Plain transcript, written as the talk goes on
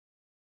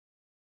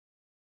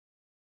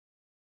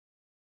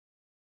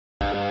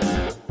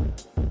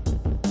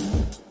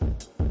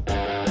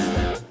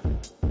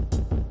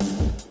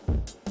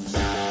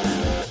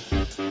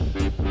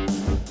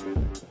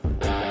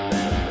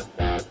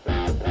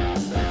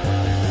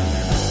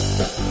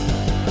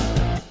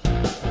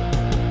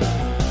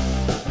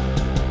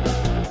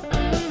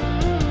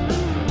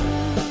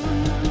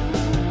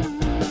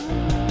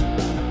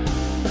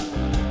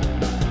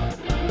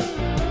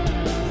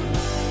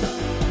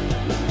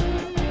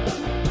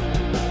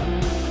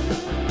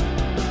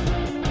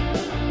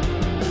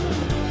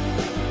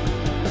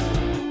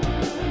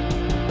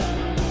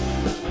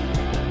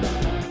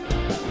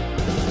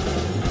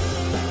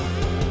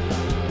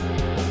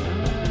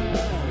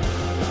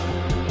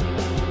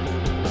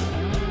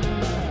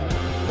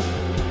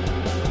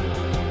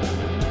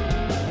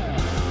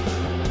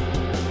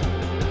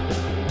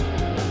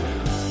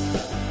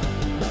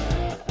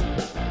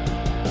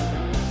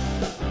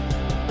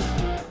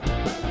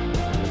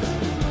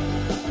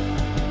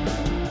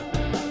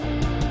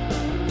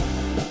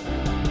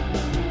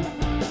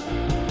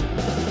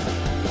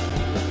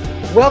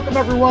Welcome,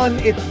 everyone.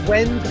 It's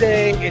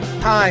Wednesday. It's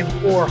time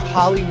for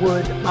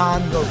Hollywood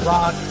on the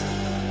Rocks.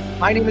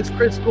 My name is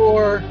Chris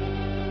Gore.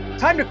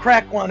 Time to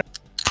crack one.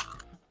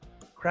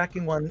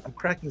 Cracking one. I'm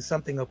cracking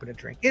something open to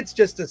drink. It's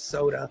just a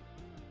soda.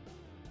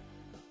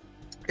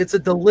 It's a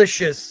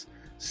delicious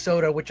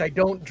soda, which I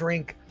don't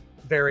drink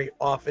very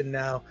often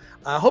now.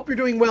 I hope you're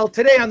doing well.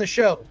 Today on the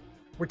show,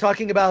 we're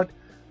talking about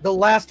The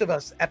Last of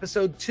Us,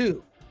 Episode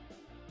 2.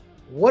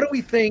 What do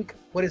we think?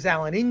 What does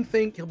Alan Ng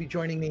think? He'll be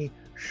joining me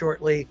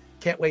shortly.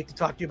 Can't wait to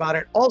talk to you about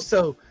it.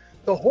 Also,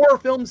 the horror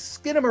film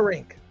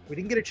Skinamarink. We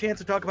didn't get a chance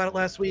to talk about it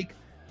last week.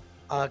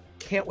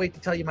 Can't wait to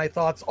tell you my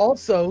thoughts.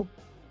 Also,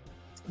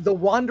 The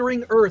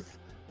Wandering Earth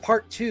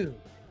Part 2,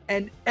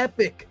 an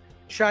epic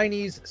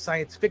Chinese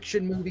science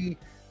fiction movie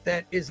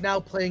that is now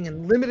playing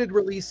in limited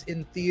release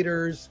in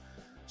theaters.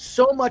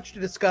 So much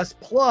to discuss.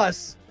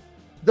 Plus,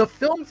 the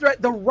Film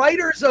Threat, the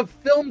writers of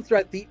Film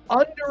Threat, the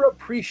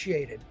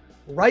underappreciated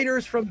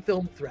writers from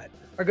Film Threat,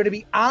 are going to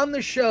be on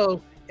the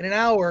show in an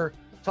hour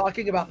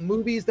talking about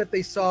movies that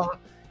they saw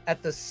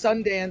at the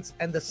Sundance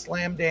and the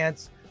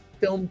Slamdance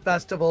Film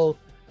Festival.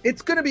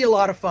 It's going to be a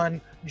lot of fun.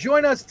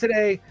 Join us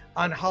today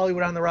on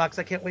Hollywood on the Rocks.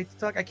 I can't wait to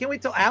talk. I can't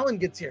wait till Alan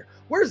gets here.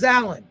 Where's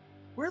Alan?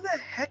 Where the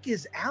heck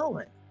is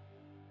Alan?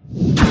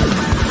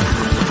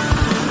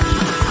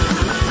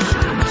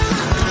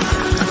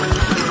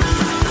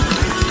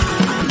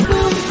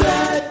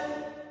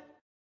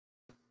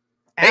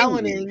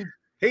 Alan.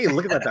 Hey,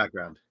 look at that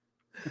background.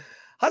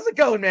 How's it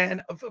going,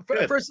 man?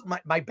 First,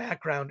 my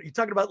background. Are you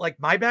talking about like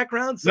my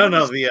background? No,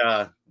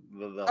 the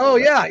oh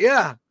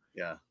yeah.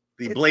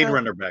 The Blade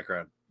Runner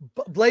background.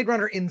 Blade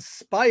Runner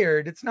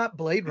inspired. It's not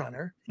Blade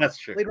Runner. That's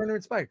true. Blade Runner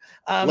inspired.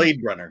 Blade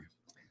Runner.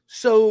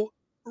 So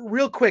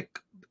real quick,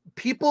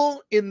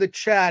 people in the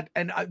chat,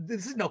 and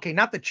this is okay,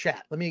 not the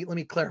chat. Let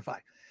me clarify.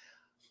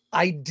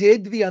 I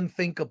did the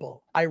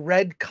unthinkable. I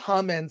read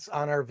comments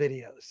on our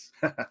videos.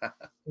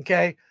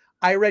 Okay.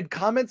 I read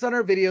comments on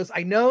our videos.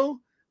 I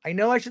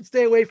know I should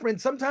stay away from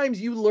it.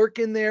 Sometimes you lurk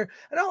in there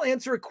and I'll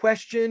answer a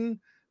question,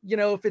 you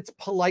know, if it's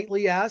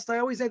politely asked. I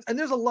always answer. And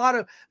there's a lot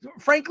of,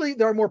 frankly,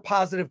 there are more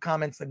positive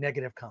comments than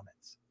negative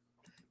comments.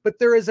 But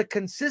there is a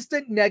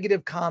consistent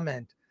negative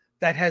comment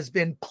that has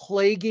been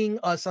plaguing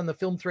us on the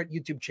Film Threat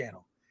YouTube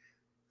channel.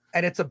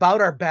 And it's about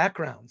our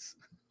backgrounds.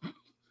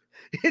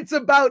 It's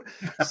about,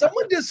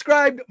 someone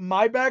described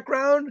my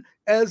background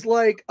as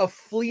like a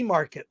flea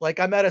market, like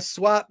I'm at a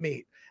swap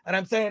meet. And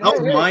I'm saying,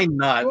 oh, hey, mine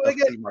not a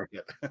flea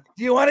market.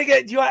 Do you want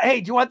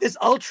this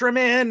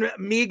Ultraman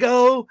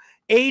Mego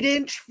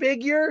 8-inch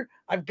figure?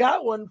 I've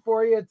got one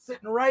for you. It's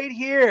sitting right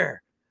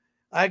here.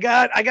 I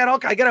got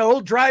an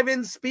old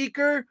drive-in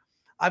speaker.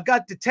 I've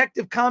got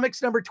Detective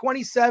Comics number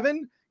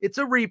 27. It's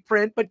a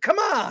reprint, but come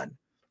on.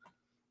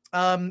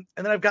 And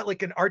then I've got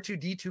like an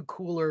R2-D2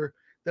 cooler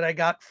that I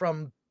got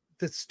from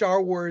the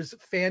Star Wars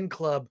fan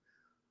club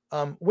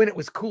when it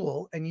was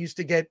cool and used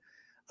to get.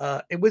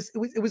 It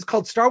was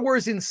called Star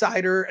Wars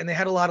Insider, and they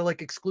had a lot of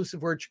like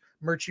exclusive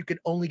merch you could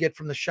only get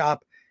from the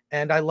shop,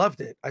 and I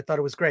loved it. I thought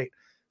it was great.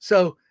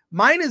 So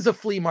mine is a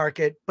flea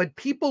market, but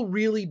people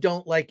really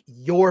don't like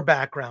your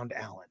background,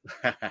 Alan.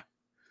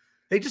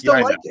 They just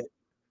don't like it.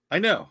 I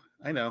know.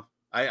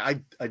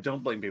 I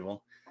don't blame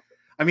people.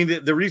 I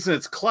mean, the reason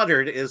it's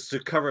cluttered is to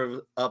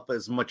cover up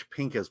as much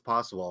pink as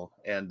possible,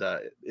 and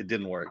it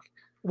didn't work.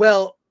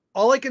 Well,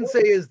 all I can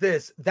say is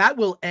this: that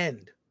will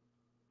end.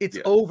 It's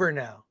over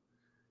now.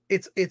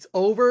 It's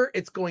over.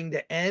 It's going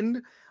to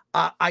end.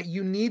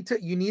 You need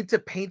to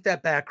paint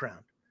that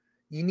background.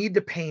 You need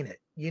to paint it.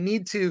 You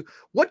need to,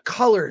 what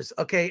colors?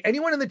 Okay.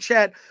 Anyone in the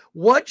chat,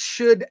 what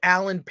should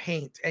Alan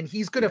paint? And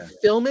he's going to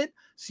film it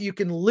so you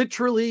can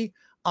literally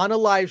on a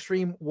live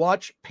stream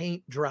watch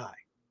paint dry.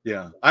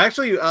 Yeah. I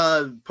actually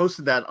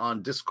posted that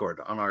on Discord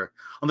on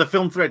the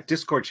Film Threat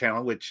Discord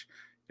channel, which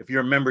if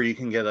you're a member, you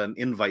can get an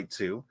invite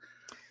to.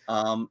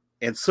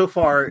 And so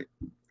far,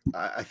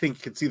 I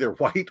think it's either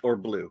white or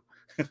blue.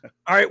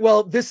 All right.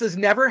 Well, this has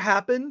never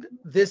happened.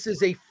 This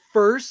is a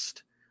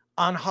first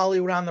on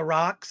Hollywood on the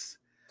Rocks.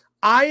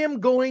 I am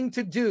going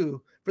to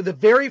do, for the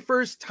very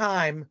first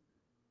time,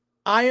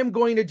 I am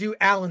going to do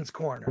Alan's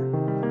Corner.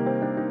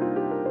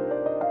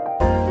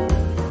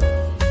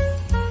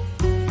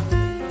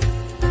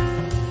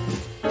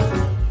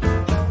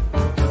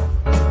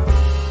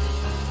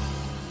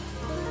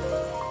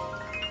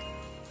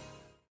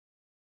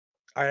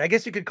 All right, I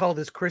guess you could call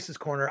this Chris's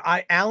Corner.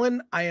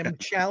 Alan, I am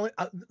challenge.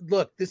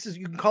 Look,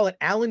 you can call it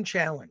Alan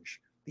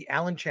Challenge. The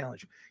Alan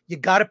Challenge. You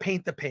got to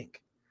paint the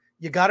pink.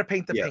 You got to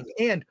paint the pink.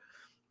 And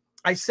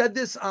I said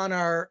this on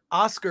our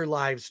Oscar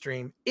live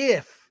stream.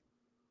 If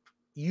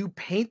you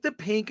paint the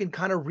pink and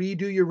kind of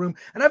redo your room,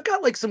 and I've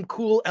got like some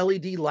cool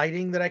LED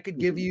lighting that I could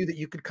give you that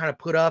you could kind of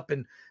put up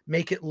and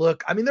make it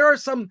look. I mean, there are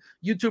some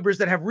YouTubers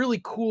that have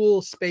really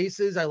cool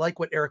spaces. I like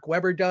what Eric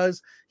Weber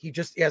does. He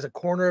has a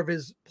corner of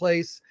his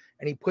place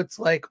and he puts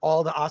like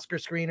all the Oscar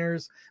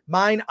screeners.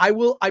 Mine,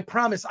 I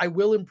promise I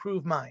will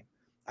improve mine.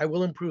 I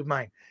will improve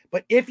mine.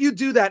 But if you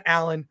do that,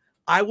 Alan,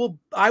 I will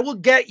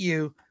get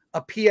you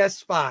a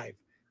PS5.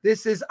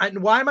 This is,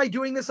 and why am I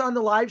doing this on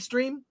the live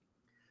stream?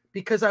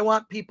 because I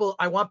want people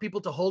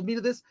to hold me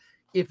to this.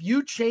 If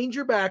you change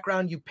your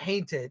background, you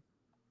paint it,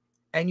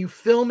 and you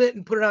film it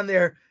and put it on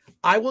there,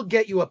 I will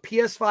get you a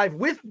PS5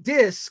 with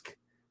disc.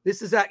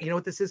 This is you know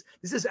what this is?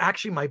 This is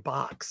actually my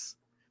box.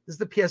 This is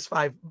the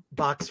PS5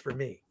 box for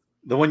me.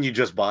 The one you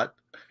just bought?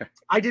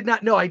 I did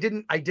not. No, I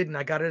didn't. I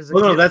got it as a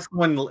gift. gift. No, that's the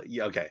one.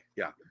 Yeah, okay.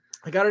 Yeah.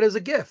 I got it as a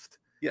gift.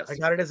 Yes. I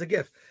got it as a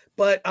gift.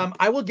 But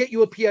I will get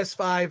you a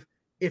PS5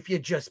 if you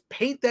just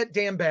paint that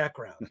damn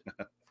background.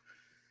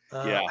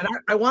 Yeah. And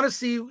I want to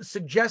see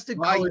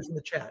suggested colors in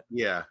the chat.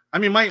 Yeah. I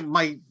mean,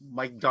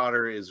 my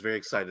daughter is very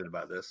excited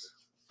about this.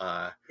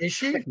 Is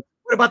she?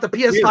 What about the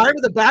PS5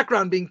 or the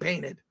background being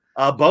painted?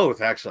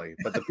 Both actually,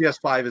 but the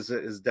PS5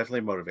 is definitely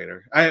a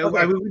motivator.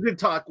 We did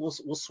talk.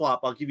 We'll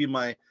swap. I'll give you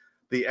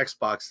the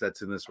Xbox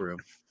that's in this room.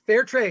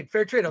 Fair trade.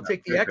 I'll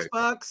take the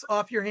Xbox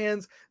off your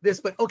hands.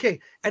 But okay.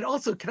 And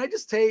also, can I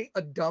just say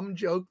a dumb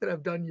joke that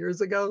I've done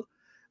years ago?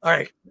 All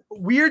right.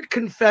 Weird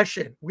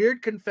confession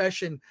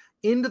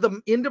into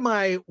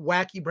my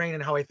wacky brain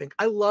and how I think.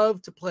 I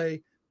love to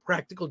play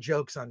practical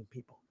jokes on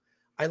people.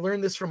 I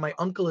learned this from my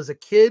uncle as a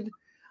kid.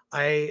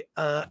 I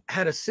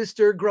had a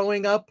sister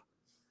growing up.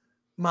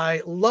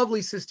 My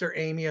lovely sister,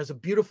 Amy, has a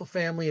beautiful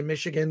family in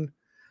Michigan.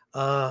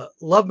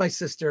 Love my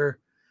sister.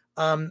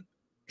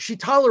 She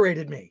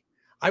tolerated me.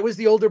 I was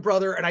the older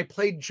brother, and I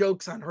played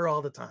jokes on her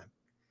all the time.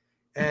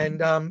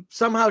 And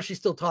somehow she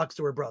still talks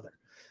to her brother.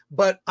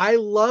 But I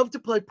love to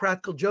play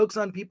practical jokes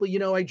on people. You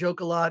know, I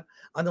joke a lot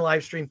on the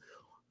live stream.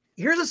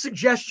 Here's a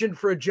suggestion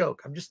for a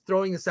joke. I'm just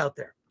throwing this out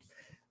there.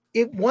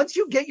 Once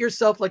you get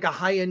yourself like a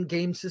high-end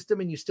game system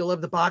and you still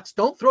have the box,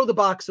 don't throw the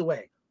box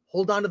away.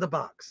 Hold on to the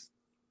box.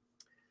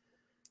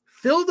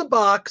 Fill the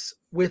box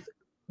with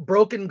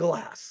broken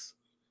glass,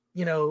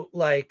 you know,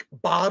 like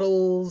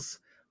bottles,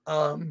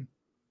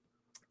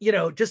 you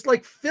know, just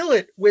like fill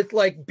it with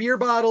like beer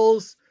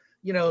bottles,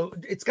 you know,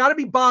 it's got to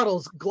be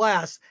bottles,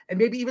 glass, and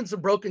maybe even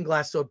some broken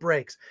glass so it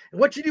breaks. And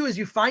what you do is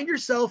you find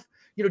yourself,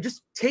 you know,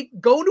 just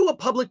go to a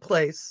public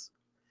place,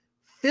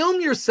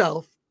 film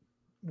yourself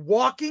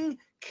walking,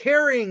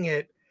 carrying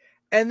it,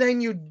 and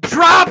then you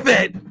drop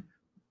it.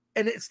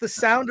 And it's the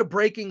sound of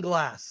breaking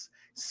glass,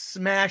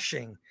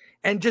 smashing,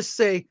 and just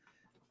say,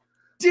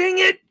 ding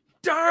it,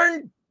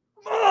 darn.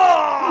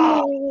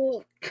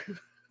 Oh!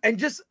 And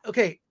just,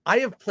 okay, I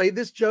have played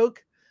this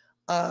joke.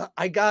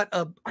 I got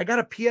a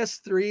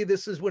PS3.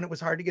 This is when it was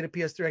hard to get a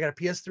PS3. I got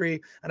a PS3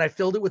 and I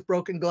filled it with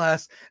broken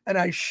glass and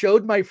I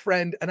showed my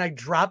friend and I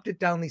dropped it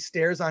down these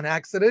stairs on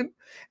accident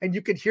and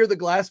you could hear the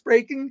glass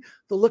breaking.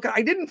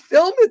 I didn't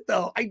film it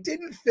though. I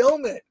didn't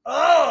film it.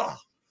 Oh,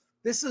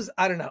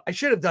 I don't know. I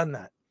should have done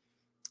that.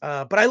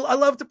 But I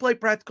love to play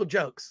practical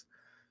jokes.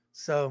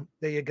 So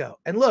there you go.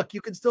 And look,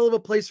 you can still have a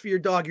place for your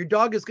dog. Your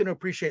dog is going to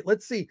appreciate.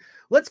 Let's see.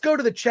 Let's go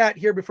to the chat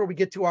here before we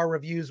get to our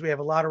reviews. We have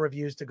a lot of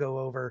reviews to go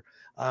over.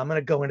 I'm going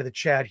to go into the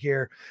chat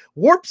here.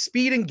 Warp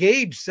Speed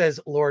Engage, says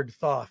Lord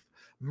Thoth.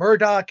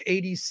 Murdoch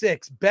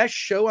 86, best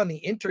show on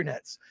the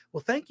internets.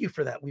 Well, thank you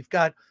for that. We've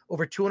got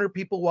over 200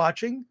 people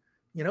watching.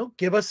 You know,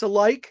 give us a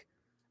like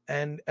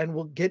and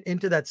we'll get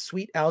into that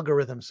sweet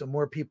algorithm so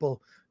more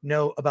people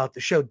know about the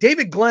show.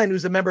 David Glenn,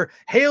 who's a member.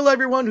 Hail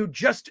everyone who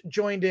just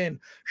joined in.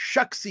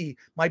 Shucksy,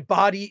 my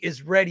body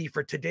is ready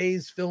for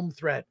today's film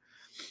threat.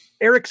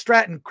 Eric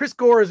Stratton, Chris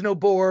Gore is no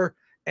bore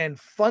and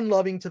fun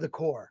loving to the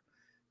core.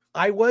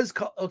 I was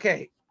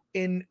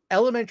in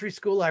elementary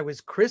school. I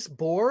was Chris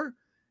Bore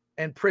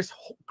and Chris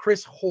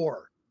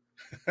Whore.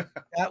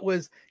 That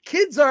was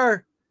kids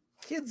are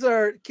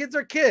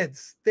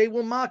kids. They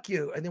will mock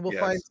you and they will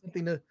find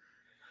something to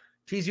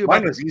tease you about.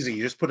 Mine was easy.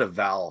 You just put a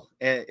vowel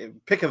and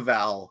pick a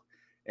vowel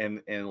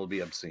and it'll be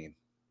obscene.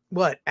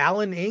 What,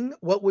 Alan Ing?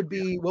 What would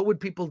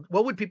people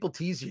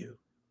tease you?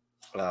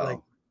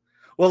 Well,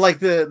 like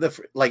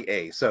the like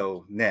A,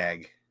 so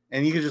nag.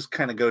 And you can just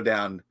kind of go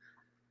down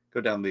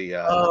the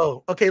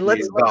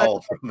let's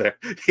vowel from there.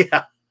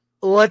 Yeah.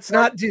 Let's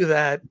not do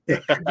that.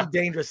 It could be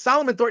dangerous.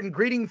 Solomon Thornton,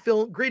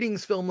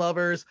 greetings, film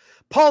lovers.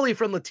 Paulie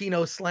from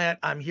Latino Slant,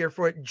 I'm here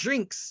for it.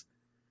 Jinx.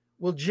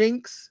 Well,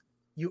 Jinx,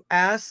 you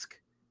ask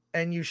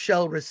and you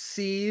shall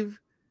receive.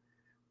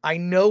 I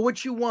know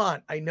what you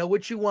want.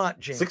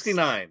 Jinx.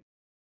 69.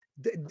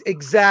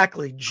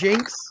 Exactly.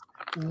 Jinx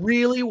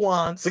really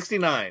wants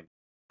 69.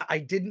 I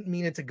didn't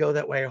mean it to go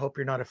that way. I hope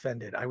you're not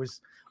offended. I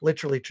was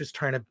literally just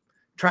trying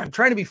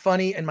to be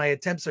funny, and my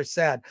attempts are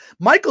sad.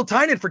 Michael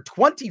Tynan for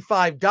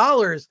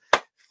 $25.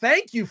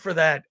 Thank you for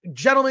that.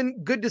 Gentlemen,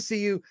 good to see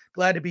you.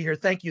 Glad to be here.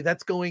 Thank you.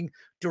 That's going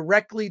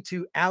directly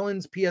to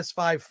Alan's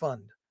PS5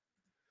 fund.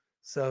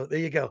 So there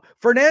you go.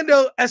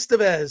 Fernando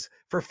Estevez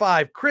for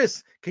 $5.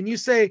 Chris, can you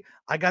say,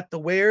 I got the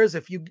wares?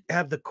 If you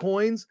have the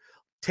coins,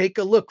 take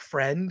a look,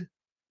 friend.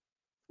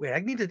 Wait, I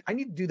need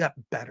to do that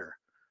better.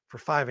 For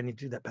 $5, I need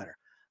to do that better.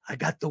 I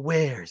got the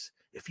wares.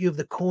 If you have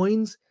the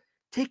coins,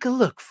 take a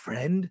look,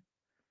 friend.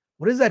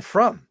 What is that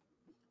from?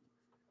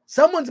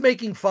 Someone's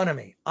making fun of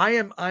me.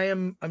 I'm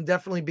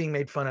definitely being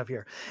made fun of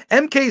here.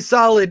 MK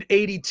Solid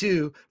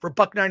 82 for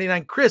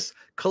 $1.99. Chris,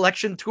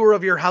 collection tour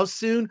of your house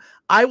soon.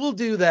 I will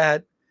do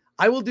that.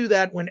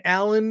 When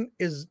Alan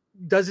is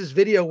does his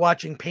video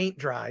watching paint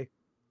dry.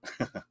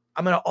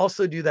 I'm going to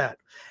also do that.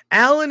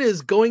 Alan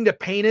is going to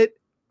paint it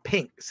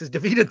pink, says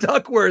Davina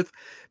Duckworth.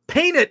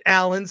 Paint it,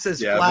 Alan,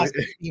 says Flask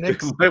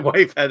Phoenix. If my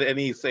wife had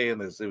any say in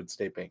this, it would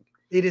stay pink.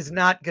 It is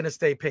not going to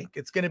stay pink.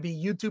 It's going to be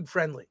YouTube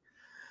friendly.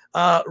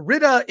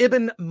 Rida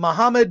Ibn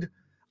Muhammad,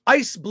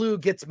 ice blue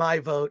gets my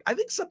vote. I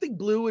think something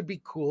blue would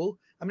be cool.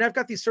 I mean, I've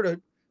got these sort of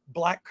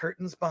black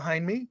curtains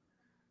behind me.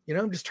 You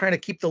know, I'm just trying to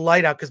keep the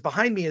light out because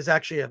behind me is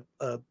actually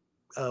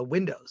a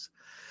windows.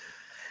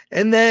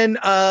 And then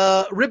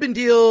Ribbon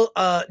deal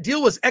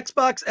was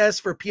Xbox S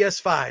for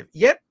PS5.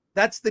 Yep,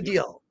 that's the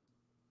deal.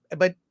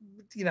 But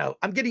you know,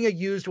 I'm getting a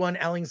used one.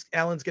 Alan's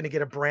going to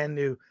get a brand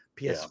new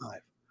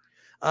PS5.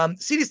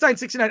 CD Stein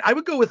 69. I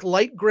would go with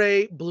light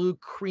gray, blue,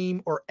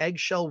 cream, or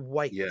eggshell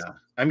white. Yeah,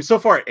 I mean, so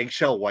far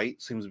eggshell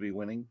white seems to be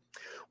winning.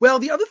 Well,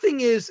 the other thing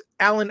is,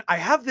 Alan, I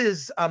have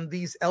these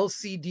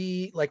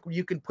LCD, like where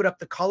you can put up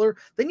the color.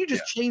 Then you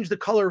just change the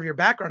color of your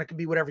background. It can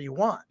be whatever you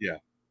want. Yeah.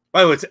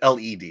 By the way, it's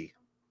LED.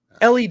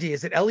 LED.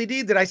 Is it LED?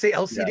 Did I say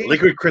LCD? Yeah,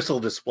 liquid crystal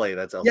display.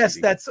 That's LCD.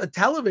 Yes, that's a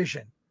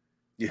television.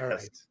 Yes. All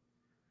right.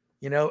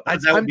 You know,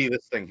 that would be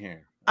this thing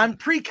here. I'm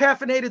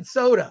pre-caffeinated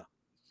soda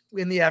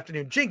in the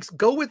afternoon. Jinx,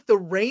 go with the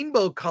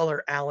rainbow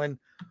color, Alan,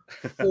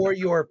 for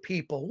your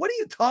people. What are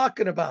you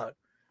talking about?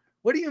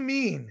 What do you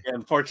mean? Yeah,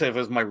 unfortunately, if it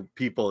was my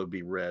people, it'd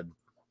be red.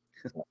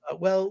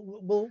 Well,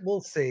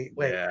 we'll see.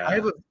 Wait, yeah.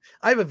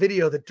 I have a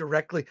video that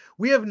directly.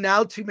 We have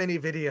now too many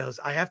videos.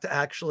 I have to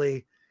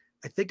actually.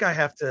 I think I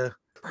have to.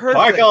 Perfect.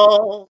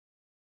 Michael,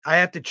 I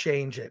have to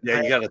change it.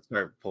 Yeah, you got to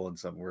start pulling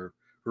some. We're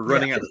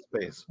running out of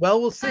space. Well,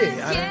 we'll see.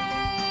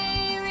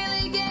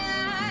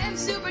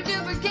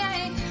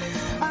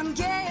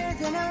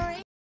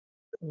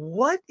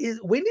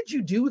 When did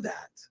you do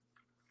that?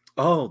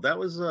 Oh, that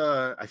was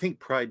I think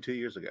Pride 2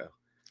 years ago.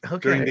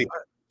 Okay.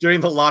 During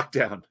the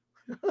lockdown.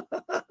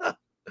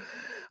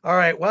 All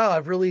right. Wow,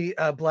 I've really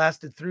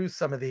blasted through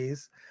some of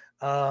these.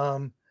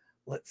 Let's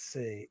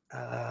see.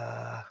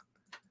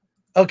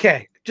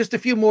 Okay, just a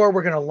few more.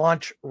 We're going to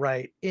launch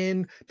right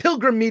in.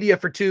 Pilgrim Media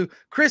for 2.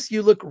 Chris,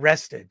 you look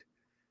rested.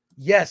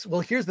 Yes. Well,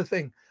 here's the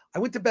thing. I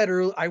went to bed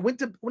early.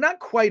 Not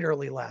quite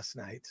early last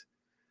night.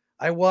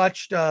 I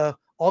watched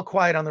All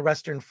Quiet on the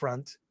Western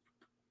Front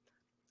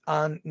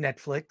on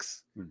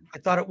Netflix. I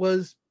thought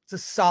it's a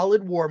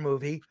solid war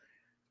movie,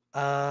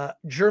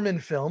 German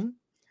film.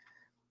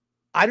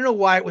 I don't know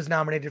why it was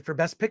nominated for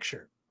Best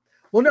Picture.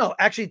 Well, no,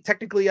 actually,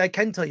 technically, I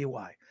can tell you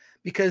why.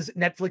 Because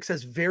Netflix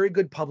has very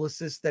good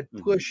publicists that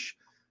push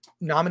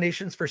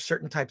nominations for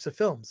certain types of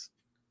films.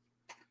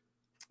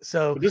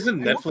 So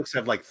doesn't Netflix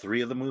have like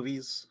 3 of the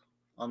movies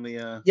on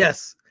the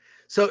Yes.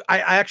 So I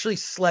actually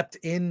slept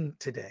in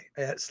today.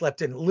 I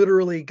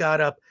literally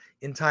got up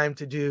in time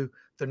to do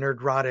the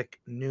Nerdrotic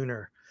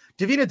Nooner.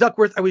 Davina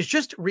Duckworth, I was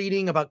just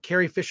reading about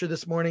Carrie Fisher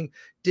this morning.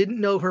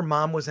 Didn't know her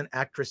mom was an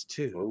actress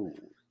too. Oh.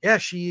 Yeah,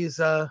 she's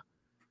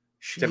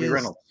Debbie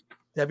Reynolds.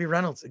 Debbie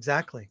Reynolds,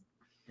 exactly.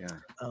 Yeah.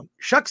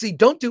 Shucksy,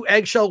 don't do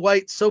eggshell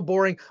white. So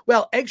boring.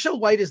 Well, eggshell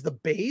white is the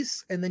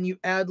base, and then you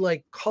add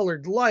like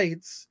colored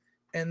lights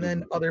and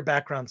then other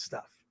background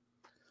stuff.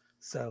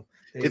 So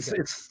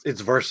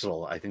it's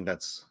versatile. I think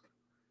that's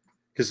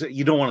because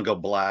you don't want to go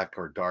black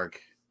or dark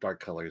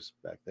colors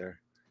back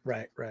there.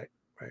 Right.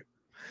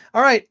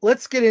 All right,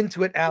 let's get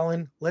into it,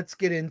 Alan. Let's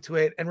get into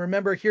it. And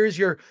remember, here's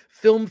your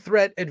film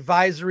threat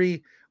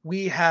advisory.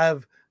 We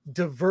have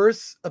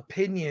diverse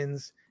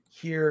opinions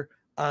here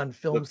on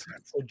Film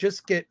Threat. So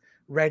just get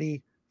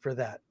ready for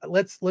that.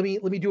 Let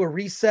me do a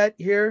reset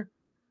here.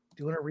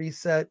 Doing a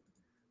reset,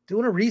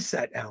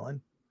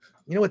 Alan.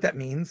 You know what that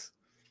means?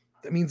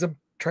 That means I'm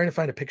trying to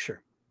find a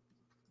picture.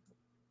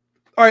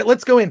 All right,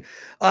 let's go in.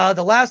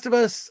 The Last of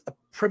Us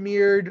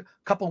premiered a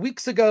couple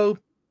weeks ago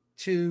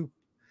to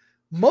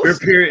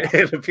most.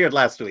 It appeared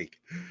last week.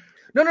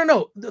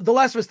 No. The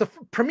Last of Us, the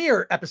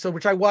premiere episode,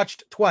 which I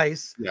watched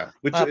twice. Yeah,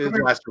 which is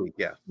last week.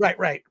 Yeah.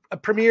 Right.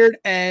 Premiered,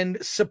 and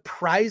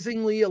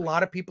surprisingly, a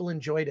lot of people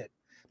enjoyed it,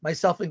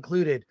 myself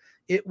included.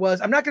 It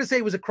was, I'm not going to say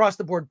it was across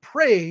the board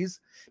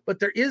praise, but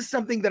there is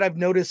something that I've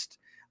noticed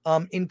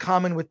in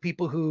common with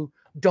people who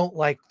don't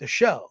like the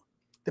show.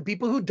 The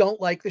people who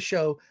don't like the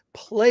show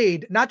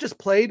not just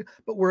played,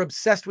 but were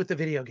obsessed with the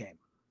video game.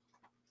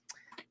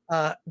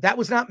 That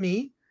was not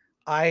me.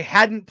 I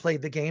hadn't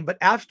played the game, but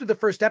after the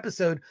first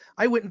episode,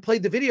 I went and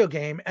played the video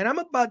game, and I'm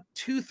about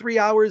 2-3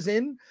 hours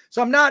in.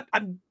 So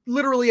I'm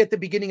literally at the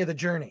beginning of the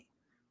journey.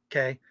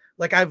 Okay.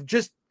 Like I've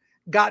just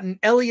gotten,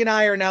 Ellie and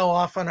I are now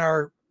off on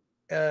our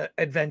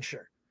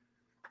adventure.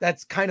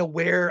 That's kind of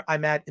where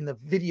I'm at in the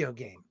video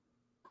game,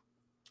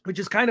 which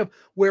is kind of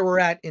where we're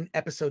at in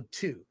episode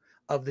 2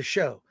 of the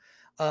show.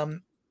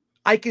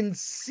 I can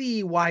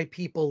see why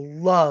people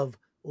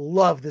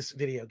love this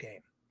video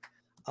game.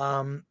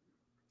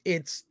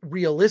 It's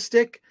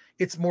realistic.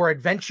 It's more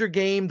adventure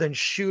game than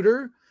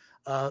shooter.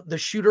 The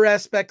shooter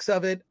aspects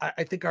of it,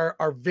 I think,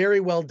 are very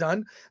well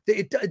done.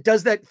 It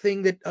does that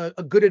thing that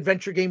a good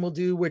adventure game will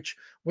do,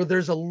 where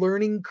there's a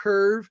learning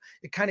curve.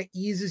 It kind of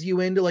eases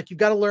you into, like, you've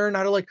got to learn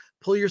how to like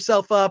pull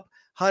yourself up,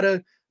 how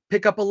to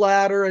pick up a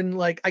ladder and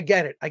like, I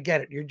get it.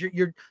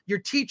 You're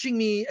teaching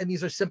me, and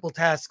these are simple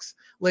tasks.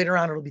 Later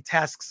on, it'll be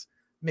tasks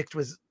mixed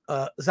with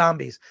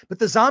zombies. But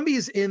the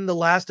zombies in The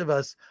Last of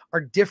Us are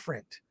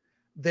different.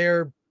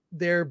 They're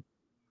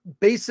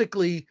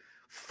basically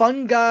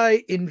fungi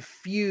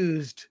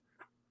infused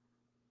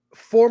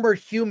former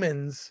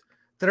humans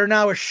that are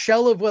now a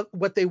shell of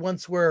what they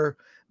once were,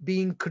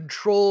 being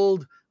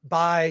controlled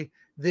by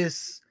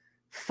this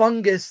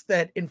fungus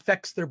that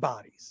infects their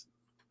bodies.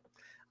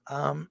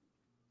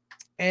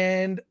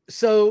 And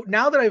so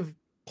now that I've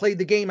played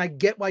the game, I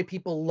get why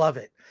people love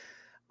it.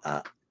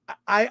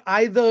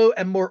 I though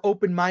am more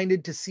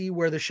open-minded to see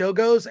where the show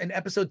goes, and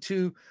episode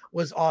 2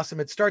 was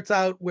awesome. It starts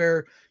out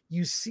where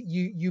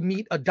you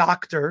meet a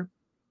doctor.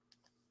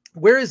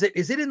 Where is it?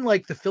 Is it in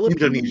like the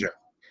Philippines? Indonesia.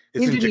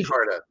 It's Indonesia. in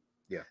Jakarta.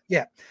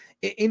 Yeah.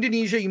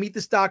 Indonesia. You meet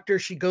this doctor.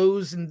 She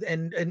goes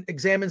and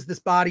examines this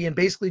body and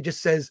basically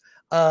just says,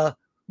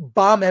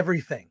 bomb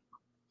everything.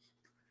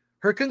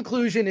 Her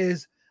conclusion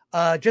is,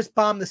 just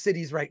bomb the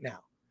cities right now,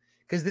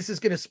 because this is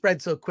going to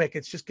spread so quick.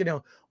 It's just going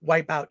to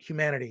wipe out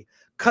humanity.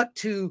 Cut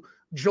to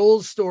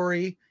Joel's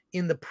story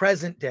in the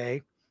present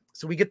day.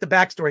 So we get the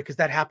backstory because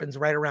that happens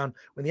right around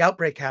when the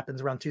outbreak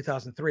happens, around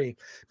 2003.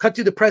 Cut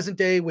to the present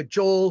day with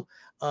Joel.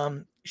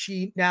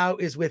 She now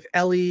is with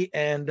Ellie,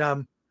 and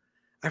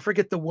I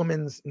forget the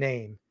woman's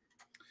name.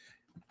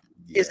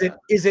 Yeah.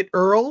 Is it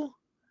Earl?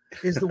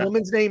 Is the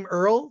woman's name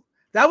Earl?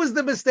 That was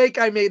the mistake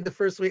I made the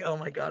first week. Oh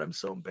my God, I'm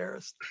so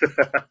embarrassed.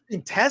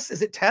 Tess?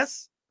 Is it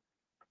Tess?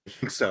 I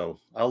think so.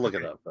 I'll look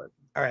it up. But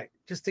all right,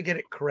 just to get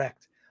it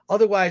correct.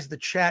 Otherwise, the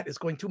chat is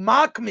going to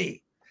mock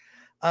me.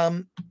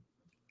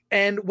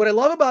 And what I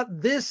love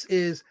about this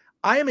is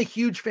I am a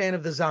huge fan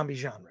of the zombie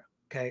genre.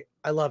 Okay,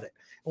 I love it.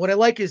 And what I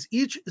like is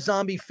each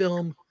zombie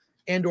film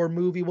and or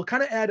movie will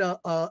kind of add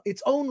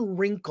its own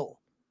wrinkle,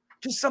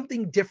 just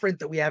something different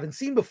that we haven't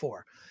seen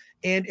before.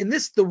 And in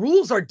this, the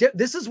rules are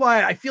this is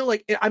why I feel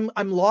like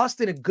I'm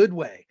lost in a good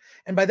way.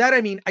 And by that,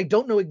 I mean, I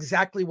don't know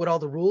exactly what all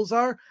the rules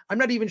are. I'm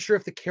not even sure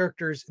if the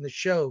characters in the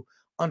show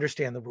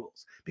understand the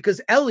rules,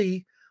 because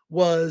Ellie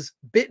was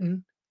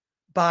bitten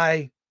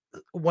by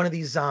one of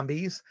these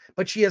zombies,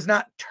 but she has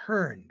not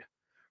turned.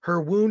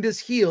 Her wound is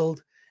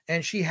healed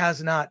and she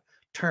has not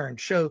turned.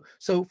 So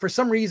for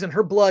some reason,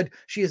 her blood,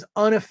 she is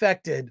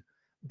unaffected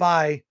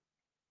by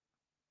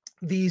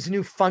these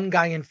new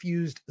fungi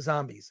infused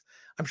zombies.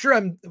 I'm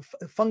sure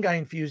fungi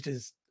infused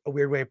is a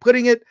weird way of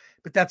putting it,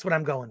 but that's what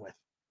I'm going with.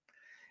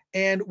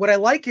 And what I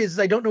like is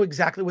I don't know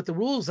exactly what the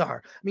rules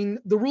are. I mean,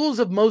 the rules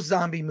of most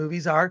zombie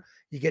movies are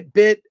you get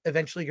bit,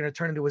 eventually you're going to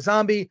turn into a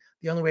zombie.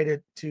 The only way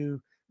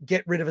to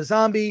get rid of a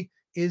zombie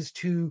is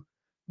to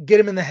get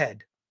him in the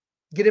head.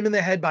 Get him in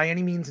the head by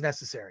any means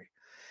necessary.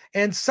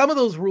 And some of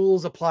those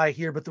rules apply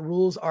here, but the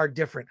rules are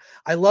different.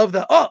 I love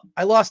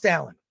I lost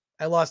Alan.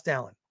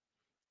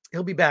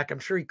 He'll be back. I'm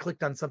sure he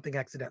clicked on something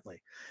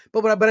accidentally.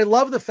 But I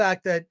love the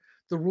fact that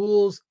the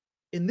rules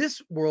in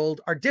this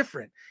world are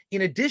different.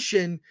 In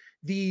addition,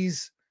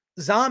 these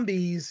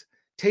zombies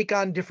take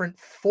on different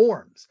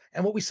forms.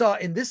 And what we saw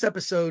in this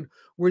episode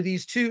were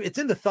these two, it's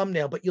in the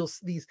thumbnail, but you'll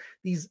see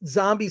these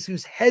zombies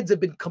whose heads have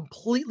been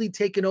completely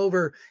taken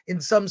over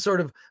in some sort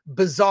of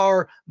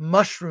bizarre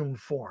mushroom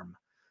form.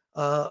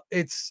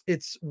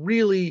 It's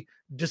really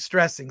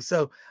distressing.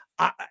 So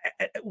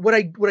what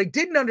I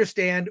didn't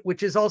understand,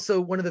 which is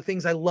also one of the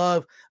things I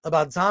love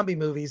about zombie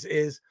movies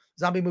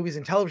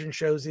and television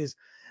shows, is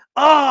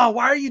why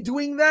are you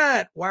doing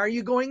that? Why are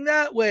you going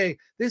that way?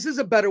 This is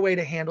a better way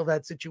to handle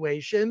that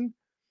situation.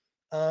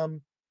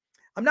 I'm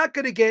not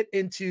going to get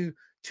into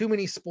too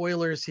many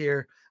spoilers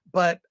here,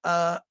 but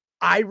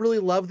I really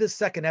love this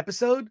second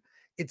episode.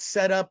 It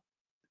set up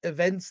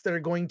events that are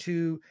going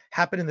to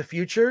happen in the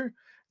future.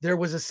 There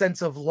was a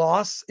sense of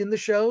loss in the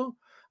show.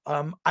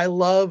 I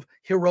love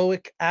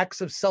heroic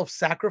acts of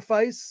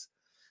self-sacrifice.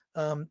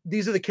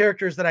 These are the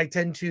characters that I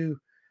tend to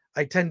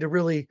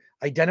really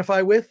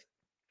identify with.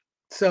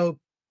 So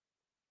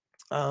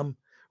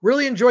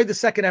really enjoyed the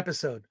second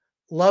episode.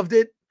 Loved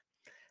it.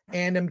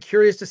 And I'm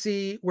curious to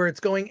see where it's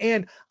going.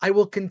 And I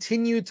will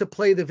continue to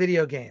play the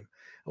video game.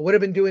 What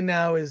I've been doing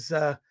now is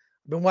I've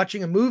been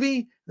watching a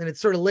movie, then it's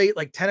sort of late,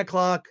 like 10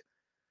 o'clock,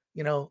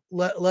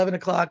 11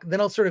 o'clock.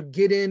 Then I'll sort of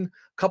get in a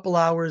couple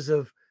hours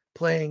of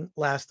playing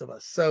Last of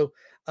Us. So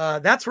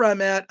that's where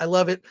I'm at. I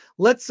love it.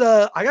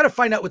 I got to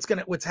find out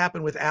what's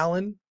happened with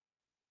Alan.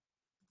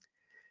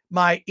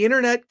 My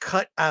internet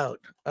cut out.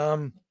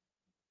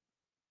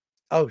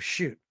 Oh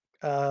shoot.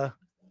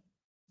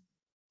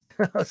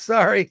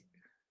 Sorry.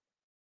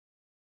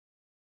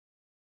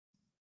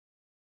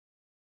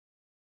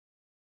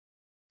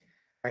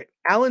 All right.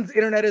 Alan's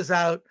internet is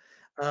out.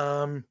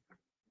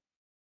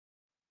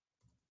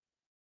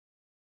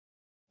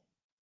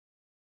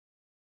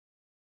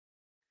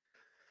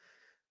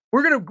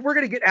 We're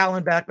gonna get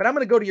Alan back, but I'm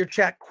gonna go to your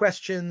chat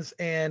questions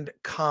and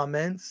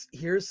comments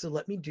here. So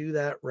let me do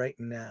that right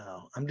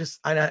now. You're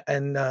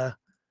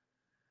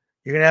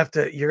gonna have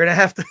to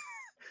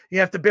you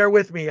have to bear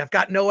with me. I've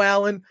got no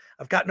Alan.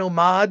 I've got no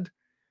mod.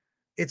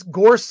 It's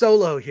Gore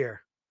solo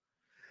here.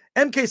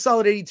 MK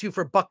Solid 82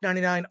 for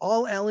 $1.99.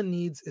 All Alan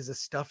needs is a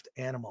stuffed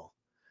animal.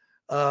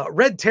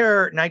 Red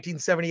Terror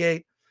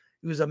 1978.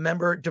 He was a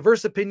member.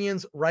 Diverse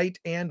opinions, right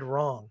and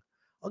wrong.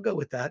 I'll go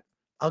with that.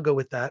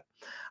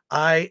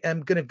 I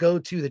am going to go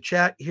to the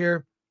chat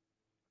here.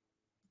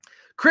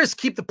 Chris,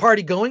 keep the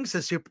party going,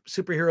 says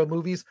superhero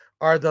movies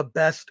are the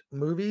best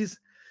movies.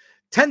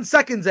 10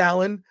 seconds,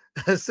 Alan,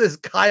 says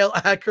Kyle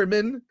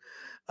Ackerman.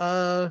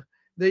 There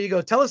you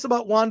go. Tell us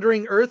about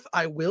Wandering Earth.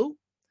 I will.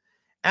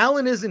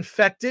 Alan is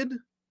infected,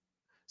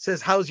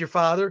 says, how's your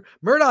father?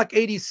 Murdoch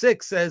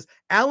 86 says,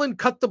 Alan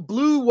cut the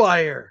blue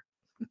wire.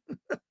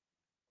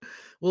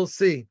 We'll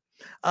see.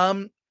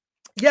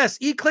 Yes,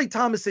 E. Clay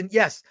Thomason.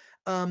 Yes.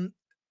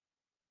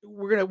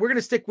 We're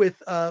gonna stick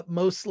with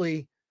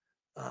mostly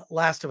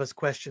Last of Us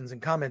questions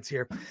and comments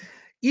here.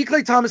 E.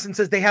 Clay Thomason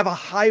says they have a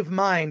hive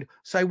mind,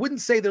 so I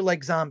wouldn't say they're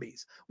like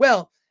zombies.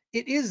 Well,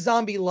 it is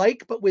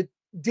zombie-like, but with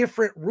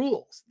different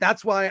rules.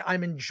 That's why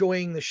I'm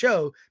enjoying the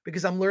show,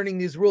 because I'm learning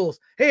these rules.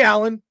 Hey,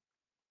 Alan.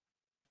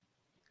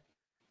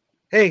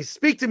 Hey,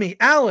 speak to me,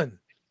 Alan.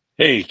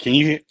 Hey, can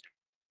you?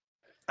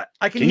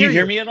 Can you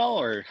hear me at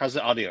all, or how's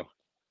the audio?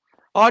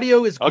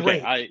 Audio is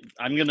great. Okay,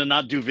 I'm gonna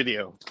not do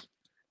video.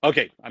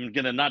 Okay, I'm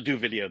gonna not do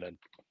video then.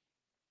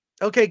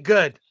 Okay,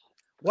 good.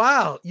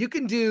 Wow, you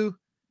can do.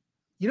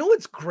 You know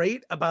what's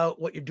great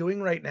about what you're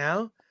doing right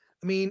now?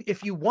 I mean,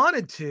 if you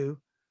wanted to,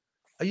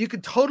 you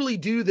could totally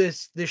do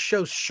this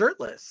show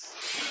shirtless.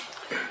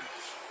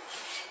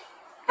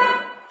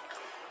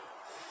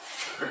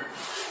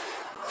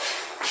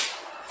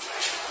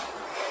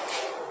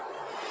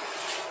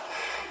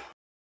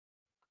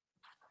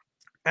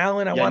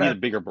 Alan, I need a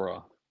bigger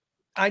bra.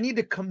 I need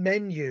to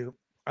commend you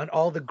on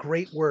all the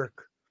great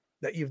work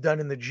that you've done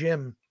in the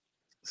gym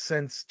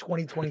since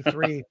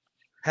 2023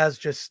 has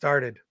just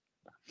started.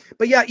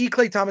 But yeah, E.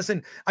 Clay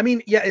Thomason. I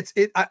mean, yeah,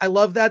 I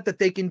love that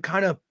they can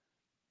kind of,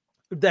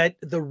 that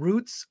the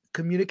roots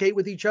communicate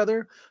with each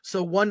other.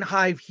 So one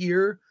hive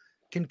here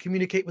can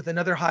communicate with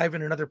another hive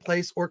in another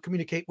place, or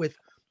communicate with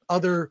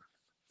other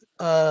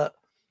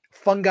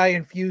fungi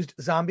infused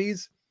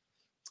zombies.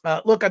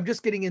 Look, I'm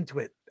just getting into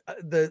it.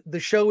 The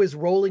show is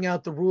rolling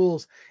out the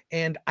rules,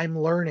 and I'm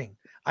learning.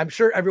 I'm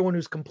sure everyone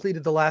who's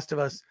completed The Last of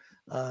Us,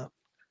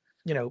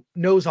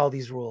 knows all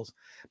these rules.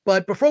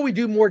 But before we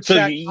do more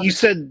chat, so you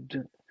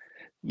said,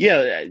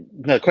 yeah,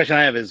 the question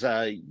I have is,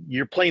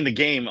 you're playing the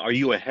game. Are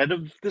you ahead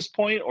of this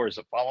point, or is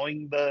it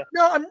following the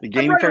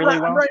game fairly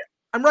well?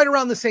 I'm right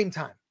around the same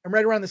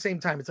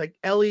time. It's like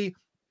Ellie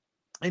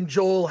and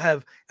Joel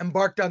have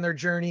embarked on their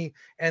journey,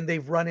 and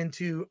they've run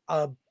into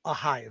a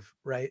hive,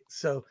 right?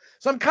 So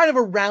I'm kind of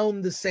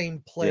around the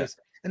same place.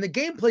 Yeah. And the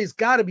gameplay's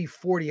got to be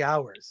 40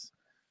 hours.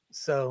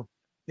 So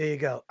there you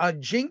go.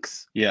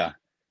 Jinx. Yeah.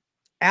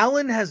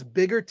 Alan has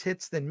bigger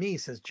tits than me,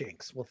 says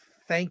Jinx. Well,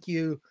 thank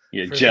you.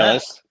 You're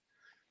jealous.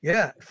 That.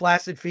 Yeah.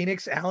 Flaccid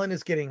Phoenix. Alan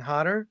is getting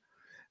hotter.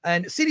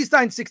 And CD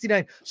Stein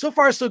 69. So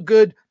far, so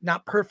good.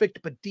 Not perfect,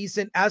 but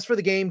decent. As for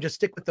the game, just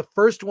stick with the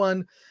first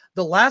one.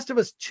 The Last of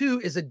Us 2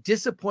 is a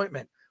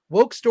disappointment.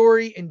 Woke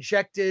story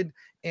injected,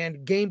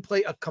 and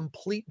gameplay a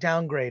complete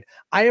downgrade.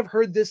 I have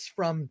heard this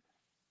from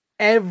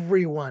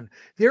everyone.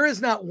 There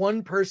is not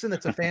one person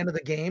that's a fan of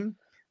the game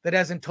that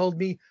hasn't told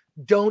me,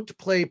 don't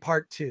play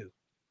part 2.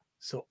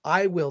 So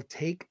I will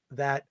take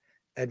that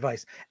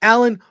advice.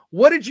 Alan,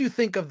 what did you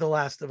think of The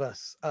Last of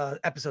Us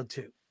episode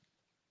 2?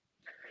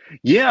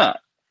 Yeah.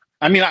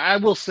 I mean, I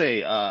will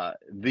say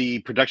the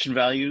production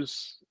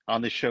values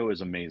on this show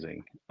is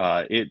amazing.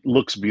 It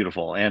looks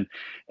beautiful. And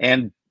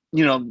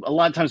a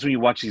lot of times when you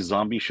watch these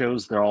zombie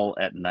shows, they're all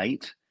at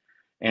night.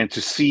 And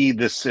to see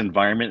this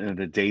environment in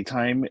the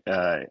daytime,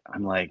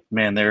 I'm like,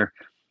 man, I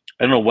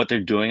don't know what they're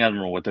doing. I don't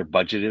know what their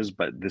budget is,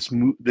 but this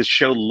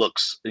show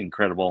looks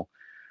incredible.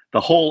 The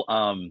whole,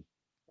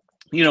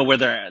 where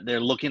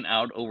they're looking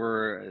out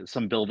over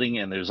some building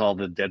and there's all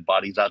the dead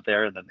bodies out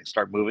there, and then they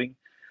start moving.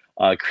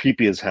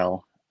 Creepy as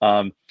hell.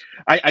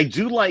 I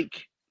do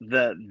like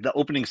the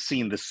opening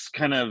scene, this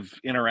kind of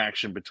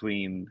interaction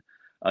between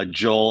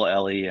Joel,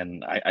 Ellie,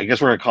 and I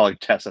guess we're gonna call her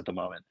Tess at the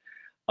moment.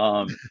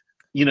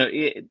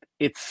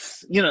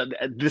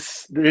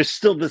 There's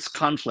still this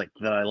conflict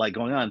that I like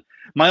going on.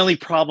 My only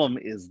problem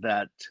is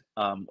that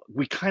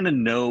we kind of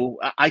know.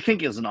 I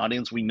think as an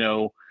audience, we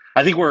know.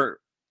 I think we're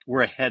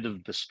ahead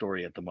of the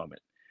story at the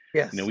moment.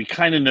 Yes. We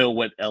kind of know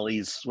what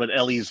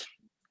Ellie's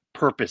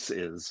purpose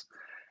is.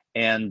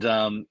 And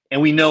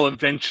we know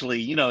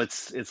eventually,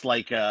 it's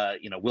like,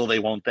 will they,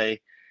 won't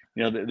they?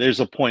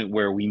 There's a point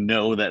where we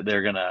know that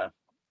they're gonna,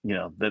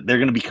 that they're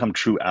gonna become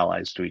true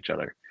allies to each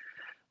other.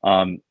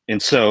 And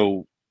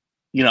so,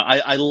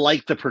 I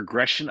like the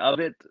progression of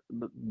it.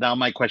 Now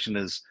my question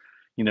is,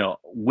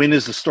 when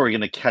is the story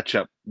gonna catch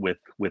up with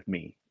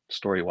me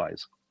story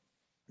wise?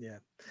 Yeah.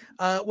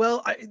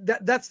 Well,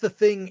 that's the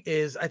thing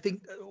is, I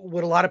think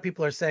what a lot of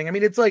people are saying, I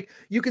mean, it's like,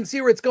 you can see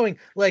where it's going.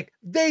 Like,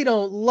 they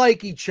don't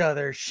like each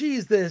other.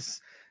 She's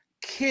this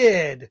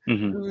kid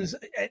who's,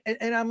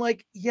 and I'm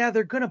like, yeah,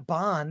 they're going to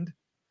bond.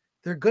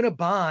 They're going to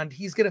bond.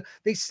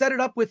 They set it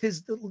up with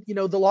his,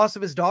 the loss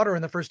of his daughter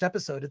in the first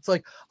episode. It's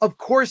like, of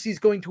course he's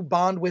going to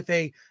bond with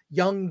a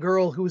young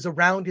girl who was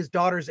around his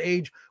daughter's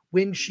age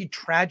when she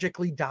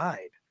tragically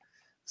died.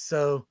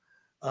 So,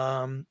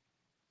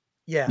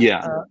 yeah.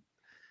 Yeah.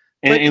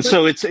 And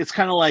so it's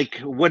kind of like,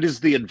 what is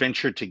the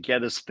adventure to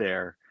get us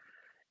there?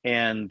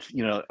 And,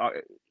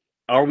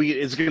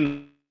 is it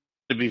going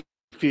to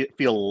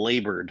feel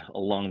labored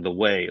along the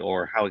way,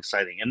 or how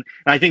exciting? And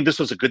I think this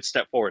was a good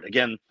step forward.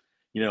 Again,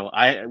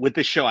 with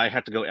this show, I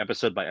have to go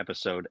episode by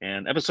episode,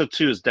 and episode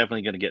 2 is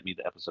definitely going to get me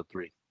to episode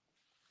 3.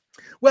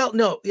 Well,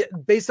 no,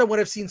 based on what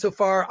I've seen so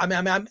far,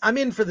 I'm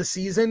in for the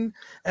season,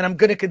 and I'm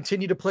going to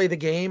continue to play the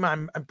game.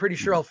 I'm pretty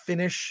sure I'll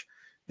finish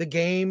the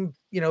game,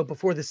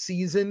 before the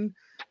season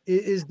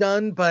is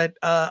done. But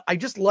I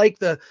just like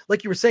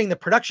you were saying, the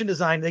production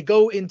design. They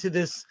go into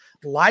this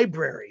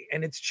library,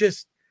 and it's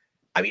just,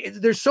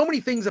 there's so many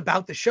thing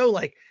about the show.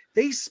 Like,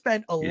 they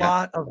spent a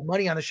lot of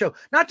money on the show,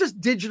 not just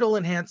digital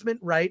enhancement,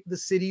 right? The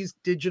city's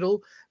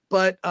digital,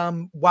 but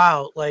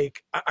wow,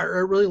 like I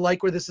really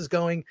like where this is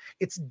going.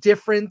 It's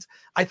different.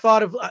 I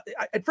thought of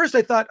at first,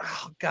 I thought,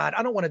 oh God,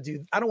 I don't want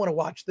to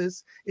watch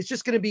this. It's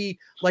just going to be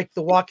like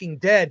The Walking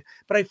Dead.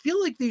 But I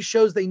feel like these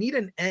shows, they need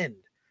an end.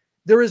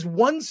 There is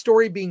one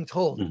story being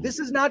told. Mm-hmm. This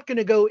is not going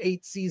to go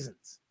 8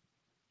 seasons,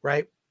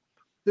 right?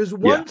 There's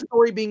one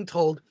story being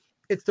told.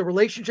 It's the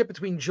relationship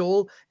between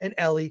Joel and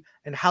Ellie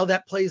and how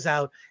that plays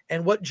out,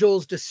 and what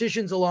Joel's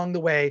decisions along the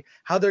way,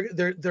 how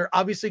they're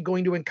obviously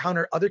going to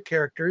encounter other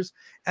characters.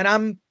 And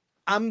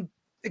I'm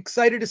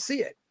excited to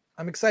see it.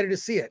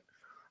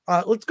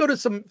 Let's go to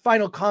some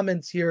final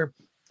comments here,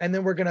 and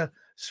then we're going to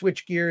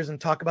switch gears and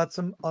talk about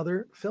some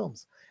other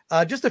films.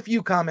 Just a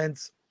few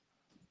comments.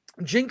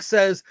 Jinx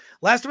says,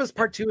 Last of Us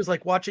Part 2 is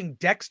like watching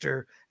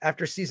Dexter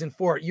after season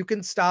 4. You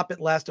can stop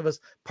at Last of Us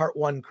Part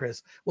 1,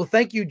 Chris. Well,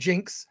 thank you,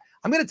 Jinx.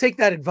 I'm going to take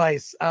that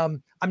advice.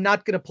 I'm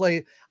not going to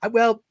play.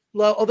 Although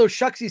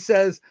Shucksy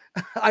says,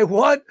 I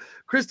want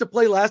Chris to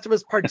play Last of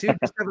Us Part 2,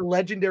 just have a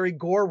legendary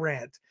Gore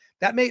rant.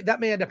 That may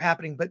end up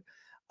happening. But,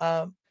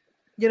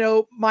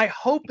 my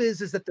hope is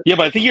that but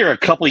I think you're a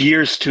couple of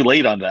years too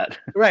late on that.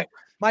 Right.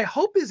 My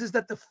hope is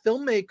that the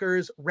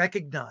filmmakers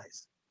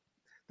recognize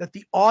that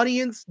the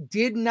audience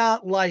did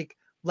not like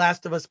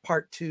Last of Us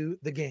Part 2,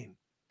 the game,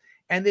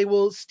 and they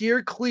will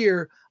steer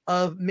clear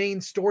of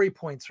main story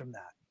points from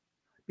that.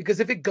 Because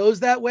if it goes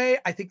that way,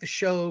 I think the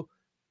show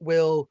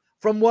will,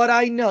 from what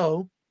I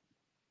know,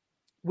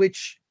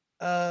 which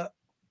I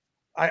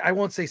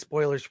won't say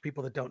spoilers for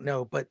people that don't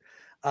know, but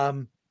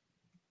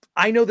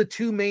I know the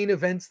 2 main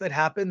events that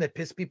happen that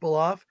piss people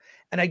off,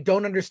 and I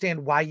don't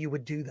understand why you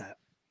would do that.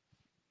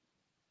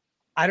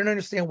 I don't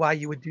understand why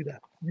you would do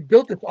that. You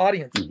built this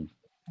audience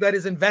that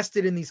is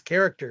invested in these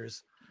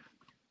characters,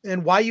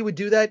 and why you would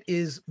do that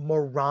is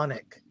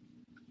moronic.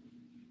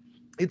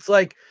 It's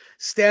like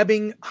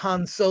stabbing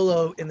Han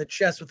Solo in the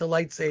chest with a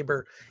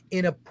lightsaber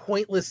in a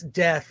pointless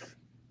death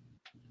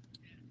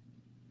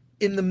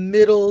in the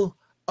middle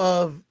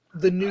of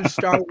the new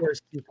Star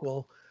Wars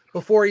sequel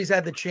before he's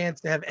had the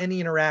chance to have any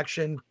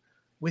interaction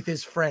with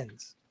his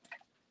friends.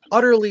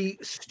 Utterly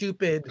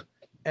stupid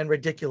and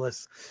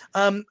ridiculous.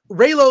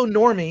 Raylo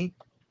Normie,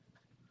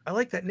 I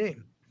like that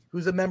name,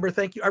 who's a member.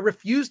 Thank you. I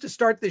refuse to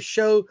start this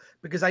show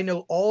because I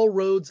know all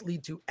roads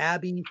lead to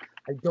Abby.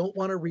 I don't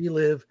want to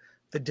relive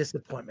the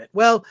disappointment.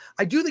 Well,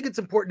 I do think it's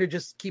important to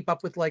just keep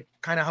up with like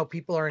kind of how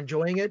people are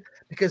enjoying it,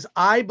 because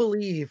I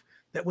believe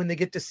that when they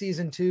get to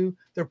season 2,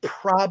 they're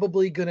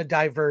probably going to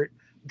divert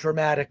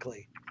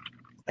dramatically,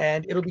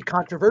 and it'll be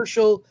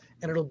controversial,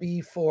 and it'll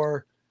be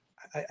for,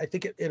 I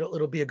think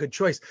it'll be a good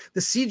choice. The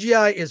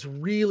CGI is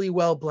really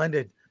well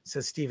blended,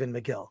 says Stephen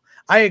McGill.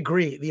 I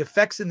agree. The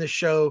effects in the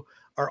show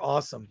are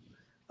awesome.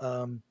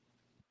 I'm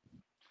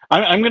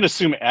going to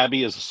assume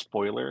Abby is a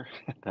spoiler.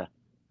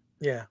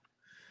 Yeah.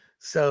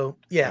 So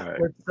yeah,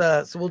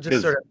 right. So we'll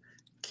just sort of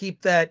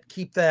keep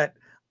that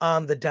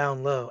on the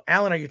down low.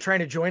 Alan, are you trying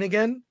to join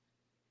again?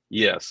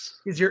 Yes.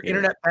 Is your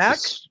internet back?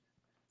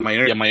 My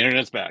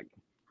internet's back.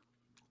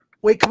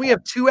 Wait, can we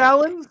have 2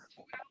 Allens?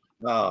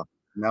 Oh,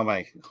 now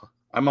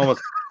I'm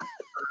almost.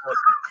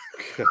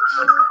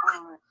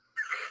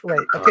 Wait,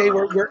 okay,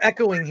 we're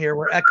echoing here.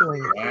 We're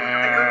echoing.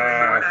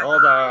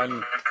 Hold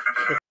on.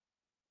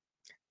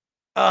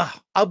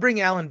 I'll bring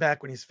Alan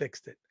back when he's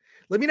fixed it.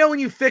 Let me know when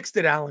you fixed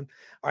it, Alan.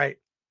 All right,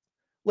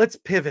 let's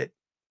pivot.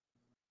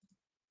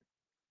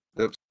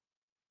 Oops.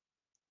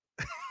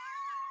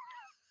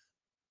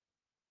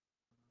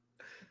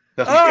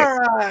 All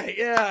right,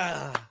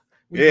 yeah.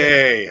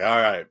 Yay! All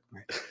right.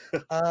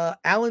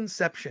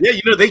 Alanception.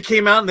 Yeah, they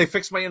came out and they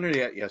fixed my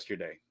internet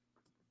yesterday.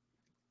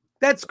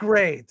 That's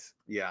great.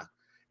 Yeah,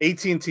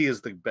 AT&T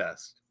is the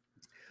best.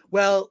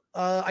 Well,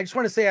 I just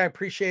want to say I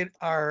appreciate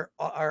our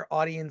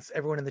audience,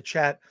 everyone in the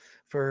chat,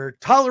 for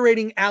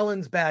tolerating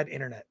Alan's bad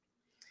internet.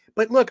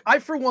 But look, I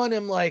for one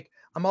am like,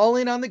 I'm all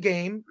in on the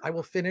game. I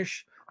will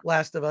finish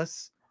Last of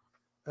Us,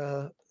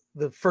 the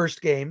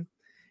first game,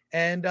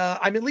 and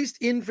I'm at least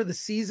in for the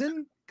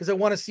season because I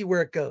want to see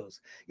where it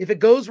goes. If it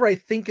goes where I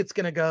think it's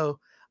going to go,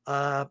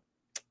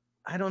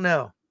 I don't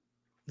know.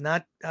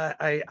 Not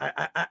I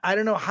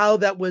don't know how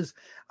that was.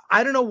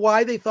 I don't know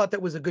why they thought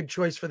that was a good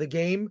choice for the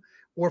game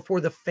or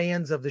for the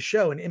fans of the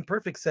show. And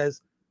Imperfect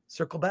says,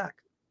 circle back.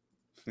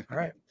 All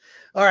right.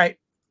 All right.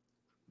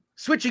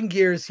 Switching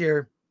gears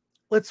here.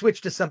 Let's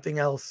switch to something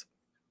else.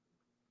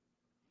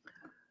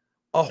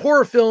 A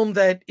horror film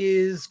that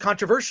is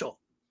controversial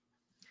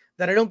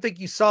that I don't think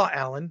you saw,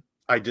 Alan.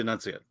 I did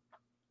not see it.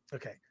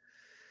 Okay.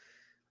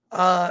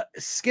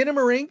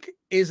 Skinamarink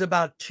is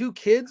about two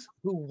kids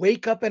who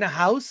wake up in a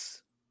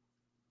house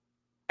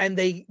and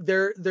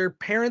their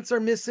parents are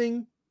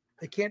missing.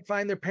 They can't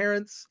find their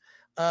parents.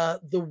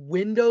 The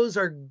windows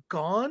are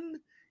gone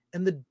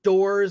and the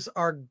doors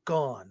are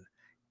gone.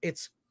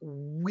 It's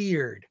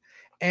weird.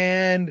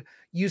 And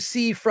you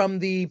see from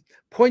the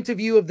point of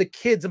view of the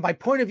kids, and by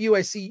point of view,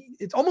 I see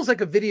it's almost like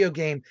a video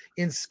game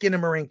in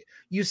Skinamarink.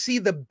 You see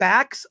the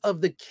backs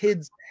of the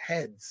kids'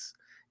 heads,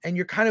 and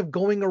you're kind of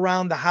going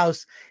around the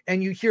house,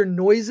 and you hear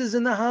noises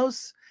in the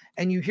house,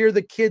 and you hear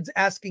the kids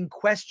asking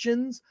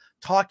questions,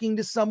 talking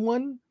to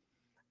someone.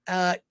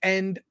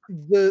 And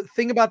the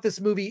thing about this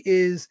movie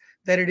is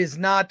that it is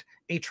not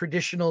a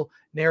traditional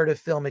narrative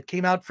film. It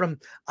came out from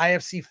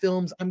IFC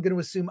Films. I'm going to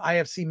assume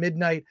IFC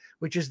Midnight,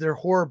 which is their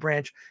horror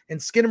branch. And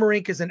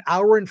Skinamarink is an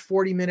hour and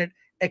 40-minute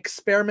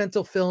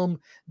experimental film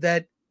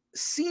that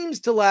seems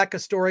to lack a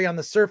story on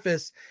the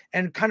surface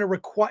and kind of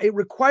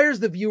requires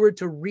the viewer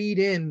to read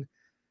in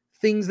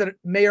things that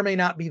may or may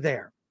not be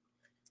there.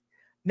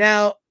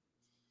 Now,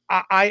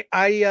 I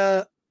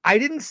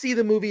didn't see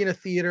the movie in a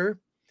theater.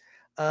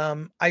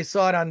 I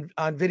saw it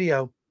on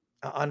video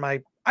on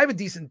I have a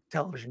decent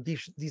television,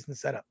 decent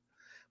setup,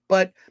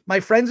 but my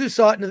friends who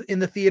saw it in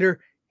the theater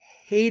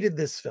hated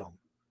this film,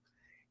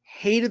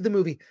 hated the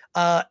movie.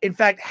 In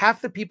fact,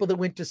 half the people that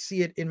went to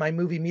see it in my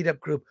movie meetup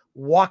group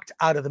walked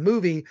out of the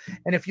movie.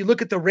 And if you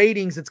look at the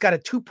ratings, it's got a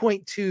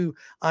 2.2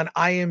 on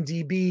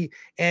IMDb,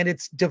 and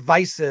it's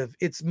divisive.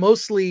 It's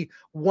mostly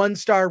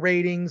 1-star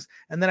ratings.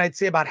 And then I'd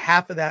say about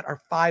half of that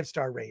are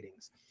 5-star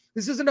ratings.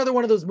 This is another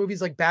one of those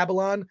movies like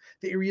Babylon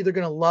that you're either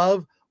going to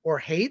love or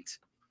hate.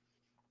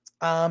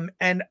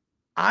 And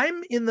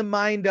I'm in the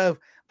mind of,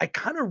 I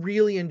kind of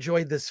really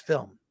enjoyed this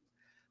film.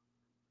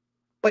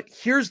 But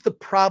here's the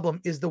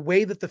problem, is the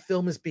way that the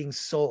film is being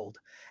sold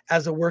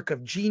as a work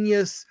of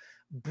genius,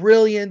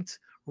 brilliant,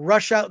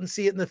 rush out and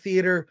see it in the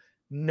theater.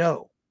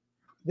 No,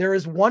 there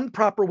is one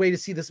proper way to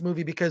see this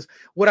movie, because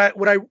what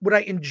I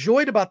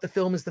enjoyed about the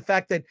film is the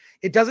fact that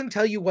it doesn't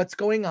tell you what's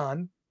going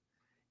on.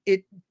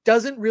 It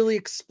doesn't really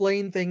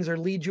explain things or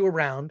lead you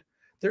around.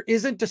 There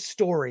isn't a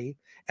story.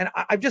 And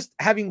I've just,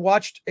 having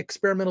watched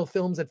experimental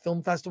films at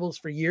film festivals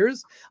for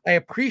years, I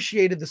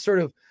appreciated the sort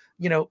of,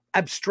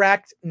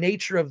 abstract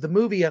nature of the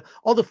movie.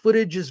 All the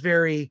footage is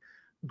very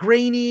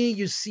grainy.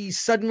 You see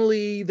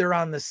suddenly they're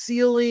on the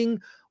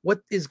ceiling.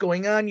 What is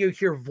going on? You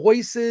hear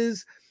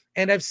voices.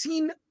 And I've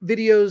seen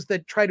videos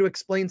that try to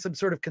explain some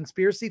sort of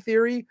conspiracy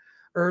theory,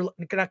 or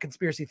not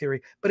conspiracy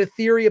theory, but a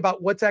theory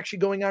about what's actually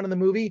going on in the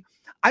movie.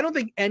 I don't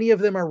think any of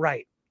them are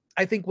right.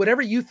 I think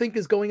whatever you think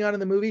is going on in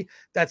the movie,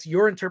 that's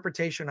your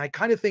interpretation. I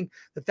kind of think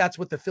that that's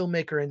what the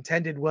filmmaker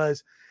intended,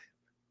 was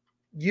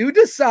you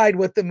decide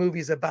what the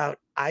movie's about.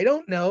 I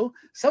don't know.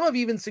 Some have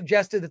even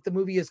suggested that the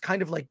movie is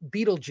kind of like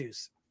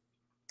Beetlejuice,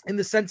 in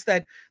the sense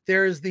that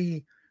there's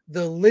the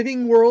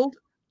living world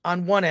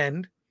on one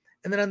end,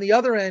 and then on the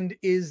other end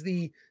is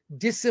the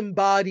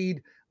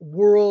disembodied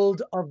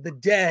world of the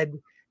dead.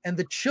 And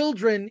the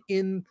children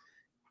in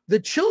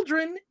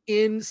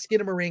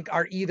Skinamarink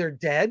are either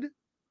dead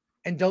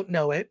and don't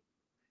know it.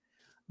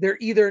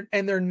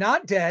 They're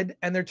not dead,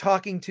 and they're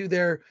talking to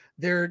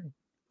their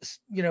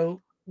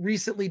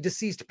recently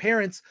deceased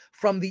parents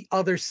from the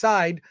other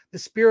side, the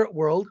spirit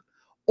world,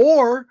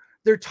 or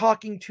they're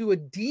talking to a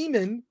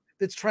demon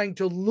that's trying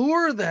to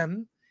lure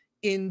them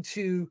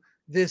into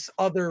this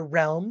other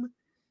realm.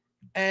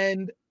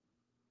 And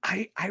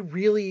I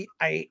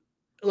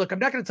look, I'm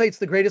not going to tell you it's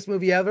the greatest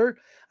movie ever.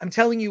 I'm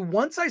telling you,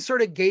 once I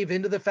sort of gave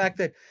into the fact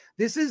that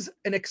this is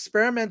an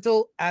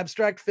experimental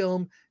abstract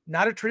film,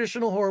 not a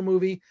traditional horror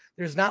movie.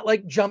 There's not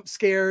like jump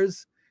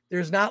scares.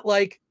 There's not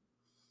like,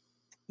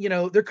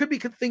 there could be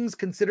things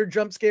considered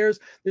jump scares.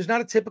 There's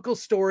not a typical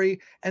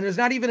story, and there's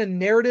not even a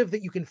narrative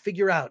that you can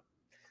figure out.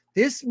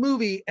 This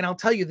movie, and I'll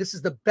tell you, this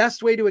is the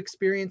best way to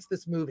experience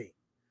this movie.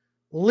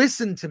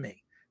 Listen to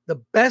me.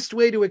 The best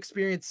way to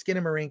experience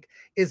Skinamarink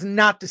is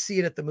not to see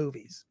it at the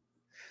movies.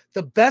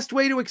 The best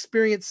way to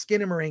experience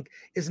Skinamarink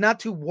is not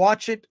to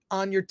watch it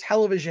on your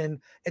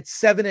television at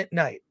 7 at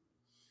night.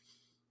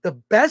 The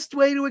best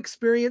way to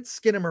experience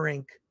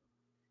Skinamarink,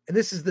 and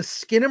this is the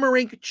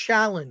Skinamarink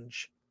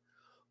challenge,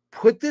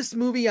 put this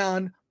movie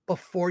on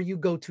before you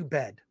go to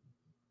bed.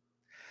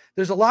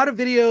 There's a lot of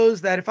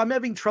videos that if I'm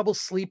having trouble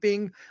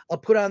sleeping, I'll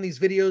put on these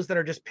videos that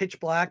are just pitch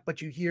black,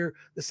 but you hear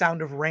the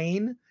sound of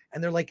rain,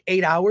 and they're like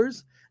 8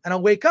 hours, and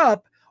I'll wake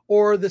up,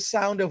 or the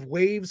sound of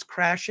waves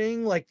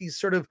crashing, like these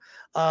sort of,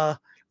 I'm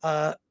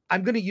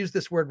going to use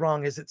this word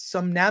wrong. Is it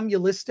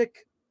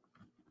somnambulistic?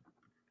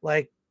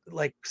 Like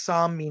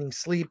som meaning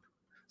sleep,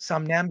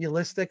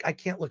 somnambulistic. I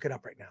can't look it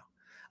up right now.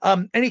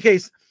 Any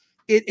case,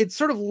 it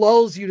sort of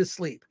lulls you to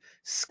sleep.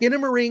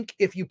 Skinamarink,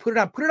 if you put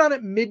it on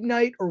at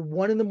midnight or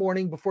 1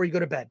 a.m. before you go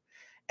to bed.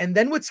 And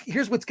then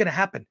here's what's going to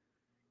happen.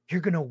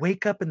 You're going to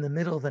wake up in the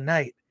middle of the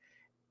night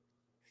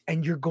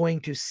and you're going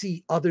to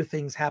see other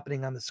things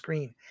happening on the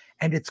screen,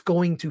 and it's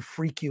going to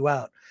freak you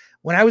out.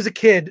 When I was a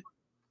kid,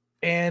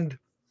 and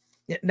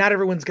not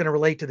everyone's going to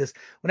relate to this.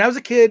 When I was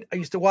a kid, I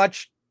used to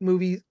watch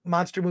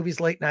monster movies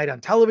late night on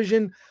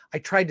television. I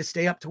tried to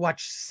stay up to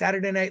watch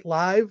Saturday Night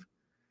Live.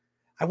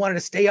 I wanted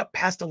to stay up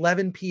past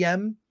 11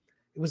 p.m.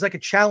 It was like a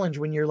challenge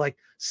when you're like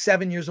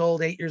 7 years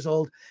old, 8 years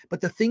old.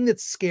 But the thing that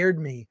scared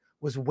me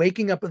was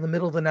waking up in the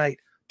middle of the night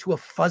to a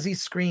fuzzy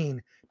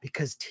screen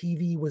because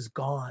TV was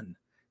gone.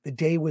 The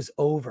day was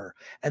over.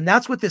 And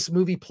that's what this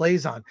movie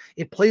plays on.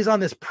 It plays on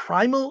this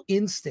primal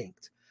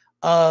instinct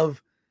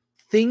of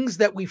things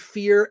that we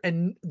fear,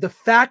 and the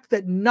fact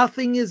that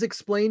nothing is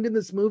explained in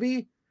this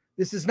movie.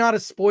 This is not a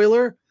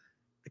spoiler.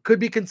 It could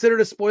be considered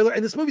a spoiler.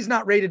 And this movie's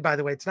not rated, by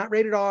the way. It's not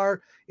rated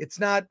R. It's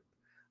not,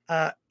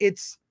 it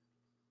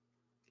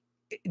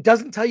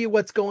doesn't tell you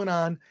what's going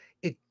on.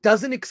 It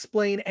doesn't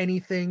explain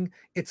anything.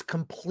 It's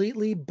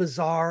completely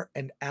bizarre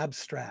and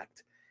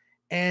abstract.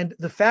 And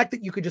the fact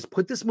that you could just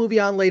put this movie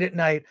on late at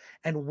night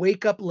and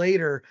wake up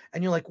later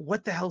and you're like,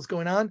 what the hell's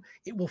going on?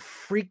 It will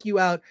freak you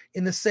out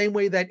in the same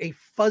way that a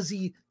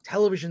fuzzy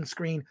television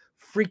screen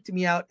freaked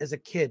me out as a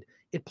kid.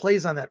 It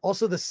plays on that.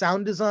 Also the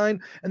sound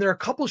design. And there are a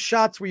couple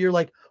shots where you're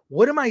like,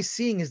 what am I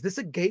seeing? Is this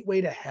a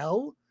gateway to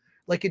hell?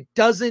 Like, it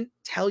doesn't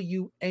tell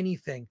you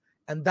anything.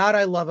 And that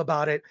I love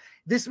about it.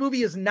 This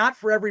movie is not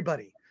for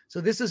everybody.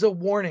 So this is a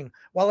warning.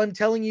 While I'm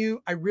telling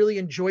you, I really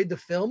enjoyed the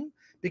film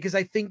because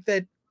I think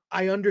that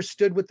I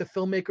understood what the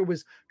filmmaker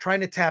was trying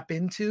to tap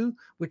into,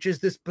 which is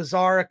this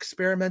bizarre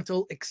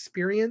experimental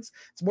experience.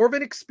 It's more of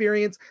an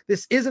experience.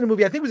 This isn't a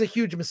movie. I think it was a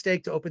huge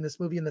mistake to open this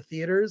movie in the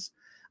theaters.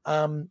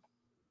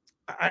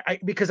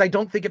 Because I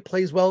don't think it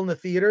plays well in the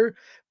theater,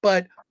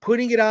 but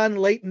putting it on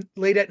late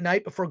at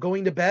night before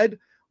going to bed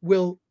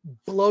will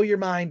blow your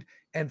mind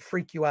and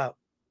freak you out.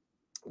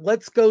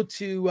 Let's go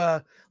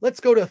to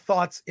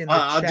thoughts in the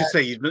chat. I'll just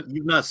say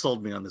you've not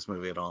sold me on this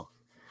movie at all.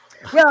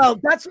 Well,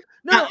 that's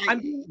no.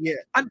 I'm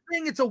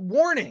saying it's a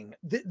warning.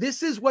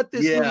 This is what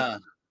this. Yeah.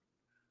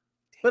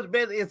 Movie...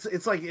 But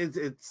it's like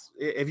it's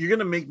if you're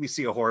gonna make me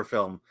see a horror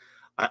film,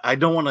 I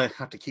don't want to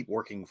have to keep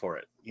working for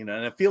it, you know.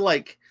 And I feel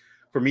like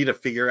for me to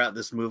figure out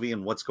this movie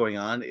and what's going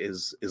on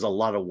is a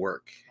lot of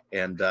work.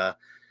 And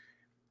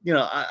you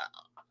know,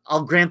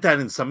 I'll grant that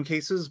in some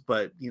cases,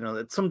 but you know,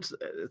 at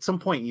some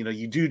point, you know,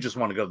 you do just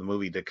want to go to the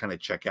movie to kind of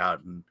check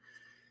out and.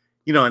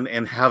 You know,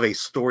 and have a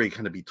story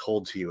kind of be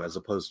told to you as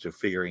opposed to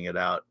figuring it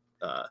out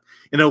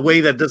in a way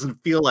that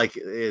doesn't feel like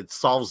it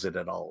solves it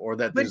at all or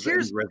that there's any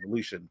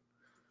resolution.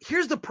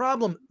 Here's the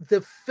problem.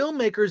 The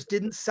filmmakers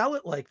didn't sell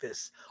it like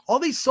this. All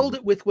they sold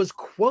it with was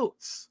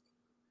quotes.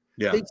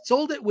 Yeah. They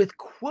sold it with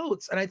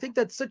quotes. And I think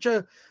that's such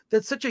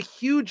a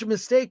huge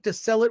mistake to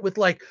sell it with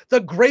like the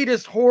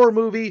greatest horror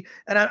movie.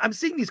 And I'm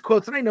seeing these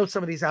quotes and I know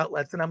some of these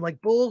outlets and I'm like,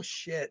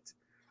 bullshit.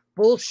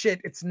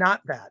 It's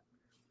not that.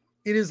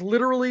 It is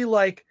literally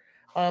like,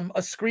 a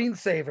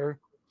screensaver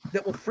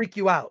that will freak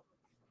you out.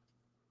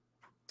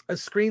 A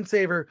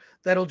screensaver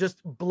that'll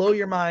just blow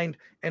your mind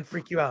and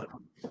freak you out.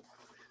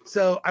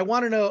 So I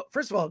want to know,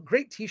 first of all,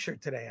 great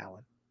t-shirt today,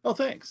 Alan. Oh,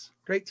 thanks.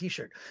 Great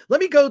t-shirt.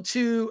 Let me go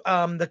to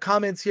the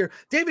comments here.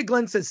 David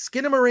Glenn says,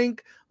 Skinamarink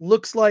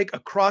looks like a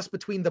cross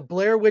between the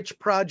Blair Witch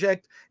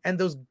Project and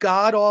those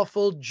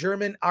god-awful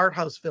German art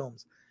house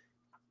films.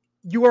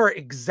 You are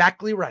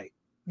exactly right.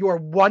 You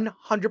are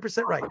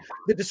 100% right.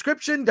 The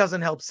description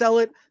doesn't help sell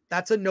it.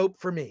 That's a nope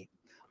for me.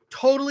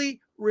 Totally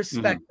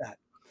respect that.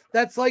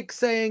 That's like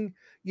saying,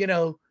 you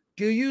know,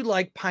 do you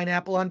like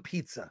pineapple on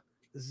pizza?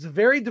 This is a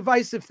very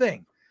divisive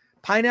thing.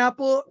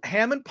 Pineapple,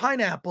 ham and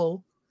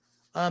pineapple.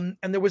 And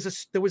there was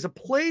a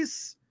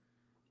place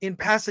in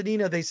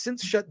Pasadena, they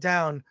since shut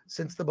down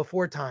since the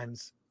before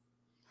times,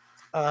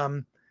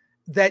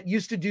 that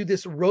used to do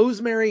this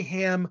rosemary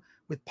ham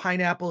with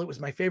pineapple. It was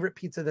my favorite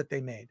pizza that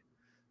they made.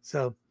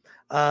 So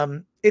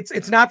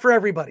it's not for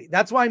everybody.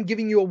 That's why I'm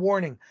giving you a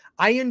warning.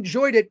 I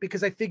enjoyed it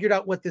because I figured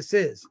out what this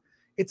is.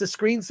 It's a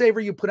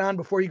screensaver you put on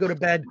before you go to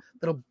bed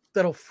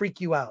that'll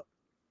freak you out.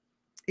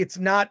 It's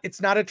not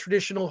a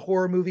traditional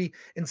horror movie,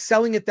 and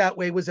selling it that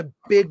way was a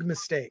big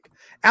mistake.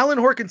 Alan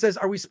Horkin says,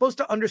 are we supposed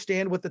to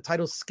understand what the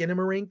title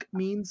Skinamarink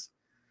means?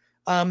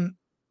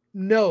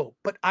 No,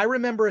 but I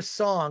remember a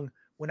song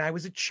when I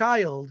was a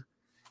child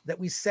that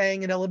we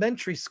sang in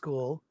elementary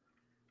school.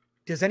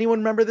 Does anyone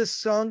remember this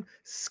song?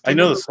 I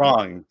know the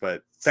song,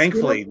 but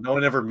thankfully no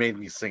one ever made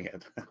me sing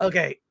it.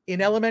 Okay.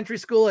 In elementary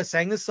school, I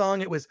sang this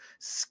song. It was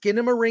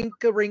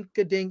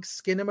Skinamarink-a-rink-a-dink,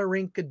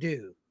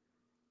 Skinamarink-a-doo.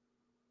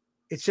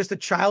 It's just a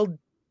childhood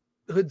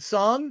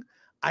song.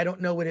 I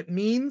don't know what it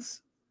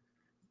means.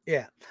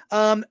 Yeah.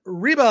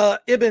 Riba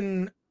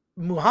Ibn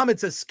Muhammad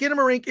says,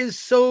 Skinamarink is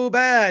so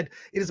bad.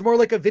 It is more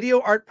like a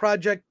video art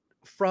project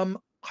from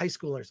high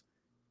schoolers.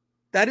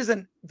 That is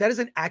an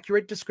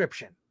accurate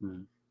description.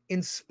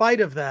 In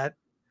spite of that,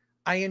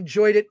 I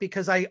enjoyed it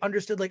because I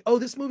understood like, oh,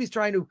 this movie's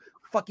trying to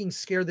fucking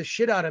scare the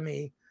shit out of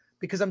me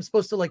because I'm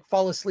supposed to like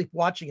fall asleep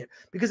watching it,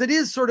 because it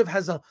is sort of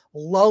has a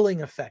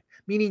lulling effect,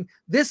 meaning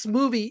this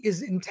movie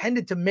is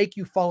intended to make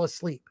you fall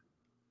asleep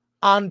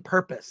on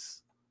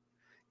purpose.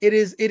 It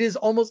is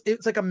almost,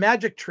 it's like a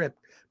magic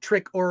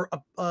trick or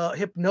a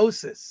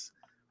hypnosis.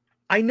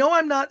 I know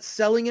I'm not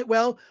selling it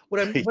well.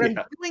 What I'm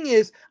doing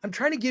is I'm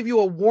trying to give you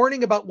a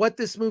warning about what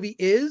this movie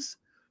is,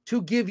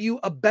 to give you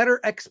a better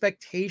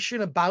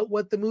expectation about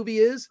what the movie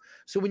is.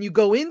 So when you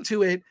go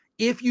into it,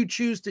 if you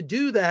choose to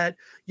do that,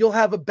 you'll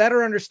have a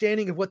better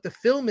understanding of what the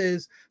film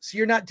is. So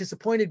you're not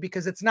disappointed,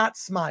 because it's not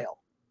Smile.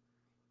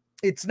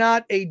 It's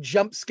not a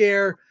jump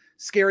scare,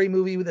 scary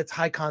movie that's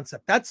high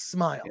concept. That's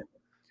Smile,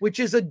 which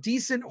is a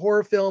decent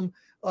horror film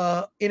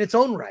in its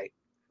own right.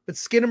 But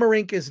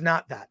Skinamarink is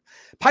not that.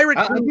 Pirate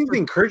Queen. I think the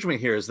encouragement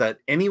here is that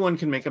anyone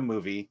can make a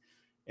movie,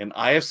 and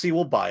IFC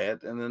will buy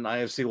it, and then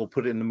IFC will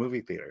put it in the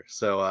movie theater.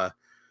 So,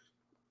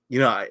 you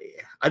know,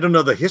 I don't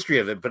know the history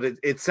of it, but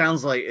it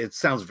sounds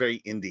very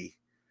indie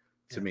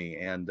to me,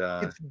 and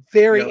it's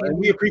very. You know, and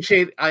we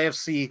appreciate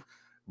IFC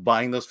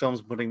buying those films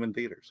and putting them in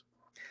theaters.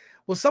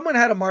 Well, someone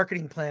had a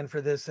marketing plan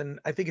for this, and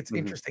I think it's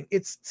interesting.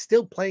 It's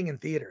still playing in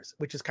theaters,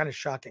 which is kind of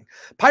shocking.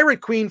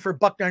 Pirate Queen for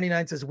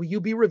 $1.99 says, will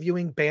you be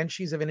reviewing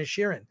Banshees of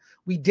Inisherin?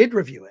 We did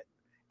review it.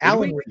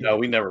 Alan, no,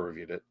 we never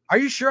reviewed it. Are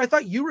you sure? I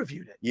thought you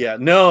reviewed it. Yeah,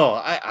 no,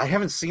 I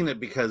haven't seen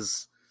it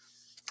because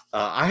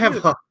I have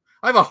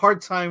a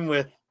hard time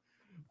with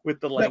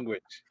the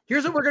language. No,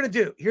 here's what we're gonna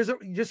do. Here's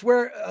just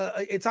where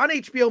it's on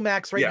HBO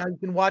Max right now. You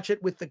can watch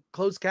it with the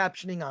closed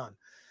captioning on.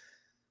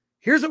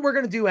 Here's what we're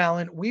going to do,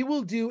 Alan. We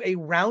will do a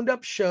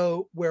roundup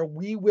show where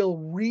we will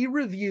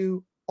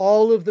re-review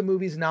all of the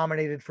movies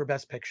nominated for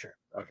Best Picture.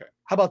 Okay.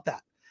 How about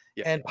that?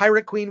 Yeah. And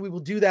Pirate Queen, we will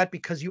do that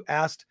because you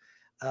asked.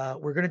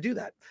 We're going to do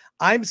that.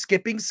 I'm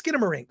skipping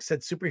Skinamarink, said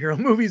superhero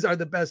movies are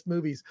the best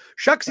movies.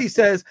 Shucksy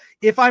says,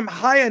 if I'm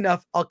high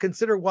enough, I'll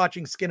consider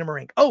watching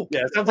Skinamarink. Oh,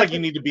 yeah. It sounds like you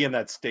need to be in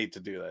that state to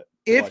do that.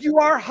 If you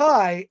are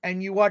high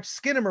and you watch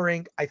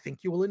Skinamarink, I think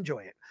you will enjoy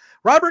it.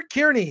 Robert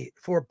Kearney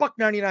for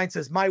 $1.99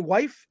 says, my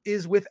wife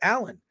is with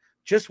Alan,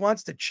 just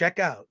wants to check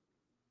out.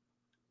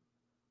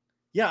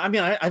 Yeah, I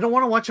mean, I don't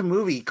want to watch a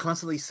movie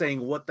constantly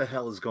saying what the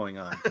hell is going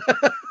on.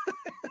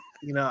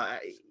 You know,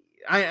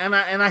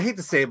 I hate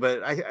to say it,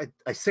 but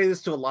I say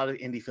this to a lot of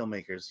indie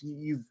filmmakers.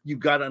 You've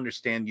got to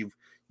understand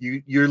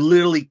you're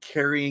literally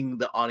carrying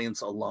the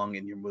audience along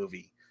in your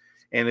movie,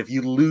 and if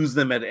you lose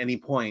them at any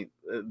point,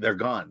 they're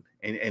gone,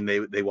 and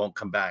they won't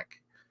come back.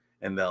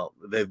 And they'll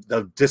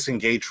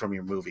disengage from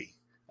your movie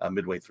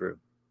midway through.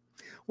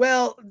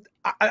 Well,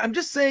 I'm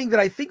just saying that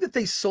I think that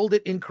they sold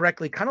it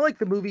incorrectly, kind of like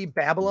the movie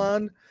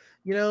Babylon.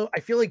 You know, I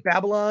feel like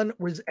Babylon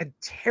was a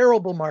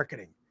terrible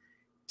marketing.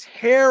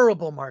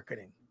 Terrible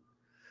marketing.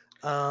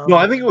 No,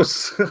 I think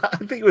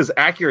it was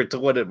accurate to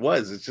what it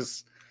was. It's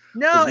just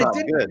no, it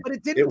didn't. Good. But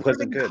it didn't. It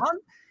wasn't good.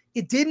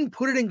 It didn't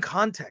put it in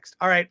context.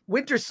 All right,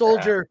 Winter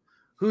Soldier. Yeah.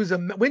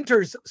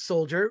 Winter's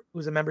Soldier,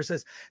 who's a member,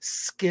 says,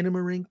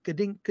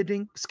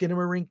 Skinamarink-a-dink-a-dink,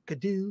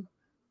 Skinamarink-a-doo,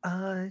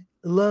 I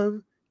love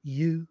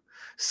you.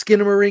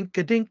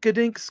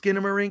 Skinamarink-a-dink-a-dink,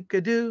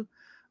 Skinamarink-a-doo,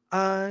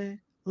 I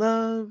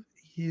love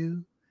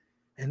you.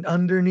 And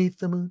underneath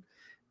the moon.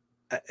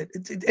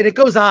 And it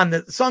goes on.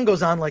 The song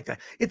goes on like that.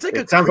 It's like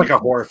it sounds like a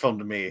horror film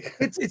to me.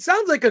 It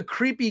sounds like a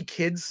creepy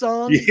kid's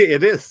song. Yeah,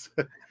 it is.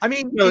 I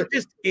mean, it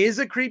just is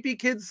a creepy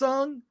kid's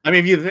song. I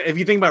mean, if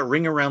you think about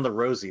Ring Around the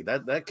Rosie,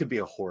 that could be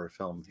a horror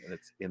film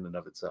in and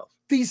of itself.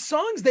 These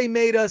songs they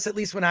made us, at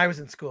least when I was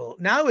in school.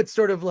 Now it's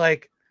sort of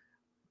like,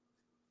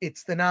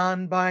 it's the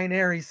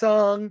non-binary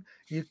song.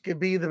 You could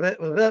be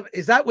the.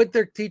 Is that what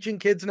they're teaching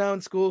kids now in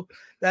school?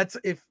 That's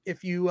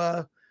if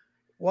you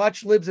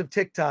watch Libs of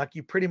TikTok,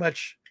 you pretty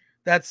much.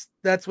 That's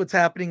what's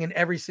happening in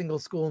every single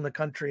school in the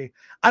country.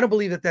 I don't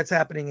believe that that's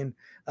happening in.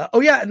 Oh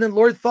yeah, and then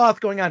Lord Thoth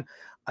going on.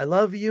 I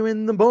love you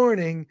in the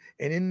morning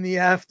and in the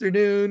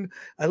afternoon.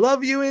 I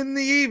love you in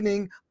the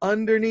evening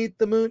underneath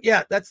the moon.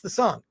 Yeah, that's the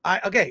song.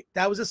 Okay,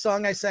 that was a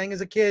song I sang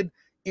as a kid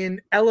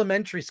in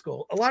elementary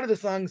school. A lot of the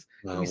songs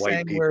we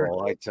sang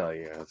were. I tell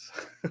you,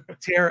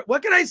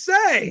 what can I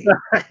say?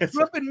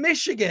 Grew up in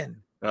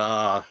Michigan.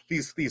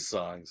 These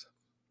songs.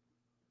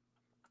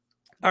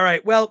 All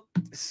right. Well,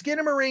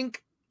 Skinamarink.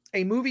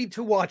 A movie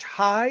to watch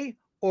high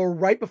or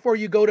right before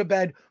you go to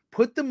bed.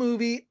 Put the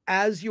movie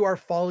as you are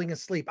falling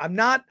asleep. I'm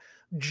not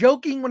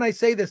joking when I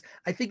say this.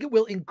 I think it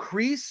will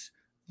increase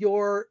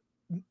your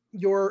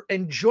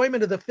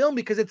enjoyment of the film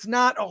because it's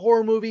not a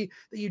horror movie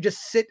that you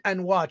just sit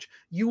and watch.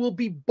 You will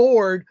be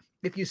bored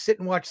if you sit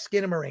and watch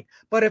Skinamarink.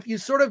 But if you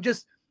sort of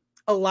just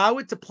allow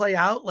it to play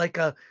out like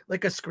a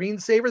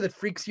screensaver that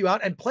freaks you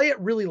out and play it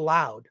really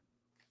loud.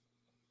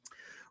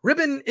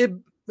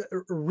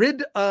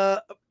 Rid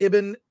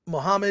Ibn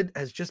Muhammad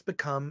has just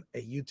become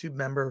a YouTube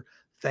member.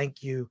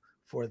 Thank you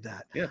for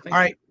that. Yeah, all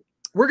right.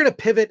 We're going to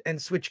pivot and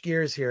switch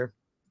gears here.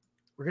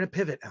 We're going to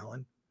pivot,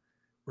 Alan.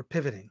 We're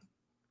pivoting.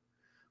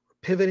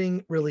 We're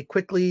pivoting really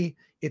quickly.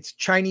 It's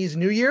Chinese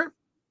New Year.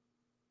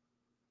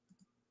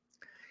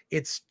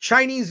 It's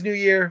Chinese New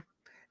Year.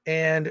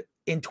 And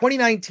in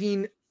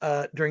 2019,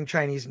 during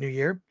Chinese New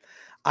Year,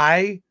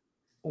 I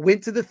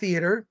went to the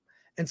theater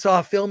and saw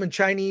a film in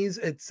Chinese.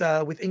 It's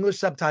with English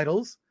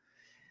subtitles.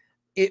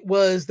 It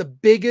was the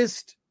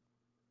biggest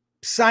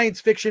science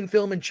fiction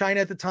film in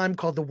China at the time,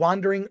 called The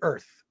Wandering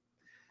Earth.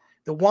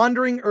 The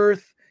Wandering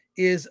Earth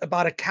is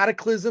about a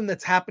cataclysm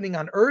that's happening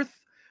on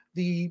Earth.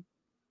 The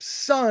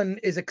sun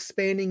is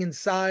expanding in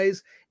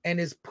size and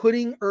is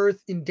putting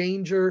Earth in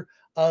danger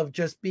of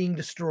just being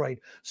destroyed.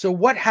 So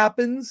what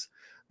happens?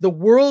 The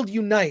world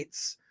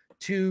unites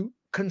to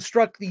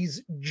construct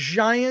these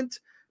giant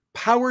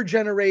power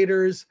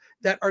generators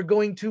that are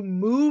going to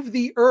move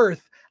the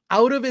Earth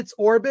out of its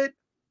orbit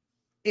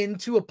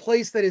into a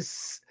place that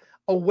is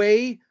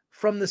away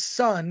from the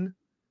sun,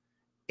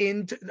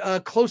 into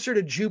closer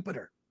to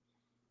Jupiter.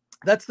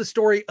 That's the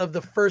story of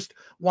the first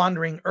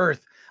Wandering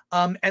Earth.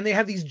 And they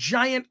have these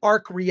giant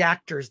arc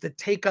reactors that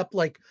take up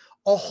like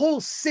a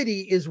whole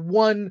city is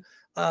one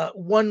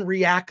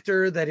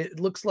reactor. That it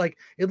looks like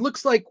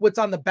what's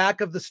on the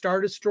back of the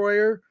Star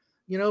Destroyer,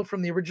 you know,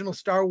 from the original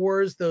Star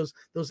Wars, those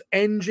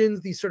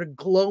engines, these sort of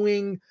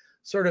glowing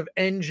sort of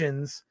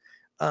engines.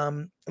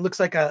 It looks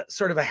like a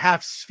sort of a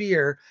half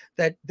sphere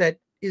that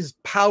is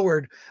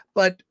powered.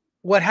 But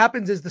what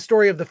happens is, the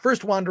story of the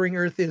first Wandering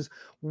Earth is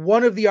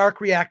one of the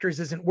arc reactors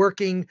isn't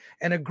working,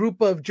 and a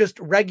group of just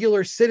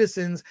regular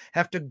citizens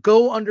have to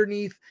go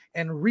underneath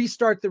and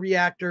restart the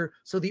reactor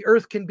so the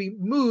Earth can be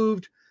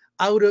moved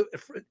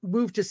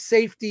to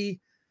safety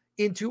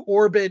into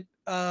orbit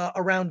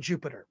around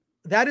Jupiter.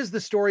 That is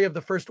the story of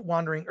the first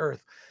Wandering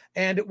Earth,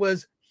 and it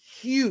was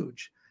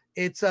huge.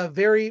 It's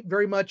very,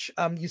 very much,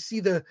 you see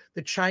the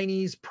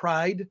Chinese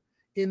pride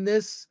in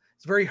this.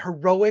 It's very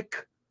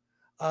heroic.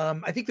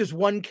 I think there's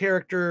one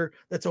character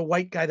that's a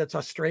white guy that's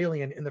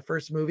Australian in the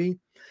first movie,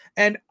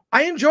 and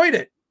I enjoyed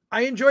it.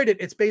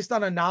 It's based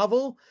on a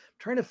novel. I'm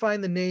trying to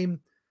find the name.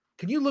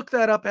 Can you look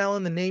that up,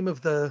 Alan? The name of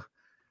the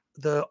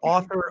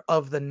author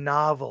of the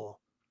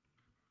novel.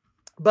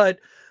 But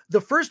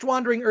the first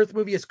Wandering Earth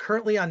movie is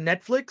currently on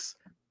Netflix.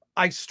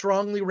 I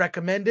strongly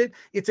recommend it.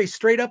 It's a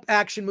straight up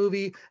action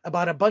movie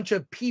about a bunch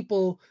of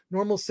people,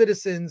 normal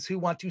citizens, who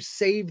want to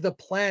save the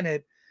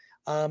planet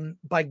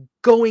by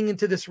going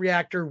into this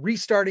reactor,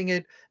 restarting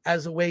it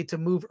as a way to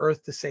move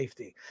Earth to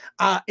safety.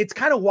 It's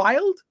kind of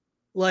wild.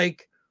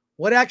 Like,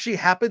 what actually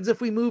happens if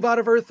we move out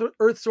of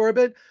Earth's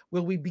orbit?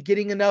 Will we be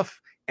getting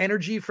enough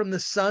energy from the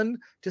sun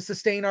to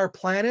sustain our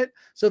planet?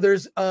 So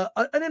there's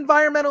an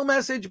environmental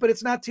message, but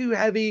it's not too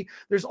heavy.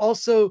 There's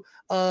also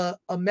a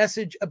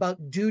message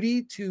about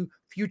duty to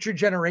future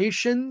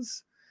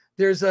generations.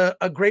 There's a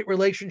great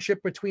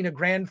relationship between a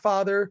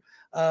grandfather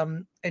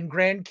and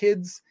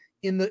grandkids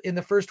in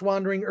the first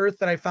Wandering Earth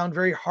that I found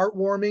very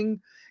heartwarming.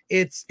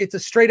 It's a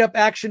straight up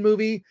action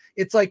movie.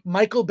 It's like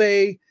Michael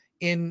Bay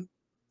in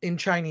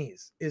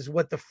Chinese is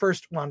what the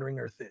first Wandering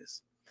Earth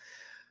is.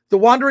 The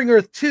Wandering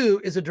Earth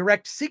 2 is a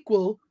direct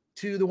sequel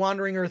to the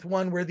Wandering Earth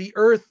 1, where the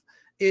Earth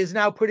is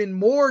now put in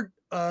more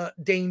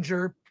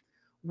danger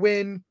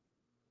when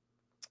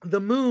the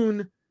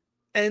moon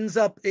ends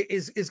up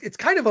it's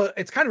kind of a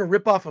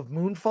ripoff of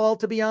Moonfall,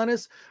 to be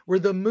honest, where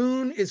the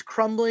moon is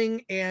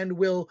crumbling and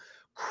will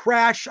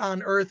crash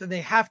on Earth, and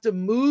they have to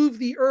move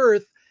the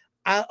Earth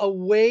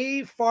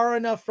away far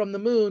enough from the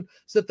moon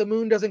so that the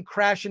moon doesn't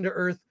crash into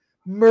Earth,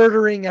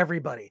 murdering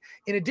everybody.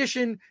 In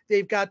addition,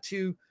 they've got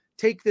to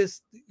take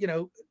this, you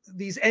know,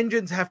 these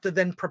engines have to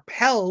then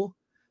propel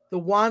the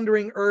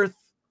Wandering Earth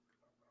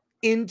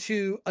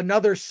into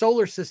another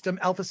solar system,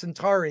 Alpha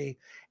Centauri,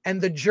 and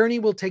the journey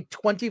will take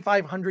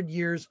 2,500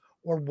 years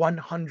or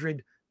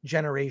 100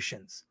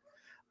 generations.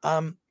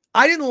 I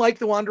didn't like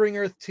the Wandering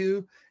Earth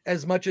 2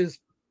 as much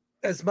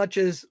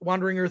as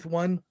Wandering Earth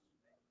 1.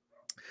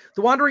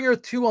 The Wandering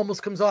Earth 2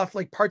 almost comes off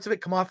like, parts of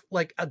it come off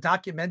like a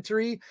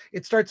documentary.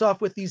 It starts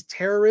off with these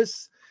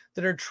terrorists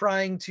that are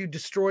trying to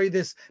destroy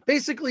this.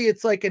 Basically,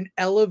 it's like an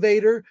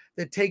elevator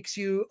that takes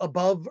you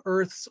above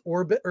Earth's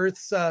orbit,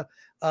 Earth's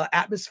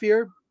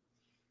atmosphere.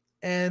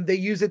 And they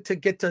use it to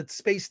get to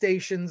space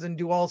stations and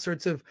do all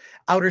sorts of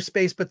outer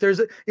space. But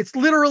it's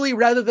literally,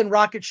 rather than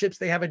rocket ships,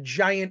 they have a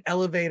giant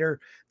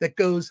elevator that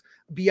goes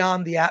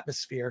beyond the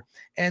atmosphere,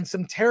 and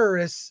some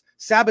terrorists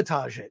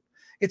sabotage it.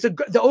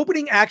 The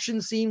opening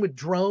action scene with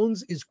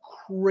drones is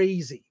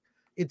crazy.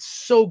 It's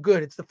so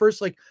good. It's the first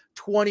like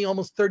 20,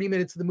 almost 30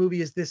 minutes of the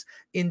movie is this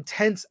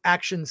intense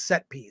action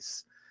set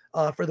piece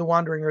for the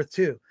Wandering Earth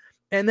 2.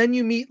 And then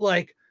you meet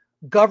like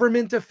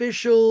government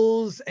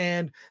officials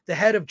and the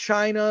head of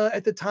China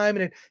at the time,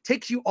 and it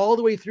takes you all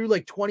the way through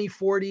like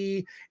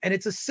 2040. And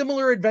it's a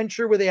similar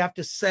adventure where they have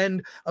to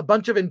send a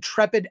bunch of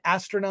intrepid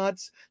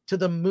astronauts to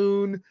the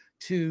moon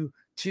to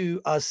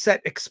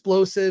set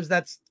explosives.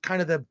 That's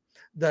kind of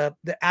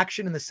the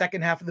action in the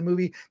second half of the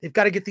movie. They've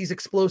got to get these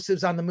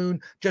explosives on the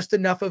moon, just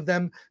enough of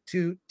them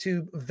to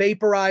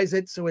vaporize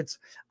it so it's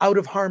out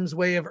of harm's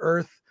way of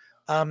Earth.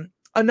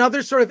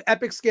 Another sort of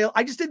epic scale.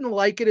 I just didn't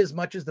like it as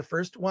much as the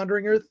first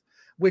Wandering Earth,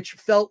 which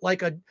felt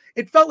like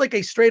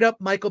a straight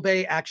up Michael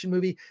Bay action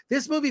movie.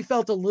 This movie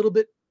felt a little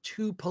bit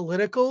too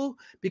political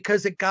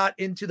because it got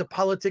into the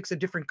politics of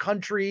different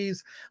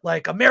countries.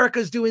 Like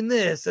America's doing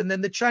this, and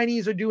then the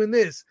Chinese are doing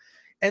this.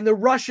 And the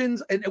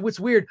Russians, and what's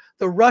weird,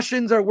 the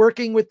Russians are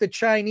working with the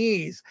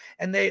Chinese,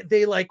 and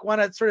they like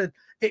want to sort of,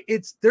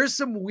 there's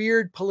some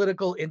weird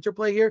political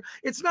interplay here.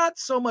 It's not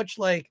so much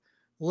like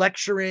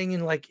lecturing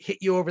and like hit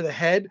you over the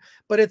head,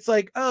 but it's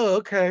like, oh,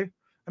 okay.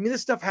 I mean,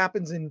 this stuff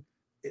happens in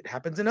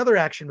other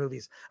action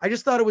movies. I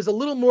just thought it was a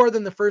little more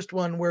than the first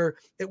one, where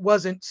it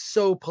wasn't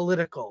so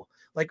political.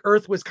 Like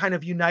Earth was kind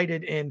of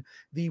united in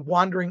the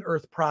Wandering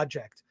Earth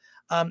project.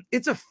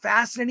 It's a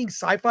fascinating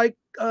sci-fi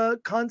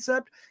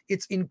concept.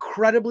 It's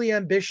incredibly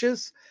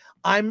ambitious.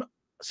 I'm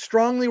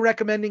strongly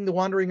recommending The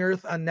Wandering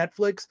Earth on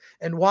Netflix,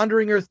 and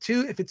Wandering Earth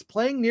 2, if it's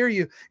playing near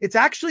you. It's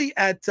actually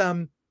at,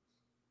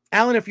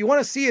 Alan, if you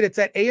want to see it, it's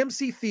at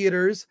AMC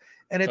Theaters,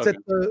 and it's at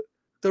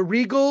the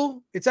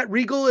Regal. It's at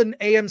Regal and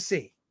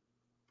AMC.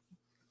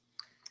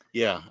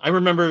 Yeah, I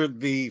remember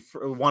the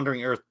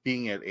Wandering Earth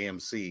being at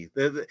AMC.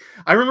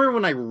 I remember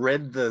when I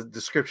read the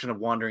description of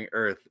Wandering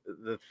Earth,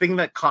 the thing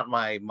that caught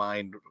my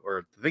mind,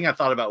 or the thing I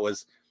thought about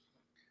was,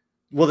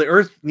 well, the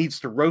Earth needs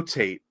to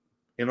rotate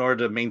in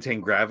order to maintain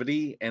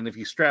gravity. And if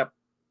you strap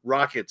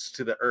rockets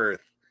to the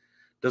Earth,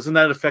 doesn't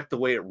that affect the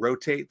way it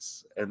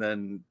rotates? And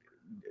then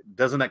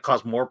doesn't that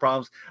cause more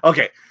problems?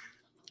 Okay.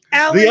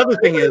 Alan, the other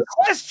thing is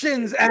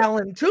questions,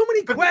 Alan. Too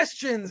many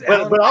questions, but,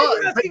 Alan.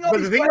 But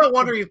the thing about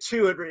Wandering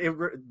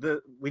too,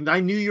 when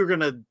I knew you were going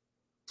to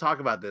talk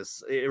about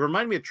this, it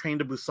reminded me of Train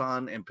to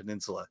Busan and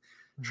Peninsula.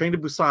 Train to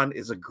Busan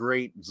is a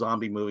great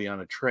zombie movie on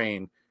a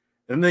train,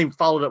 and then they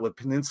followed up with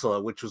Peninsula,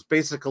 which was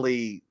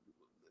basically,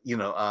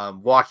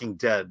 Walking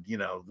Dead.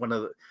 One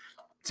of the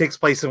takes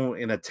place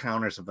in a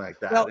town or something like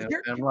that. Well, and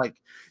I'm like,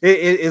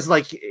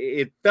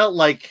 it felt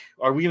like,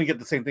 are we going to get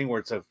the same thing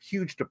where it's a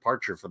huge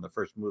departure from the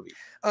first movie?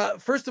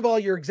 First of all,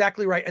 you're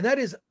exactly right. And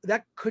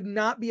that could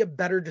not be a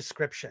better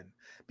description,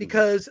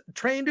 because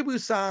Train to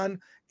Busan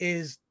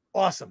is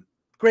awesome.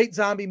 Great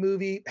zombie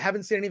movie.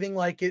 Haven't seen anything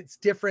like it. It's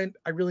different.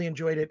 I really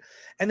enjoyed it.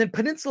 And then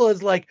Peninsula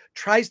is like,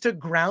 tries to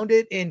ground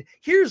it in,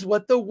 here's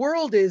what the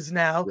world is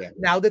now. Yeah.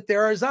 Now that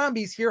there are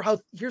zombies,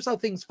 here's how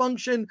things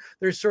function.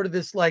 There's sort of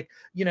this like,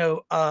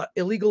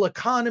 illegal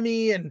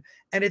economy, and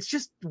it's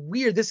just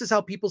weird. This is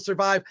how people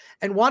survive.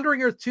 And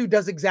Wandering Earth 2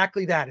 does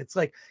exactly that. It's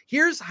like,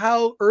 here's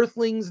how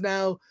Earthlings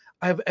now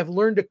have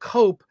learned to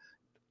cope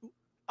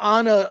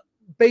on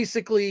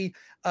basically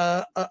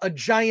a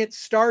giant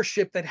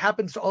starship that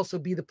happens to also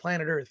be the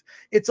planet Earth.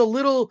 It's a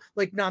little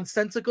like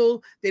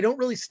nonsensical. They don't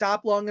really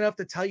stop long enough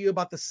to tell you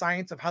about the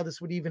science of how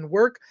this would even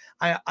work.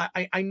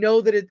 I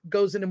know that it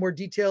goes into more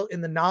detail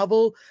in the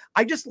novel.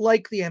 I just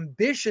like the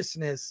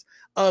ambitiousness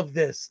of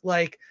this.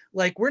 Like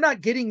we're not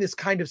getting this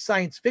kind of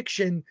science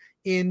fiction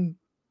in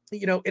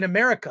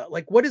America.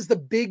 Like, what is the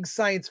big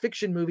science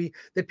fiction movie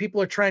that people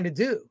are trying to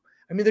do?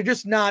 I mean, they're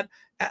just not,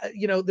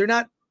 they're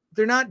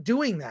not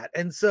doing that.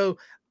 And so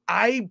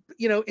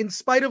in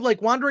spite of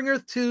like Wandering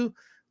Earth 2,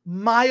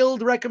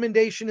 mild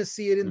recommendation to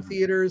see it in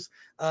theaters.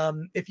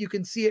 If you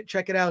can see it,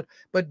 check it out,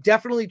 but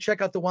definitely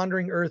check out The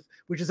Wandering Earth,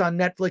 which is on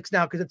Netflix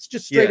now, because it's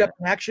just straight up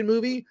an action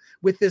movie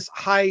with this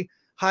high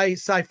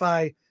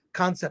sci-fi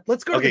concept.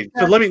 Let's go. Okay,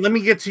 so let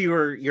me get to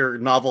your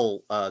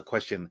novel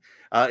question.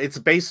 It's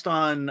based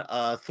on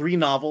 3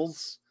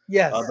 novels.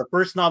 Yes. The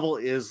first novel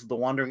is The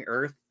Wandering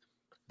Earth.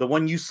 The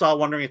one you saw,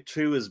 Wandering Earth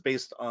 2, is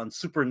based on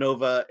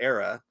Supernova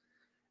Era.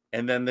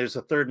 And then there's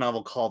a third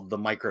novel called The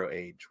Micro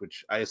Age,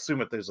 which I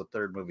assume if there's a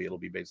third movie, it'll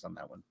be based on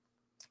that one.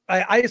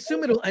 I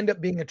assume it'll end up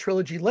being a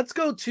trilogy. Let's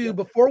go to,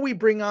 before we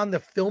bring on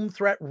the Film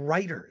Threat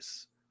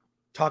writers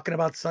talking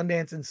about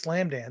Sundance and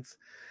Slamdance,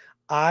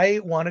 I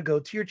want to go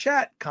to your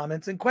chat,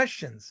 comments, and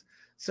questions.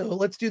 So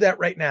let's do that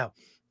right now.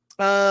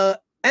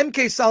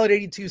 MK Solid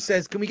 82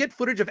 says, can we get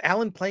footage of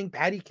Alan playing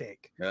patty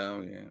cake?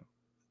 Oh, yeah.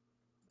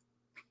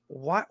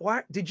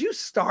 Why did you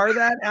star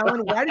that,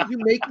 Alan? Why did you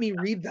make me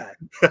read that?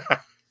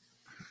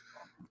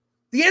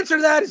 The answer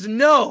to that is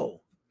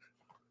no.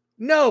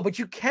 No, but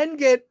you can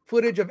get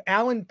footage of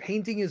Alan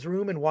painting his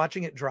room and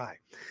watching it dry.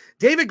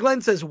 David Glenn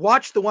says,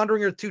 watch the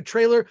Wandering Earth 2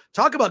 trailer.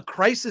 Talk about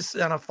crisis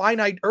on a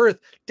finite Earth.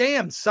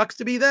 Damn, sucks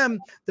to be them.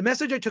 The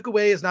message I took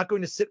away is not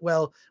going to sit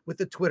well with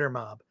the Twitter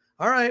mob.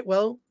 All right,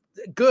 well,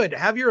 good.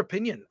 Have your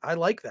opinion. I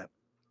like that.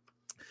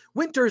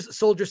 Winter's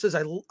Soldier says,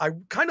 I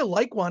kind of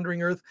like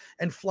Wandering Earth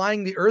and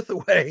flying the Earth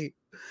away.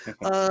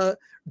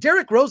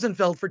 Derek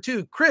Rosenfeld for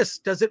 2. Chris,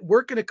 does it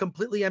work in a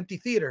completely empty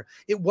theater?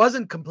 It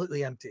wasn't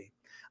completely empty.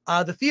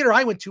 The theater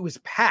I went to was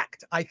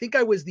packed. I think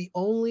I was the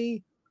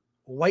only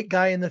white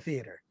guy in the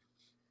theater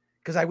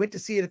because I went to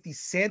see it at the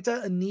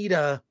Santa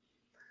Anita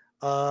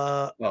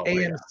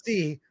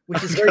AMC,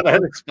 which is very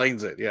that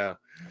explains it. Yeah.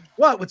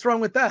 What's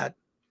wrong with that?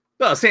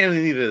 Well, Santa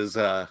Anita is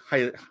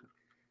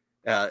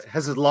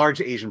has a large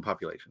Asian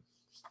population.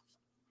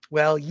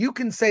 Well, you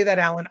can say that,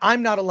 Alan.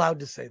 I'm not allowed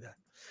to say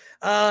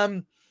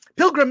that.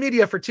 Pilgrim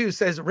Media for 2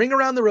 says, Ring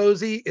Around the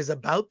Rosie is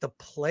about the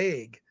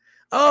plague.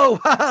 Oh,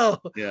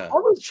 wow. Yeah.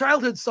 All those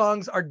childhood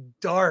songs are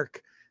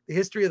dark. The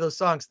history of those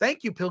songs.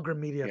 Thank you, Pilgrim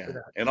Media, for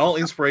that. And all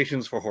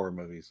inspirations for horror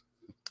movies.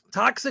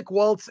 Toxic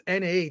Waltz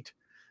N8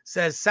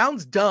 says,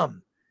 sounds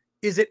dumb.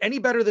 Is it any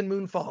better than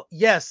Moonfall?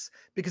 Yes,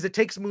 because it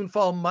takes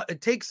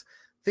it takes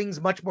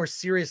things much more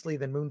seriously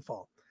than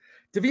Moonfall.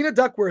 Davina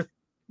Duckworth,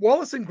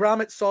 Wallace and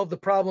Gromit solved the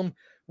problem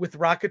with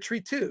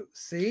rocketry too.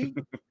 See?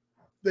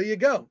 There you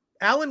go.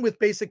 Alan with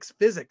basics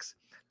physics,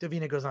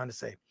 Davina goes on to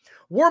say.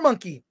 War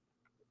Monkey,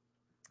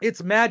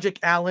 it's magic,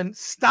 Alan.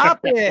 Stop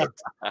it.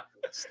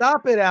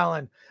 Stop it,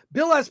 Alan.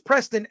 Bill S.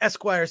 Preston,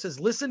 Esquire, says,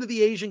 listen to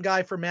the Asian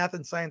guy for math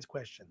and science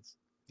questions.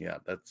 Yeah,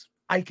 that's...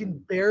 I can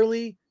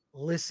barely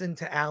listen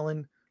to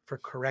Alan for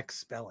correct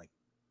spelling.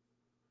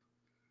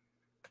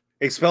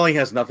 Hey, spelling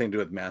has nothing to do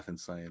with math and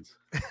science.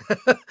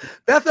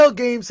 Bethel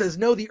Game says,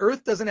 no, the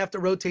Earth doesn't have to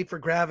rotate for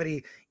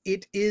gravity.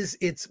 It is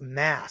its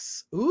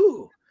mass.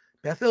 Ooh,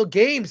 Bethel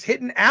Games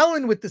hitting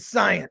Alan with the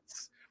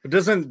science. But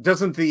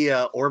doesn't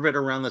the orbit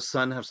around the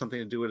sun have something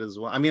to do with it as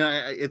well? I mean,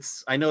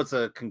 I know it's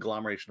a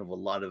conglomeration of a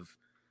lot of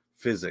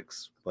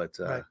physics, but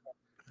right.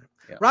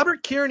 Yeah.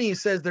 Robert Kearney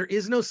says there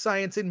is no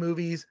science in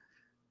movies,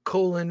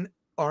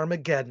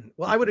 Armageddon.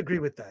 Well, I would agree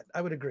with that.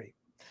 I would agree.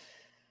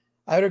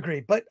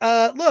 But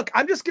look,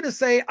 I'm just gonna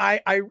say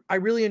I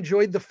really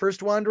enjoyed the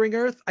first Wandering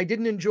Earth. I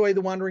didn't enjoy the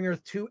Wandering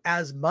Earth 2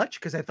 as much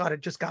because I thought it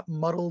just got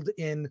muddled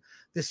in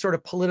this sort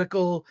of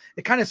political.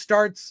 It kind of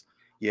starts,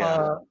 you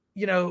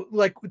know,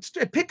 like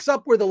it picks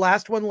up where the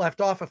last one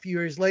left off a few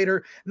years later,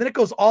 and then it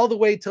goes all the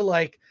way to,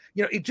 like,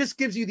 you know, it just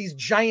gives you these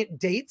giant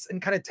dates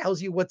and kind of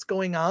tells you what's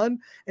going on,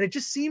 and it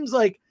just seems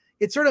like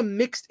it's sort of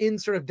mixed in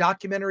sort of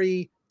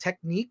documentary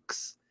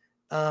techniques,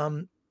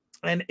 and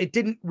it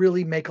didn't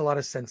really make a lot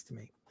of sense to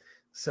me.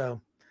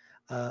 So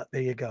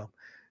there you go.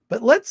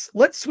 But let's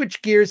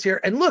switch gears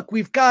here. And look,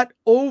 we've got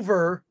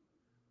over,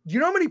 do you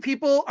know how many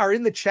people are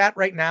in the chat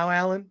right now,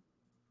 Alan?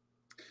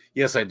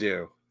 Yes, I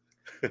do.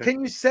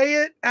 Can you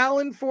say it,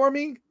 Alan, for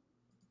me?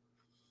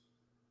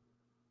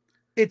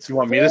 It's you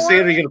want me to say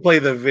it, or are you going to play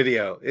the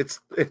video?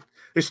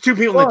 There's 2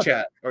 people in the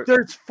chat.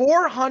 There's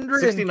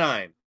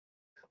 469.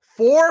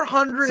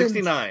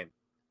 469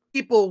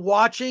 people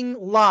watching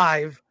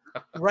live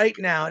right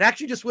now. It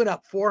actually just went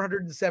up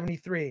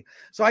 473.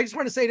 So I just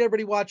want to say to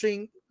everybody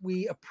watching,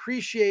 we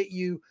appreciate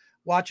you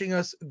watching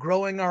us,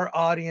 growing our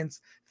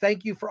audience.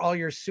 Thank you for all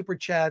your super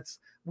chats.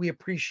 We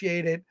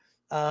appreciate it.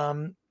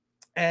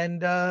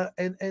 And there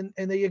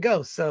you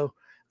go. So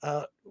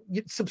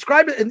you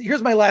subscribe. And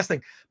here's my last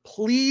thing.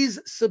 Please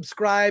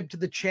subscribe to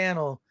the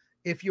channel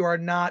if you are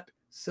not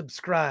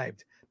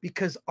subscribed,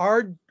 because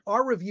our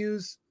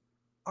reviews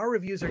are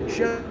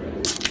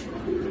just...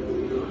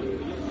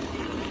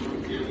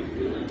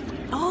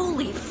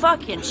 Holy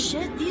fucking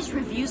shit, these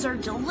reviews are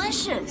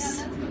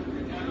delicious.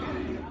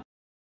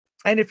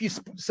 And if you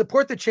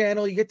support the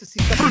channel, you get to see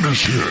something.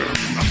 Finish him.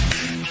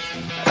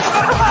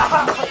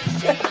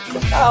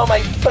 Oh, my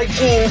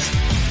jeans.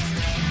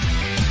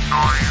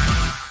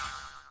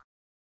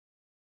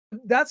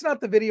 That's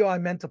not the video I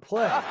meant to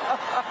play.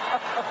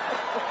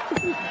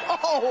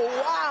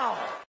 Oh, wow.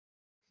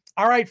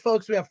 All right,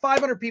 folks, we have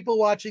 500 people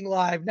watching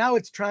live. Now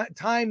it's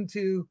time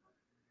to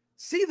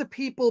see the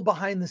people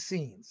behind the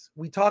scenes.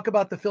 We talk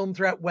about the Film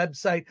Threat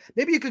website.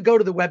 Maybe you could go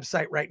to the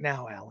website right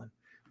now, Alan.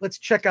 Let's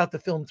check out the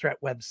Film Threat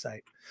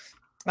website.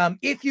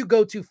 If you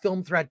go to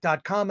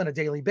filmthreat.com on a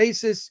daily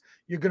basis,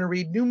 you're going to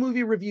read new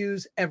movie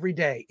reviews every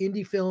day.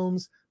 Indie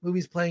films,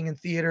 movies playing in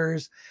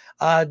theaters.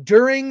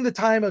 During the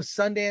time of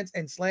Sundance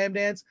and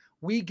Slamdance,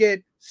 we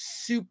get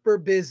super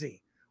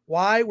busy.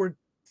 Why? We're,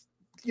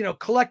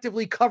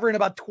 collectively covering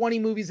about 20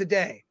 movies a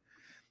day.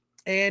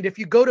 And if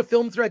you go to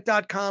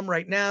filmthreat.com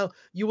right now,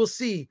 you will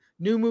see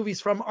new movies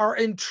from our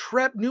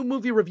new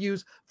movie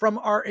reviews from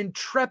our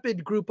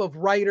intrepid group of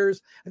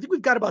writers. I think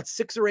we've got about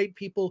 6 or 8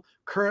 people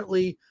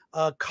currently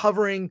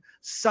covering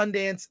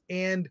Sundance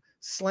and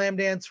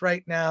Slamdance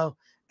right now.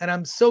 And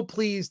I'm so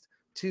pleased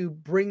to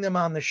bring them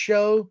on the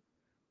show.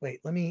 Wait,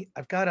 let's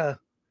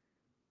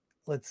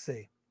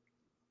see.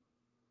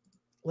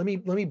 Let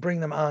me bring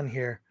them on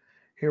here.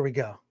 Here we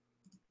go.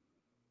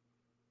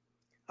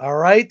 All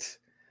right.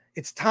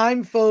 It's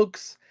time,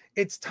 folks.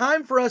 It's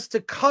time for us to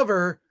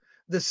cover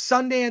the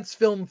Sundance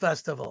Film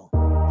Festival.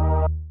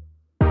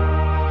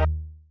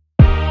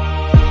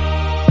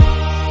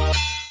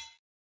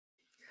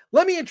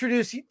 Let me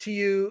introduce to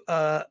you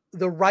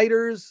the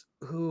writers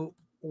who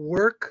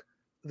work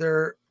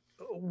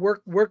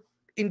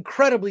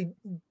incredibly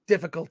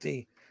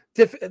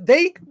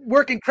they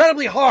work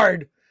incredibly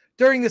hard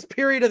during this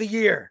period of the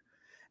year.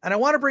 And I'm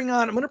going to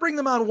bring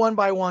them on one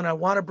by one. I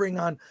want to bring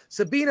on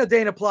Sabina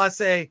Dana Place.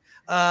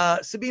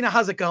 Sabina,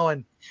 how's it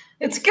going?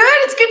 It's good.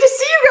 It's good to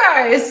see you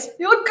guys.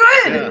 You look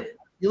good. Yeah.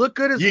 You look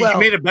good as well. You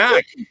made it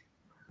back.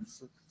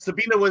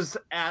 Sabina was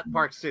at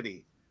Park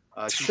City.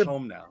 She's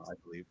home now, I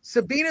believe.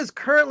 Sabina's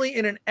currently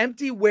in an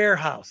empty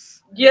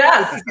warehouse.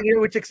 Yes.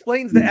 Which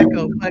explains the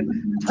echo. But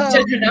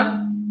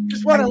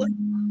just want to let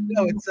you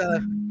know,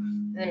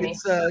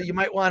 it's you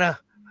might want to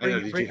there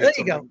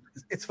you go.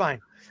 It's fine.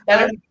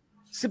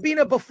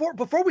 Sabina, before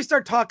we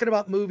start talking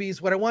about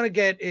movies, what I want to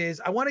get is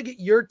I want to get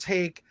your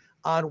take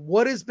on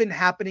what has been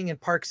happening in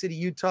Park City,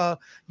 Utah.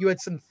 You had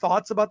some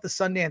thoughts about the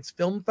Sundance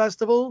Film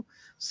Festival.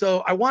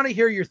 So I want to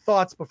hear your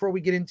thoughts before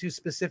we get into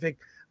specific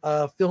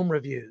film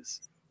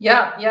reviews.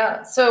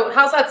 Yeah. So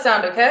how's that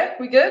sound? Okay,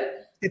 we good?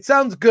 It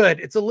sounds good.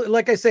 It's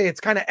like I say, it's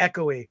kind of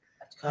echoey.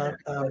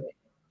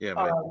 Yeah,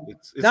 but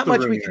it's not the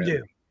much room we you're can in.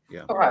 do.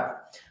 Yeah. Okay.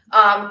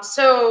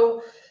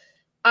 So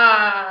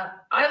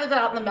I live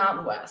out in the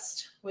Mountain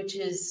West, which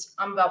is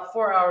I'm about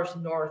 4 hours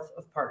north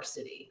of Park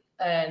City.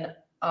 And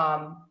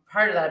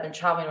prior to that, I've been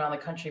traveling around the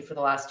country for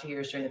the last 2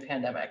 years during the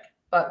pandemic.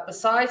 But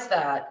besides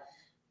that,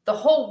 the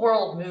whole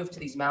world moved to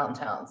these mountain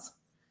towns.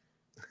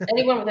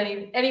 Anyone with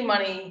any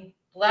money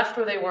left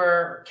where they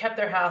were, kept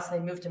their house,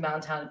 and they moved to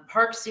mountain town.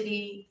 Park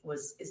City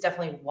is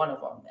definitely one of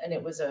them. And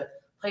it was a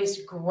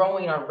place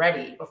growing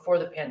already before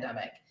the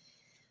pandemic.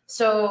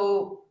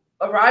 So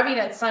arriving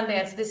at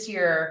Sundance this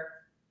year,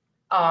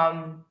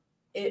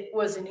 it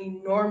was an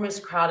enormous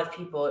crowd of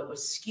people. It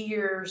was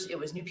skiers, it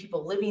was new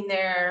people living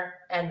there,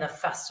 and the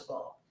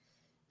festival.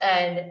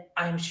 And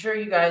I'm sure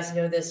you guys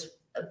know this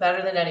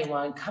better than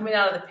anyone. Coming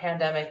out of the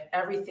pandemic,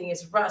 everything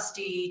is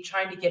rusty,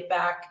 trying to get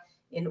back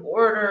in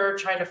order,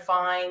 trying to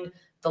find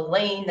the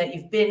lane that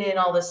you've been in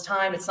all this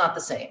time. It's not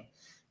the same.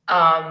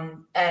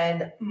 And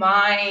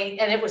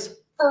it was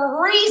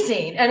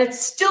freezing, and it's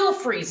still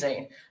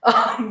freezing.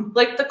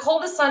 Like the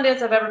coldest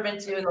Sundance I've ever been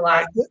to in the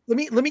last. Let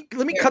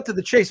me cut to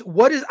the chase.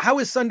 How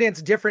is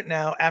Sundance different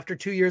now after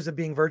 2 years of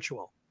being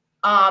virtual?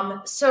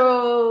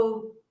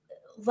 So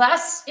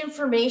less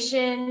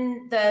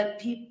information, that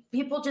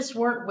people just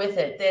weren't with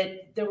it.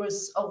 That there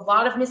was a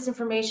lot of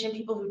misinformation.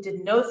 People who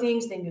didn't know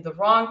things, they knew the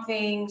wrong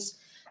things.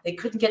 They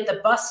couldn't get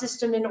the bus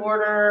system in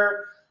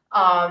order.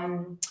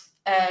 And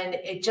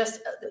it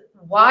just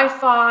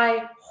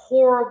Wi-Fi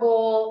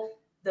horrible.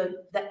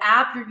 The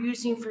app you're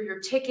using for your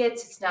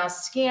tickets, it's now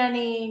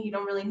scanning. You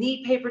don't really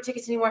need paper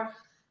tickets anymore.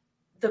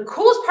 The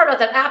coolest part about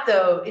that app,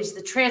 though, is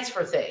the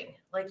transfer thing.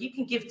 Like you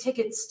can give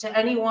tickets to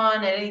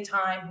anyone at any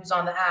time who's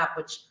on the app,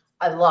 which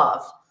I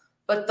love.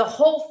 But the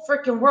whole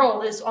freaking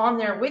world is on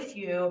there with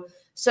you.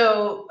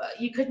 So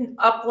you couldn't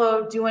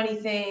upload, do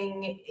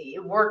anything.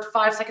 It worked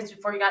 5 seconds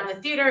before you got in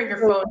the theater, and your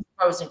phone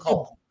frozen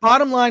cold.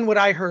 Bottom line, what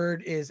I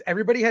heard is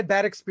everybody had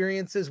bad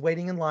experiences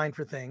waiting in line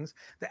for things.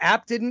 The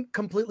app didn't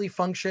completely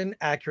function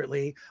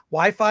accurately.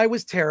 Wi-Fi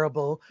was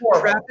terrible.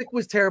 Traffic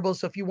was terrible.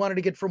 So if you wanted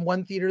to get from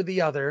one theater to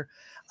the other,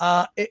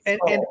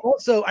 and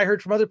also I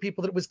heard from other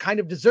people that it was kind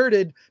of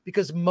deserted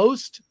because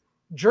most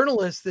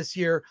journalists this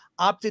year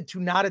opted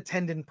to not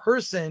attend in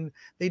person.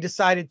 They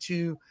decided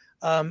to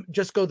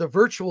just go the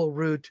virtual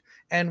route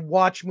and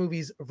watch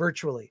movies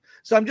virtually.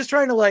 So I'm just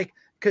trying to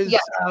because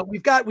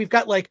we've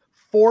got like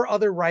 4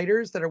 other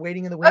writers that are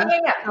waiting in the wings.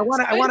 I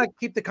want to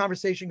keep the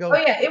conversation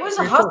going. Oh yeah, it was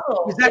a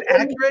hustle. Is that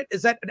accurate?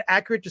 Is that an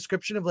accurate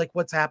description of like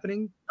what's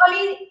happening? I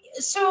mean,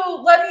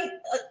 so let me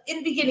in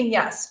the beginning,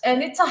 yes,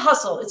 and it's a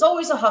hustle. It's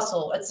always a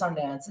hustle at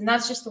Sundance, and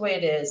that's just the way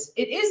it is.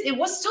 It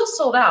was still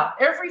sold out.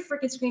 Every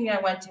freaking screening I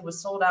went to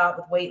was sold out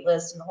with wait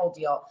lists and the whole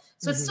deal.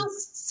 So it's still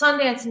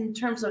Sundance in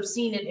terms of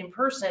seeing it in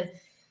person.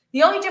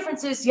 The only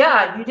difference is, you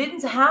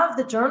didn't have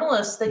the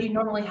journalists that you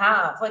normally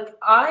have. Like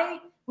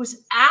I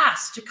was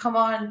asked to come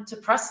on to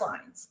press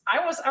lines.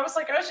 I was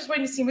just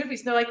waiting to see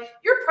movies. And they're like,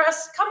 "You're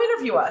press, come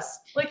interview us."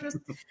 Like this,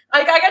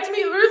 I got to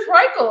meet Ruth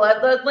Reichel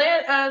at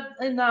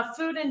the in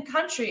Food and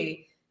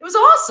Country. It was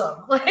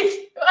awesome. Like I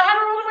had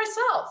her all to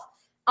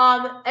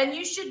myself. And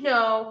you should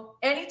know,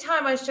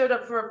 anytime I showed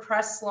up for a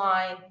press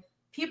line,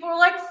 people were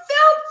like,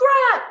 "Film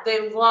Threat."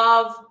 They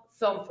love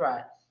Film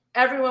Threat.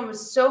 Everyone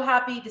was so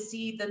happy to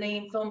see the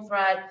name Film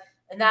Threat,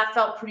 and that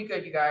felt pretty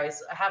good, you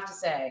guys. I have to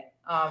say.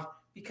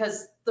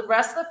 Because the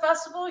rest of the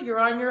festival, you're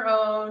on your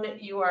own.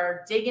 You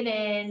are digging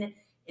in.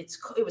 It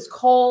was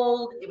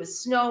cold. It was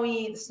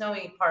snowy. The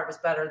snowy part was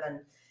better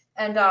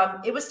and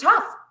it was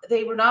tough.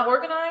 They were not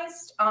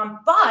organized.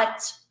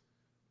 But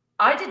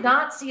I did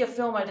not see a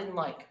film I didn't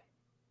like.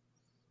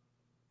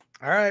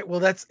 All right. Well,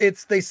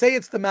 they say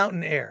it's the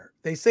mountain air.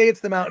 They say it's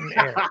the mountain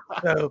air.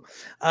 So,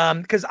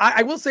 because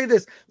I will say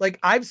this, like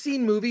I've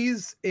seen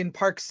movies in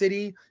Park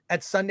City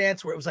at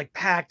Sundance where it was like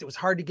packed. It was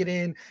hard to get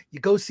in. You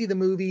go see the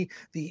movie.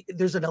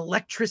 There's an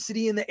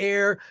electricity in the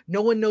air.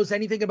 No one knows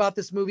anything about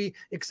this movie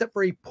except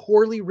for a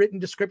poorly written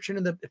description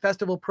in the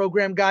festival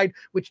program guide,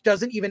 which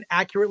doesn't even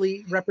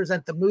accurately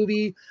represent the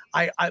movie.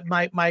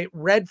 My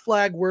red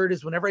flag word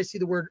is whenever I see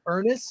the word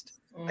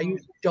earnest, I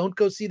usually don't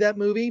go see that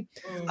movie.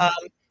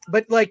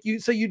 But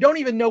so you don't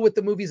even know what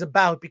the movie's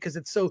about because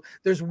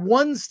there's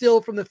one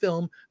still from the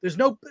film.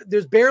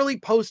 There's barely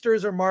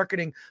posters or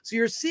marketing. So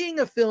you're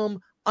seeing a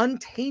film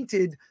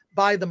untainted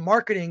by the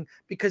marketing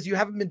because you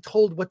haven't been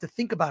told what to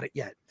think about it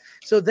yet.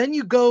 So then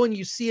you go and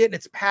you see it and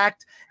it's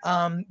packed.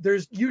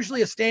 There's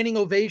usually a standing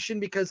ovation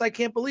because I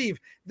can't believe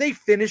they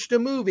finished a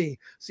movie.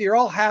 So you're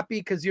all happy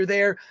because you're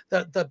there.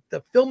 The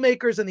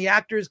filmmakers and the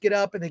actors get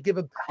up and they give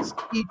a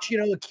speech,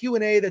 a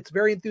Q&A that's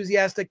very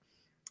enthusiastic.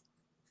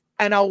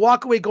 And I'll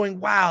walk away going,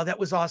 wow, that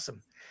was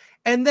awesome.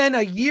 And then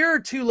a year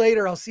or two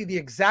later, I'll see the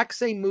exact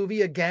same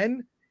movie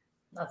again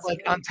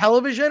on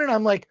television. And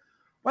I'm like,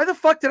 Why the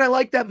fuck did I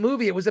like that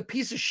movie? It was a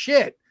piece of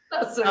shit.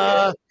 That's so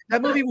good.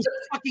 That movie was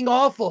fucking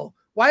awful.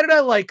 Why did I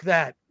like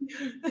that?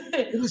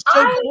 It was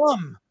so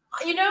dumb.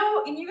 You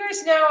know, and you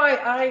guys know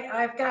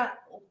I've got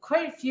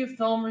quite a few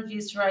film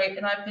reviews to write,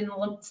 and I've been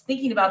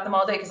thinking about them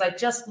all day because I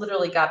just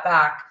literally got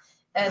back,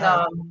 and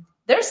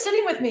they're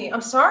sitting with me.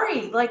 I'm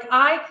sorry, like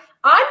I'm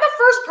the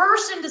first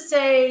person to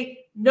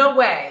say no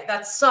way,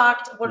 that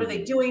sucked. What are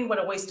they doing?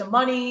 What a waste of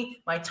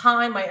money, my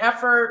time, my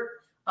effort.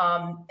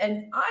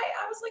 And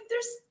I was like,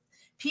 there's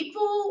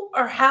people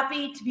are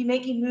happy to be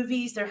making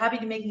movies. They're happy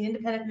to be making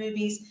independent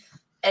movies,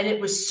 and it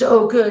was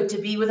so good to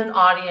be with an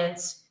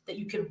audience that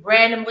you could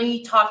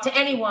randomly talk to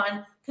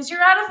anyone because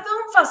you're at a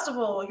film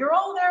festival. You're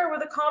all there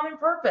with a common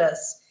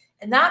purpose.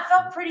 And that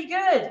felt pretty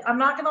good. I'm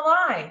not going to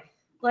lie.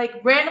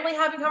 Like randomly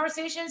having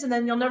conversations and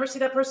then you'll never see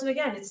that person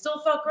again. It still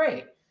felt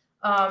great.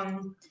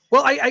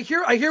 Well, I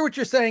hear what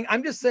you're saying.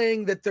 I'm just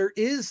saying that there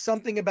is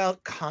something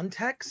about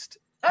context.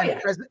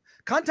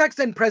 Context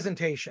and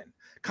presentation.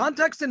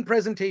 Context and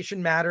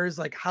presentation matters,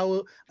 like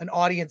how an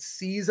audience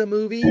sees a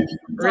movie,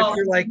 or if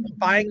you're like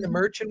buying the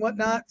merch and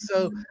whatnot.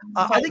 So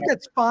I think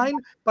that's fine.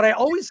 But I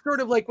always sort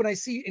of like when I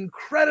see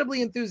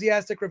incredibly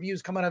enthusiastic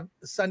reviews come out of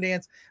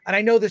Sundance, and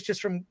I know this just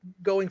from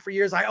going for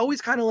years, I always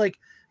kind of like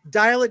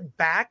dial it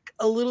back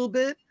a little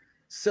bit.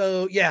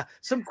 So yeah,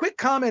 some quick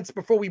comments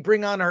before we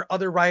bring on our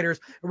other writers.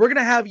 We're going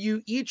to have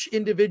you each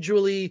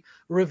individually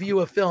review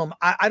a film.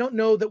 I don't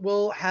know that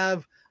we'll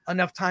have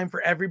enough time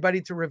for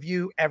everybody to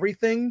review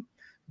everything,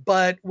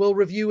 but we'll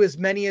review as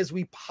many as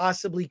we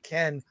possibly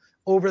can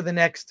over the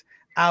next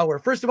hour.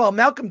 First of all,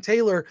 Malcolm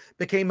Taylor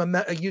became a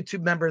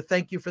YouTube member.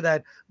 Thank you for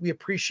that. We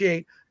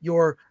appreciate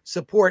your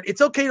support.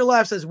 It's Okay to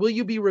Laugh says, will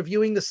you be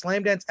reviewing the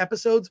Slamdance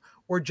episodes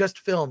or just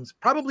films?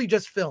 Probably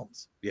just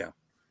films.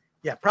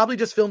 Yeah, probably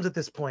just films at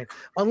this point.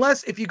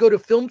 Unless if you go to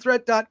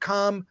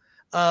filmthreat.com,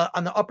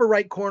 on the upper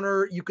right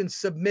corner, you can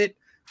submit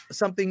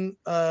something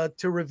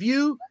to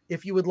review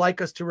if you would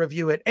like us to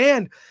review it.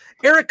 And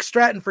Eric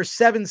Stratton for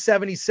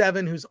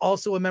 777, who's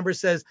also a member,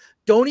 says,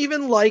 don't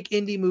even like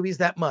indie movies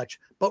that much,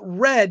 but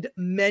read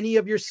many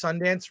of your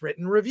Sundance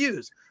written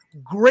reviews.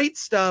 Great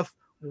stuff,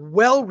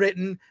 well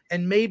written,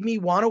 and made me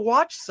want to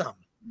watch some.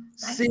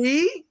 Nice.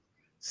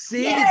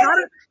 See, yes.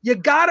 you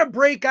gotta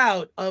break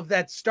out of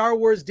that Star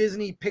Wars,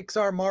 Disney,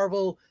 Pixar,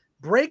 Marvel.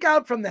 Break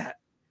out from that.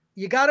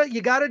 You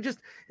gotta just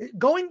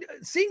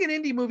seeing an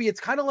indie movie. It's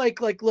kind of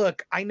like,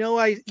 look, I know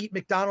I eat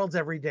McDonald's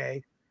every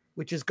day,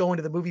 which is going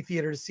to the movie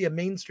theater to see a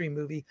mainstream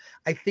movie.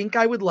 I think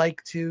I would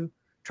like to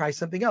try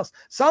something else.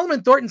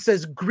 Solomon Thornton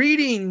says,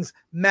 greetings,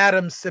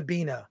 Madam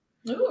Sabina.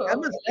 Ooh, that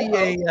must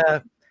be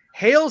a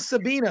hail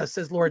Sabina,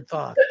 says Lord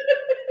Thoth.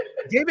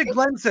 David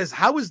Glenn says,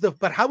 how was the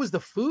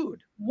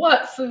food?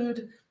 What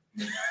food?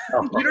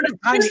 Oh, we don't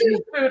have time to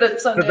eat food at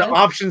Sundance. The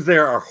options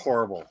there are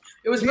horrible.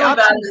 It was really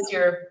bad this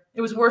year.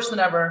 It was worse than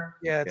ever.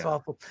 Yeah, it's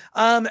awful.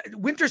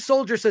 Winter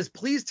Soldier says,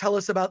 please tell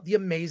us about The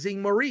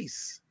Amazing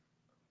Maurice.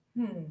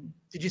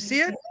 Did you see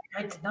it?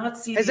 I did not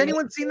see it. Has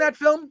anyone seen that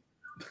film?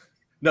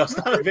 No, it's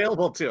not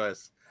available to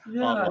us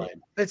online.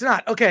 It's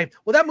not. Okay.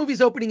 Well, that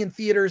movie's opening in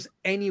theaters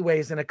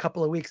anyways in a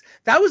couple of weeks.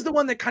 That was the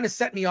one that kind of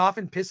set me off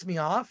and pissed me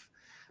off,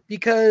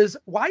 because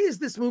why is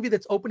this movie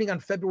that's opening on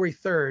February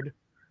 3rd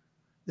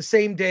the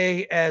same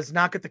day as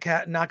Knock at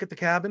the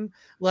Cabin?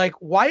 Like,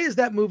 why is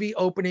that movie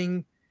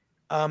opening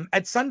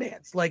at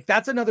Sundance? Like,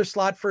 that's another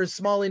slot for a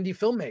small indie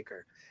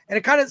filmmaker. And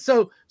it kind of,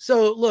 so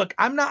look,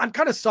 I'm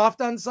kind of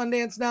soft on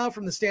Sundance now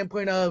from the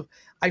standpoint of,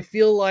 I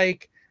feel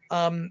like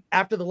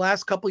after the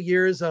last couple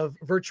years of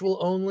virtual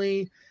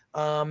only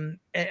and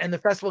the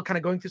festival kind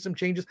of going through some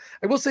changes,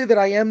 I will say that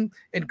I am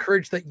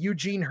encouraged that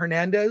Eugene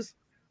Hernandez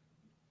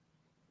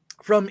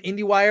from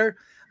IndieWire,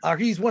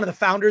 he's one of the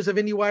founders of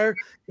IndieWire,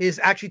 is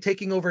actually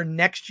taking over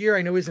next year.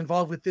 I know he's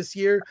involved with this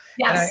year.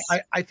 Yes.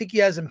 And I think he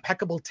has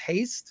impeccable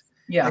taste.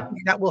 Yeah. I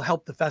think that will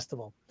help the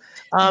festival.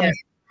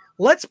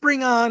 Let's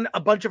bring on a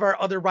bunch of our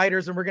other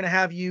writers, and we're going to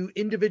have you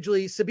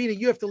individually. Sabina,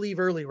 you have to leave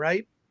early,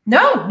 right?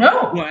 No.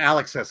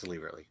 Alex has to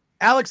leave early.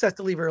 Alex has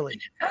to leave early.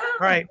 All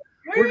right.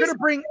 We're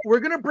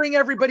going to bring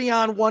everybody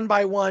on one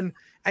by one,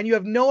 and you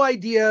have no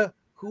idea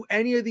who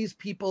any of these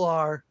people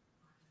are,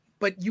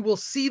 but you will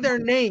see their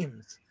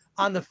names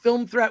on the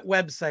Film Threat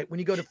website. When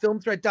you go to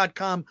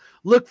filmthreat.com,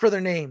 look for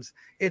their names.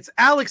 It's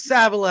Alex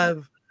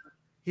Savalev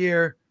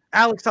here.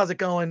 Alex, how's it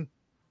going?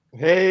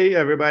 Hey,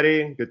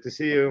 everybody. Good to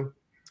see you.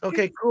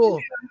 Okay,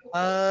 cool.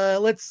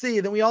 Let's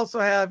see. Then we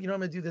also have, I'm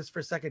going to do this for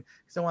a second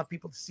because I want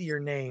people to see your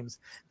names.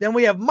 Then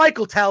we have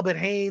Michael Talbot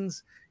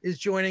Haynes is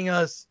joining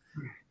us,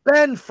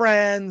 Ben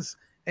Franz,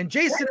 and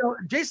Jason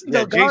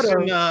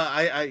Delgado.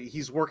 Jason,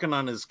 he's working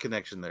on his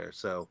connection there,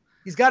 so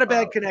he's got a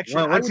bad connection.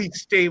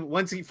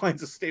 Once he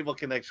finds a stable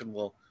connection,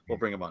 we'll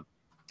bring him on.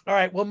 All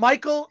right. Well,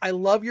 Michael, I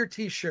love your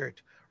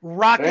T-shirt.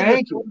 Rocking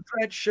the Film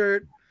Threat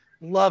shirt.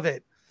 Love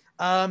it.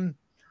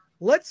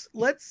 Let's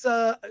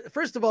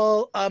first of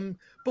all,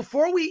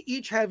 before we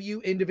each have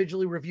you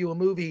individually review a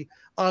movie,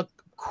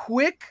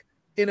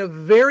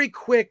 very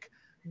quick,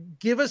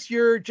 give us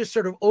your just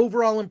sort of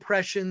overall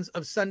impressions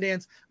of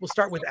Sundance. We'll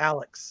start with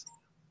Alex.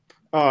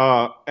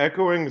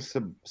 Echoing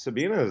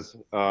Sabina's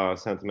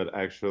sentiment,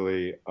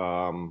 actually,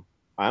 I'm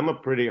a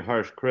pretty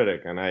harsh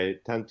critic, and I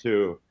tend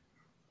to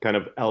kind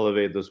of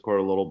elevate the score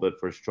a little bit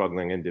for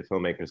struggling indie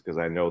filmmakers because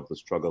I know the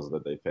struggles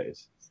that they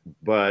face.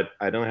 But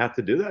I don't have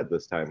to do that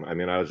this time. I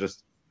mean, I was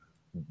just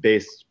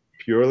based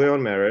purely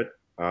on merit.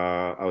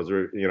 I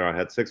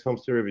had 6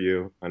 films to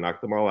review. I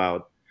knocked them all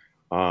out.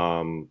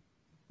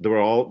 They were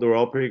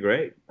all pretty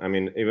great. I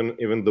mean,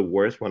 even the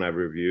worst one I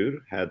reviewed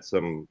had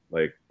some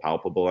like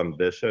palpable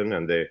ambition,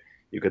 and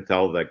you could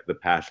tell like the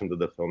passion that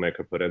the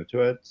filmmaker put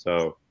into it.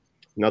 So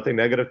nothing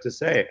negative to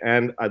say.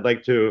 And I'd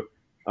like to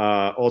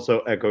also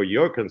echo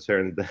your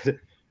concern that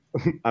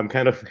I'm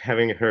kind of,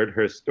 having heard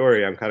her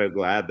story, I'm kind of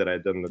glad that I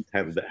didn't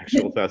attend the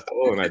actual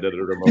festival and I did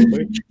it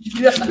remotely.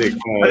 I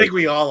think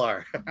we all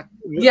are.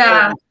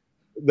 Yeah.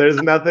 There's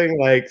nothing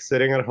like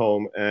sitting at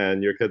home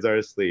and your kids are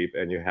asleep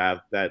and you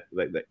have that,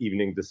 like, the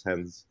evening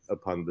descends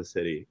upon the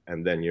city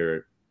and then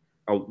you're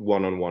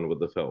one-on-one with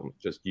the film,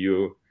 just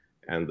you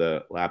and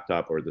the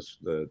laptop or the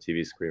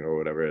TV screen or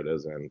whatever it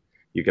is, and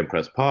you can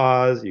press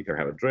pause, you can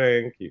have a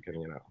drink, you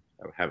can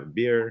have a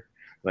beer.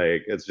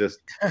 Like, it's just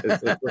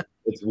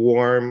it's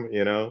warm,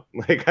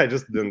 like I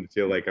just didn't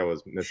feel like I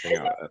was missing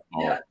out at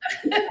all.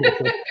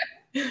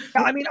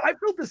 I mean, I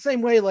felt the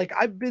same way. Like,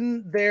 I've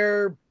been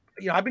there,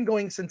 I've been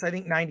going since I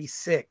think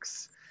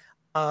 96.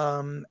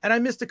 And I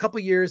missed a couple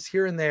years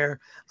here and there.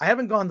 I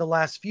haven't gone the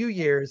last few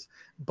years,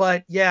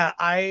 but yeah,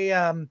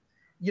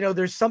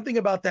 there's something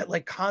about that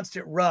like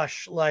constant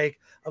rush,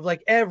 of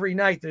every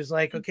night there's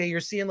like, okay, you're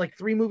seeing like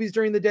 3 movies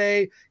during the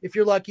day. If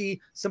you're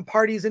lucky, some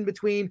parties in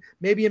between,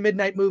 maybe a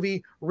midnight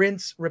movie,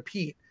 rinse,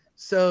 repeat.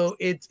 So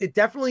it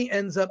definitely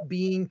ends up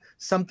being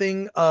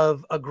something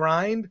of a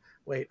grind.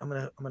 Wait, I'm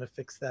going to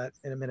fix that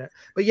in a minute.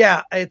 But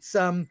yeah, it's,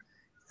 now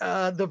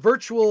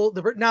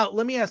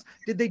let me ask,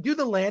 did they do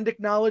the land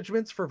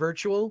acknowledgements for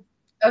virtual?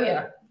 Oh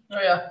yeah.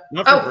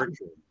 Not for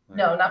virtual.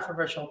 No, not for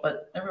virtual,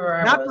 but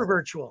everywhere. Not for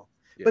virtual.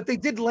 Yeah. But they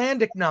did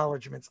land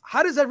acknowledgements.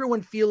 How does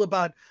everyone feel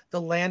about the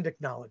land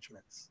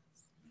acknowledgements?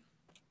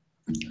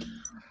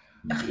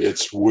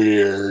 It's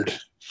weird.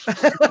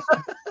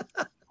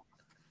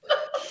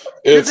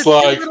 It's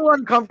like a little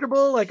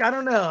uncomfortable. Like, I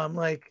don't know. I'm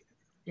like,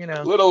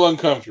 a little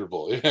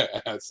uncomfortable. Yeah.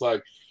 It's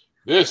like,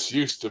 this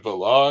used to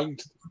belong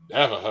to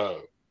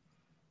Navajo.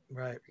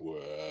 Right.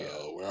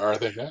 Well, where are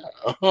they now?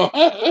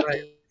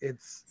 Right.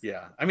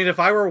 Yeah. I mean, if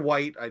I were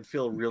white, I'd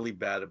feel really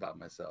bad about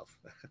myself.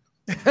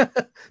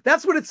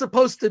 That's what it's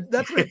supposed to.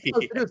 That's what it's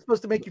supposed to do. It's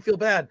supposed to make you feel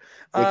bad.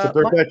 It's a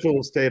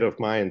perpetual state of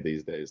mind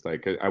these days.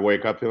 Like, I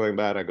wake up feeling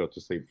bad, I go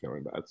to sleep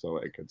feeling bad. So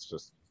like, it's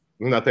just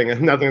nothing's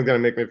gonna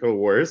make me feel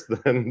worse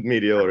than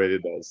media already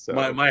does. So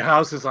my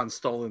house is on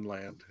stolen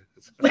land.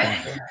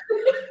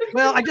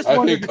 Well, I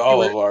think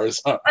all of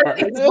ours are. I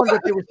just wondered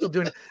if they were still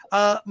doing it.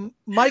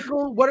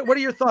 Michael, what are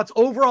your thoughts?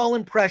 Overall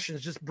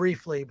impressions, just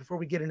briefly, before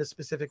we get into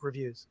specific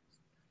reviews.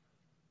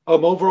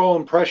 Overall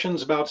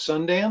impressions about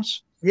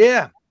Sundance?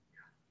 Yeah.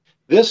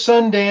 This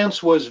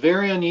Sundance was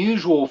very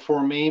unusual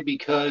for me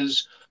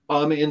because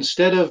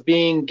instead of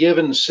being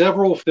given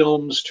several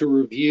films to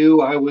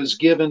review, I was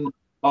given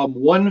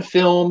one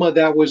film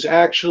that was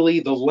actually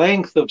the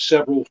length of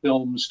several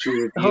films to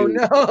review. Oh,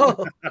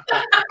 no.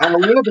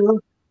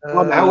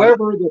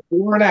 However, the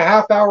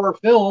 4.5-hour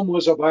film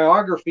was a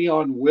biography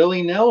on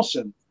Willie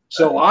Nelson.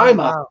 So I'm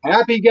a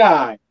happy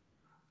guy.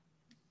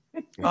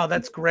 Oh,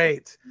 that's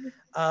great.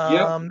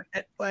 And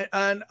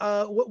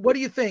what do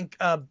you think,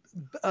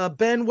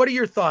 Ben? What are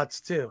your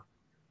thoughts too?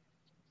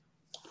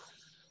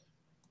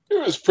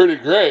 It was pretty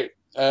great.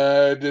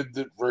 I did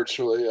it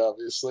virtually,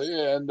 obviously,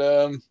 and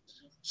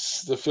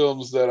the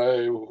films that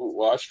I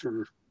watched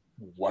were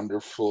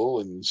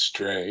wonderful and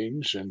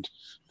strange, and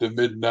the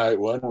midnight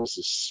one was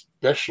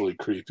especially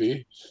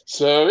creepy.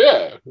 So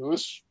yeah, it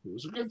was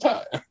a good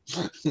time.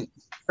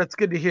 That's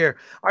good to hear.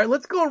 All right,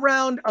 let's go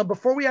around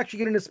before we actually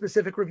get into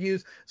specific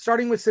reviews,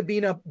 starting with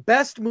Sabina.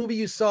 Best movie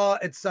you saw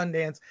at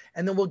Sundance,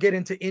 and then we'll get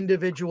into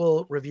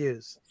individual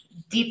reviews.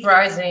 Deep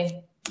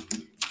Rising.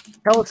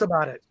 Tell us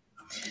about it.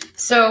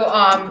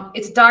 So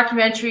it's a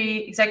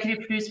documentary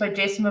executive produced by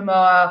Jason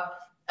Momoa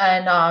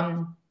and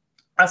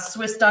a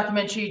Swiss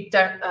documentary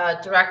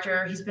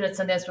director. He's been at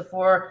Sundance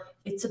before.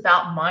 It's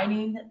about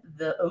mining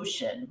the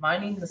ocean,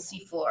 mining the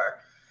seafloor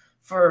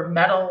for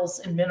metals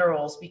and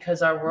minerals,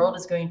 because our world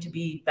is going to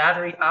be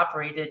battery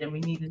operated and we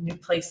need a new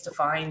place to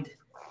find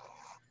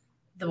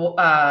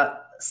the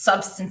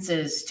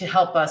substances to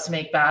help us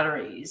make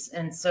batteries.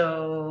 And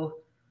so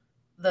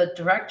the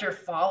director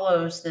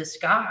follows this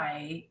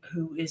guy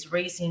who is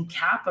raising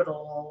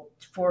capital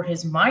for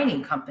his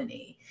mining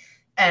company.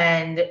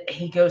 And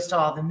he goes to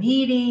all the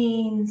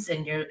meetings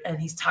and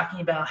he's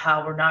talking about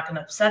how we're not going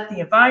to upset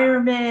the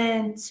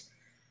environment.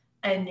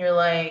 And you're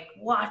like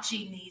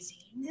watching these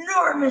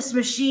enormous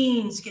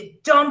machines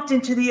get dumped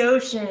into the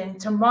ocean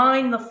to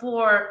mine the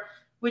floor,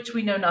 which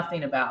we know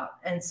nothing about.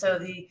 And so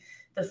the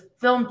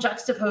film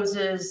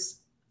juxtaposes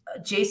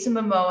Jason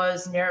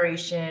Momoa's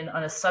narration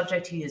on a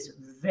subject he is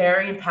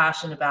very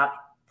impassioned about.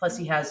 Plus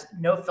he has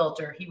no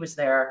filter. He was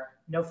there,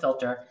 no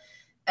filter.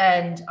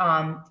 and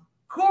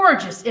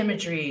gorgeous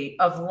imagery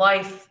of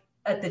life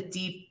at the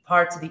deep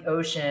parts of the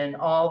ocean,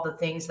 all the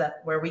things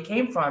that where we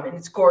came from, and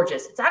it's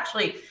gorgeous.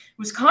 It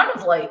was kind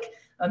of like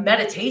a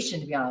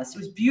meditation, to be honest. It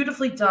was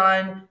beautifully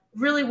done,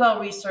 really well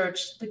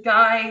researched. The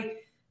guy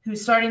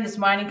who's starting this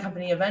mining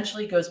company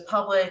eventually goes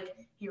public.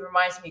 He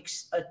reminds me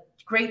a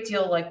great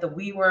deal like the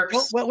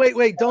WeWorks. Well,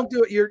 wait, don't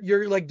do it.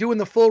 You're like doing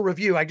the full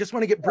review. I just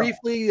want to get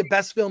briefly the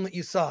best film that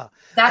you saw.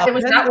 It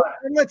was that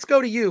one. Let's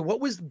go to you. What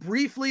was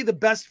briefly the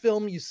best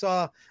film you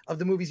saw of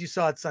the movies you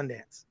saw at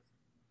Sundance?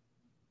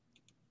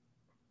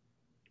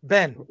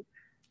 Ben.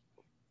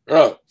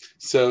 Oh,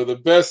 so the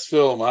best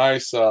film I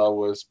saw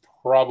was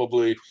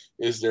probably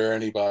Is There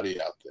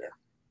Anybody Out There?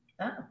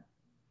 Oh.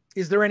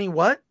 Is there any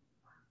what?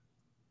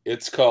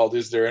 It's called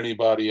Is There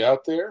Anybody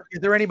Out There?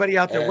 Is there anybody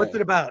out there? What's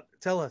it about?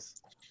 Tell us.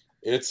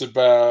 It's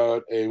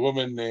about a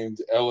woman named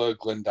Ella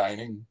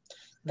Glendining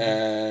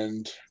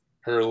and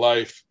her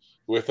life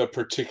with a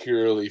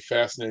particularly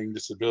fascinating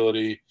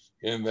disability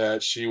in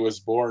that she was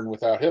born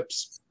without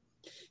hips.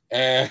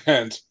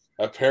 And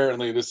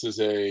apparently this is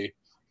a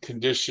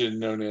condition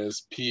known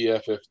as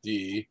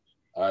PFFD.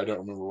 I don't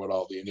remember what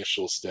all the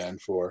initials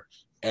stand for.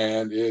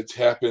 And it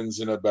happens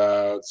in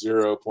about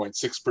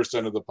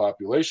 0.6% of the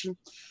population.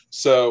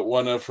 So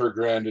one of her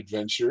grand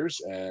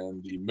adventures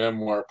and the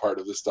memoir part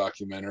of this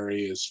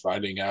documentary is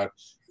finding out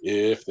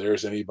if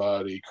there's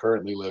anybody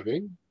currently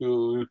living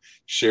who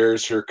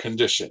shares her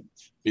condition,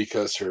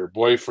 because her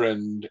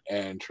boyfriend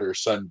and her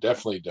son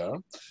definitely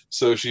don't.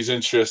 So she's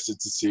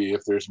interested to see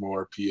if there's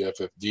more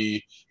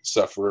PFFD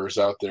sufferers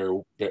out there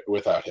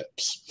without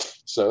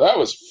hips. So that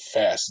was a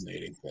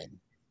fascinating thing.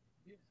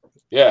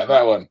 Yeah,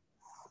 that one.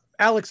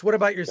 Alex, what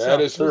about yourself?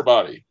 That is her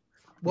body.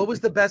 What was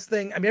the best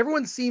thing? I mean,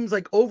 everyone seems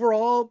like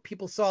overall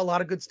people saw a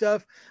lot of good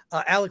stuff.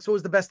 Alex, what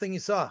was the best thing you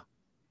saw?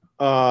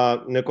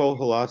 Nicole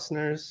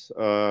Holofcener's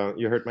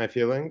You Hurt My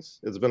Feelings.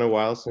 It's been a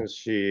while since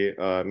she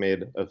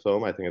made a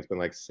film. I think it's been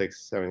like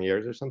 6-7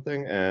 years or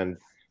something. And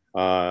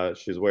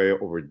she's way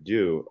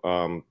overdue.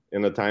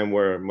 In a time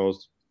where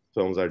most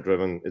films are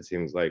driven, it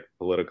seems like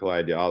political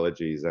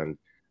ideologies and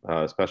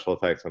special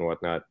effects and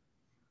whatnot,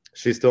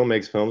 she still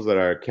makes films that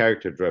are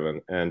character driven.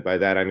 And by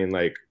that, I mean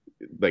like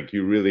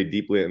you really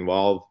deeply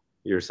involve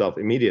yourself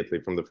immediately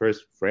from the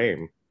first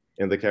frame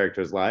in the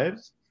characters'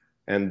 lives.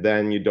 And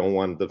then you don't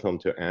want the film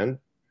to end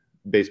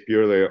based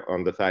purely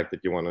on the fact that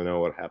you want to know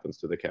what happens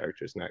to the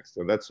characters next.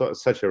 And that's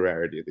such a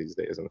rarity these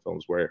days in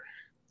films, where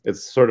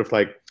it's sort of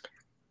like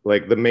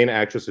the main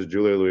actress is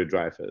Julia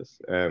Louis-Dreyfus.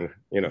 And,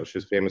 you know,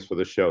 she's famous for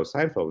the show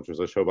Seinfeld, which was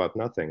a show about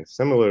nothing.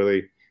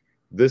 Similarly,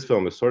 this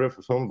film is sort of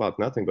a film about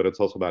nothing, but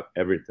it's also about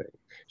everything.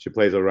 She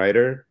plays a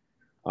writer,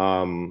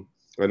 an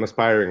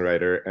aspiring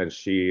writer, and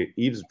she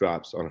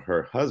eavesdrops on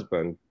her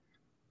husband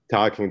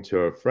talking to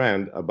a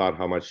friend about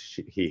how much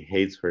he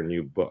hates her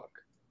new book.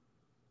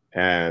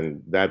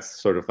 And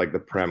that's sort of like the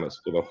premise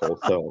for the whole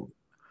film.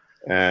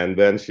 And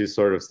then she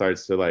sort of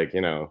starts to like,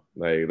 you know,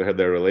 like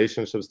their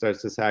relationship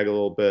starts to sag a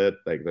little bit.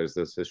 Like there's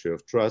this issue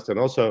of trust. And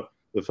also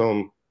the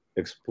film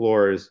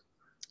explores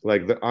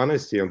like the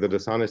honesty and the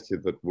dishonesty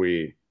that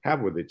we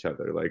have with each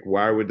other. Like,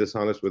 why are we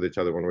dishonest with each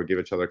other when we give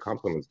each other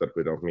compliments that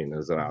we don't mean?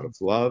 Is it out of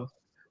love?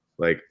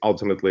 Like,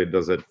 ultimately,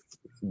 does it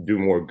do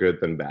more good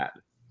than bad?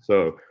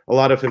 So a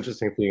lot of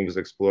interesting themes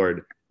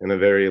explored in a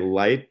very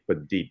light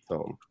but deep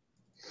film.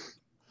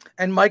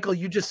 And Michael,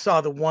 you just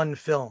saw the one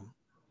film.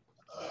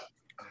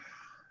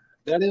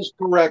 That is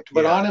correct.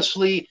 But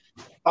honestly,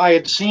 I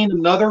had seen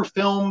another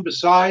film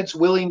besides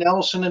Willie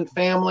Nelson and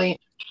Family.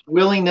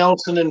 Willie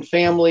Nelson and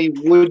Family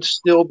would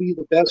still be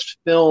the best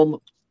film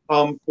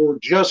for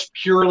just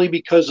purely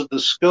because of the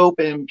scope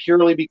and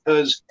purely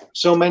because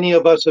so many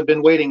of us have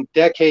been waiting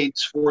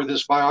decades for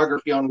this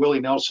biography on Willie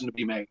Nelson to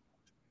be made.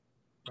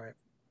 Right.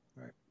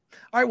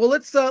 All right. Well,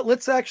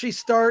 let's actually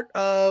start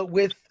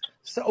with.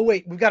 So, oh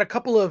wait, we've got a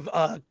couple of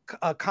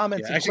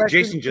comments. Yeah, actually,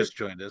 Jason just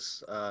joined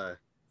us.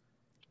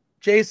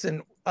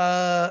 Jason.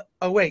 Oh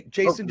wait,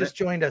 Jason just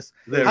joined us.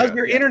 How's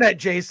your internet,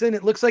 Jason?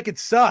 It looks like it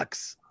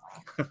sucks.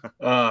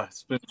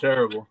 It's been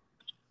terrible.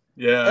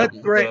 Yeah, that's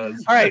great. All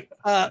right,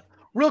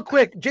 real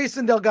quick,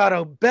 Jason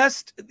Delgado.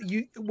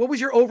 What was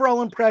your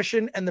overall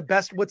impression and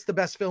what's the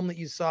best film that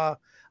you saw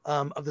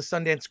of the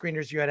Sundance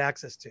screeners you had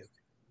access to?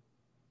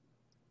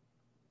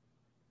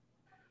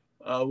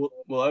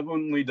 Well, I've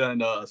only done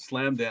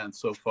Slamdance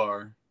so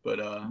far, but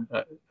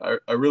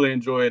I really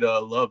enjoyed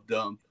Love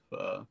Dump.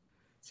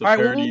 It's a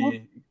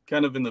parody,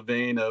 kind of in the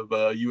vein of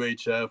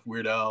UHF,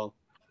 Weird Al.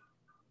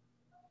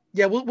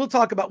 Yeah, we'll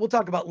talk about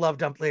Love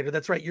Dump later.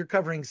 That's right. You're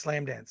covering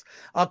Slamdance.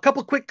 A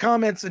couple quick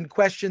comments and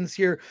questions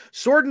here.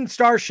 Sword and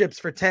Starships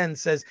for 10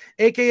 says,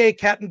 AKA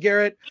Captain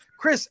Garrett,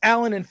 Chris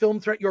Allen and Film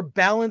Threat, your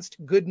balanced,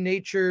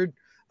 good-natured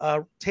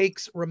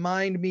takes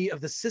remind me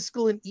of the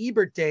Siskel and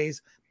Ebert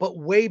days, but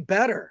way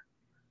better.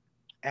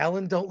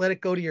 Alan, don't let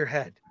it go to your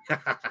head.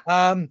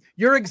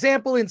 Your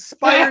example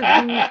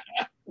inspires me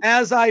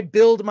as I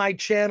build my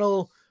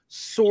channel,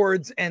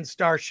 Swords and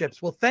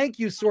Starships. Well, thank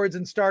you, Swords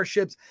and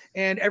Starships.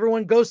 And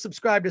everyone go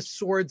subscribe to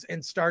Swords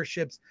and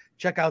Starships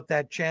check out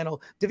that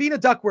channel. Davina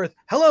Duckworth,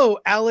 hello,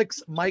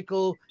 Alex,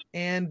 Michael,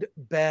 and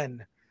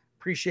Ben.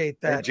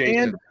 Appreciate that.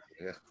 And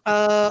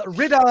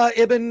Rida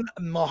Ibn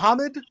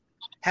Mohammed,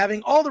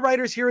 having all the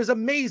writers here is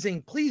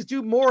amazing. Please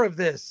do more of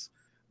this.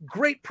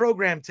 Great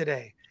program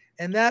today.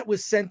 And that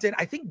was sent in.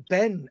 I think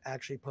Ben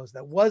actually posted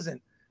that.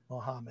 Wasn't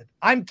Mohammed.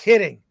 I'm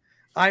kidding.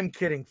 I'm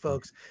kidding,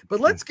 folks. But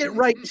let's get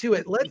right to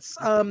it. Let's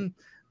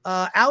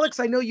Alex,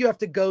 I know you have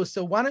to go,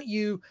 so why don't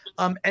you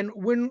and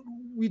when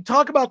we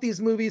talk about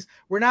these movies,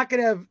 we're not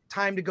going to have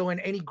time to go in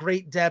any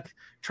great depth.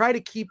 Try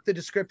to keep the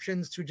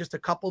descriptions to just a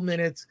couple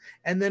minutes,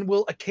 and then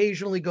we'll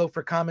occasionally go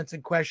for comments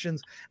and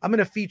questions. I'm going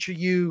to feature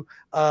you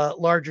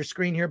larger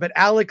screen here, but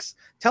Alex,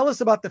 tell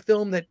us about the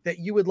film that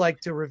you would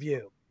like to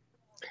review.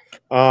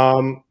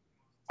 Well,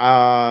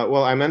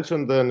 I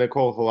mentioned the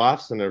Nicole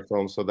Holofcener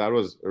film, so that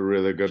was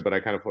really good, but I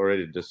kind of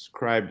already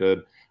described it.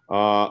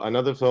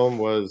 Another film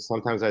was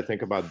Sometimes I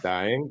Think About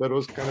Dying. That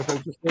was kind of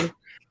interesting.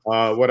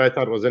 What I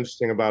thought was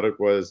interesting about it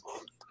was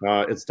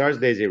it stars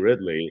Daisy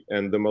Ridley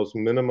in the most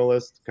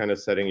minimalist kind of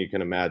setting you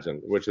can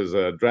imagine, which is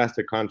a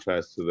drastic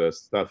contrast to the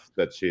stuff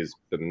that she's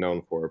been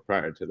known for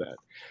prior to that.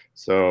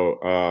 So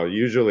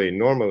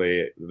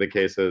normally, the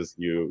case is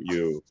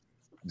you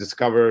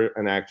discover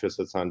an actress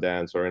at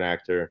Sundance or an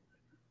actor,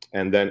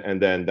 and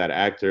then that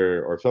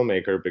actor or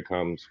filmmaker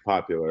becomes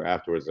popular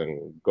afterwards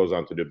and goes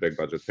on to do big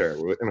budget fare.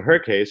 In her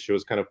case, she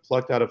was kind of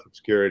plucked out of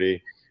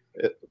obscurity,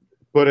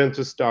 put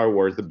into Star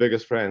Wars, the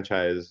biggest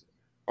franchise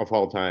of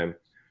all time.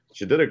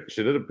 She did a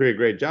pretty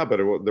great job, but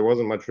there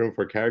wasn't much room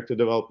for character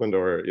development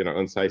or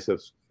incisive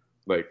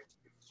like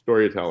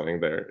storytelling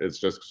there. It's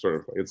just sort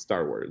of it's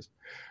Star Wars.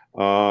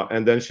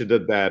 And then she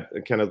did that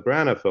Kenneth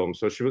Branagh film,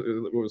 so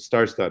it was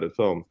star-studded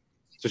film.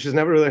 So she's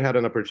never really had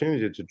an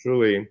opportunity to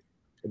truly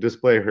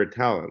display her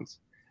talents.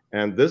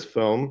 And this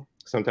film,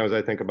 Sometimes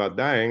I Think About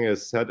Dying,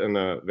 is set in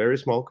a very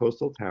small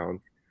coastal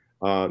town.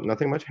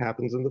 Nothing much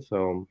happens in the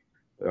film.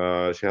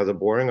 She has a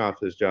boring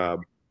office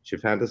job. She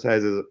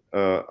fantasizes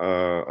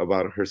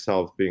about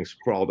herself being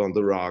sprawled on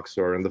the rocks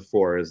or in the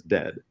forest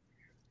dead.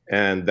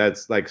 And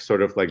that's like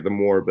sort of like the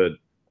morbid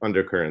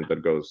undercurrent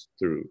that goes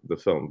through the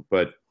film.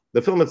 But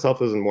the film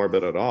itself isn't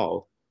morbid at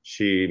all.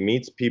 She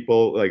meets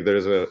people, like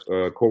there's a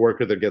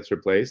coworker that gets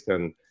replaced,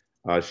 and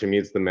she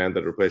meets the man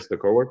that replaced the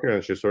coworker,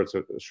 and she sort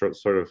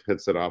of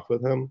hits it off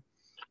with him.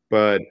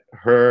 But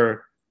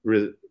her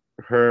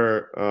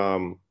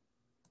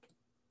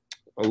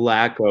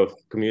lack of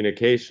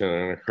communication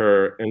and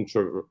her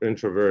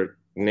introvert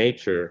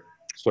nature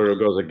sort of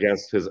goes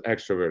against his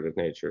extroverted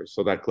nature.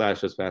 So that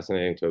clash is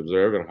fascinating to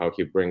observe, and how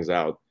he brings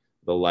out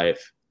the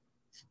life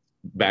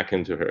back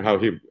into her, how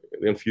he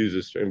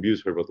imbues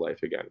her with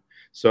life again.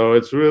 So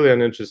it's really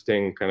an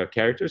interesting kind of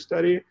character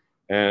study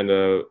and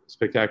a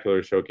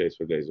spectacular showcase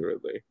for Daisy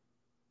Ridley.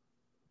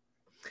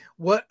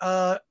 What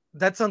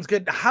that sounds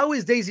good. How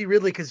is Daisy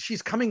Ridley? Because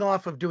she's coming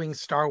off of doing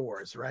Star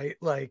Wars, right?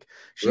 Like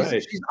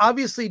she's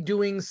obviously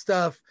doing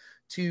stuff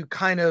to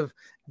kind of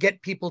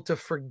get people to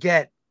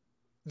forget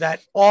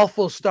that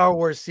awful Star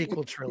Wars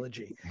sequel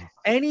trilogy.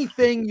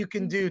 Anything you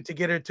can do to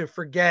get her to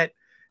forget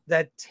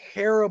that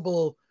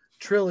terrible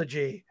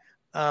trilogy.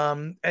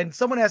 And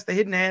someone asked, the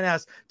Hidden Hand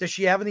asked, does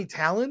she have any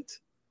talent?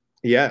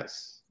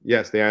 Yes.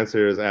 The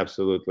answer is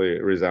absolutely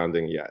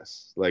resounding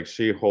yes. Like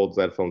she holds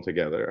that film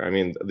together. I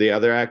mean, the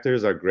other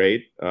actors are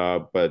great,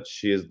 but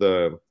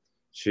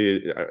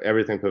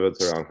everything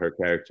pivots around her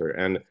character.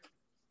 And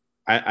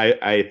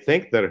I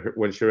think that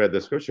when she read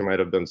the script, she might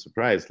have been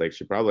surprised. Like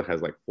she probably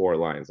has like 4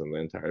 lines in the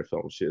entire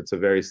film. It's a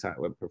very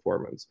silent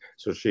performance.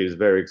 So she's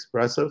very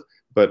expressive,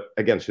 but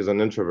again, she's an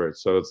introvert.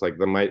 So it's like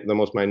the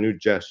most minute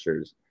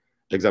gestures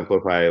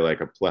exemplify like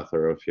a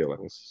plethora of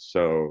feelings.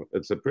 So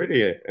it's a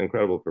pretty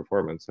incredible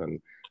performance,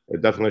 and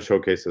it definitely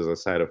showcases a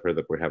side of her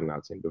that we have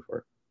not seen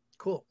before.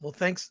 Cool. Well,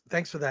 thanks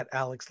for that,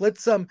 Alex.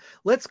 Let's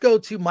go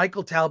to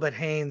Michael Talbot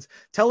Haynes.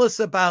 Tell us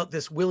about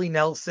this Willie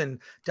Nelson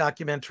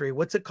documentary.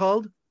 What's it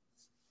called?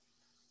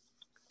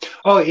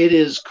 Oh, it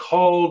is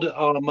called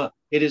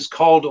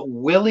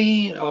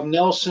Willie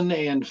Nelson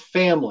and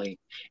Family,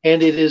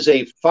 and it is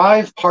a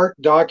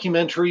 5-part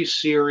documentary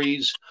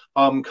series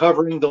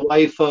covering the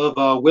life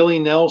of Willie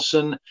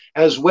Nelson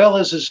as well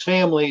as his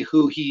family,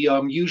 who he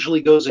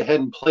usually goes ahead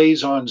and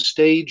plays on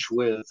stage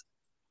with.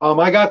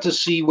 I got to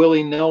see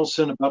Willie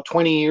Nelson about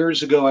 20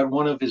 years ago at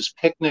one of his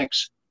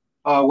picnics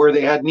where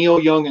they had Neil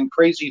Young and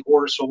Crazy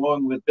Horse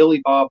along with Billy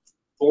Bob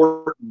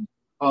Thornton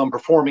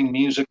performing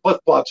music with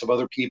lots of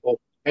other people.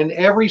 And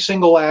every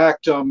single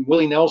act,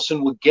 Willie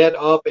Nelson would get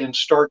up and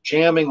start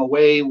jamming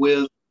away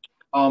with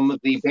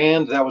the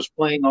band that was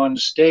playing on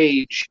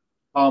stage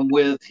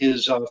with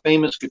his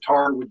famous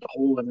guitar with the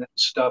hole in it and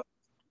stuff.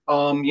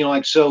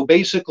 So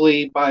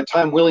basically, by the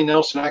time Willie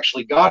Nelson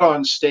actually got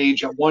on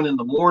stage at 1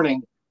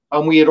 in-the-morning,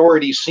 we had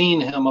already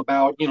seen him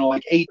about,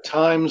 8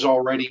 times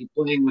already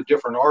playing with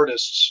different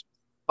artists.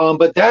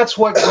 But that's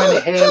what went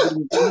ahead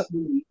and got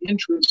me the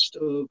interest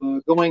of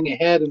going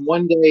ahead and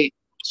one day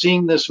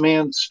seeing this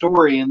man's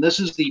story. And this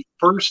is the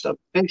first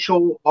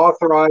official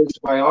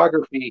authorized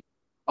biography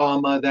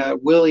that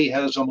Willie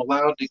has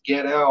allowed to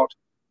get out.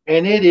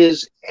 and it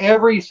is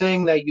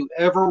everything that you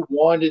ever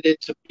wanted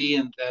it to be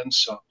and then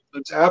some.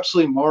 It's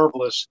absolutely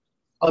marvelous.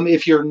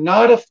 If you're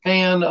not a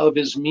fan of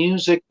his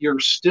music, you're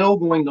still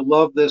going to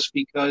love this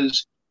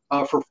because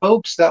for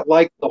folks that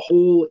like the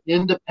whole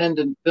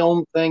independent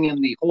film thing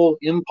and the whole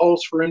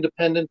impulse for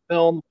independent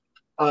film,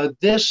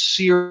 this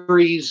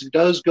series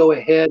does go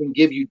ahead and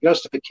give you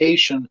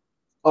justification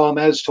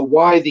as to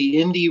why the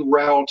indie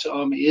route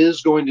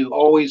is going to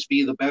always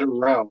be the better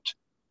route.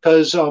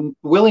 Because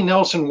Willie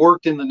Nelson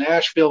worked in the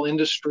Nashville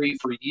industry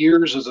for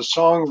years as a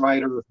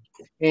songwriter,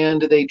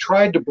 and they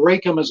tried to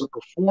break him as a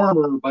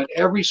performer, but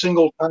every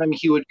single time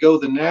he would go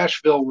the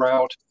Nashville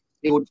route,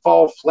 it would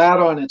fall flat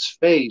on its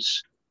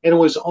face. And it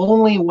was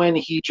only when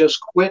he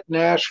just quit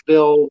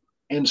Nashville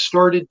and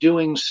started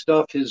doing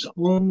stuff his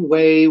own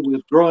way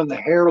with growing the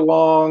hair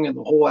long and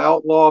the whole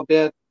outlaw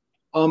bit,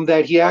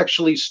 that he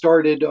actually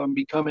started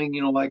becoming,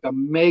 like a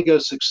mega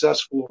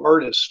successful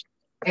artist.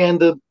 And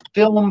the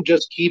film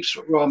just keeps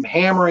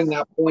hammering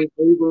that point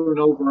over and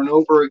over and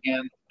over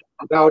again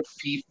about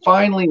he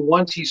finally,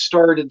 once he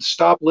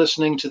stopped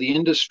listening to the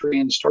industry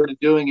and started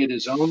doing it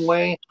his own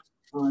way,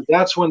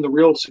 that's when the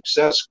real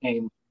success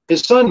came.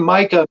 His son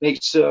Micah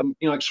makes,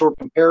 like sort of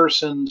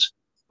comparisons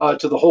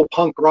to the whole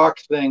punk rock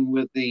thing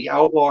with the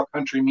outlaw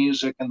country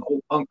music and the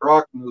whole punk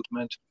rock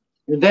movement.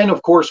 And then,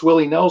 of course,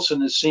 Willie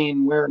Nelson is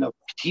seen wearing a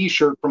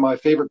T-shirt from my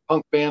favorite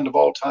punk band of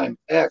all time,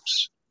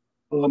 X,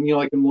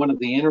 like in one of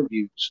the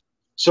interviews.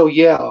 So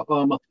yeah,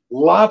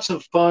 lots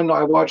of fun.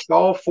 I watched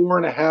all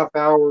 4.5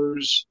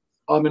 hours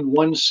in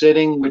one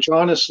sitting, which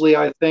honestly,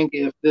 I think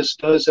if this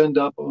does end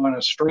up on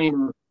a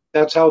streamer,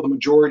 that's how the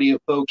majority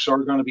of folks are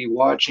going to be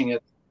watching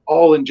it,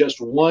 all in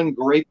just one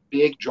great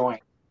big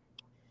joint.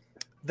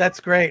 That's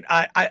great.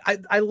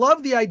 I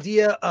love the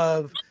idea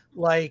of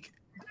like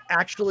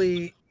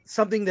actually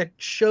something that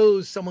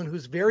shows someone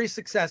who's very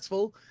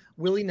successful,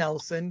 Willie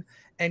Nelson,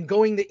 and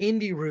going the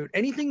indie route.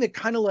 Anything that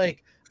kind of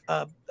like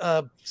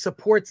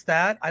supports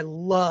that, I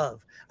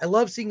love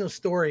seeing those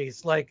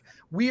stories. Like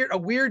a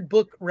weird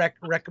book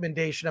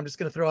recommendation I'm just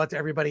going to throw out to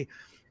everybody.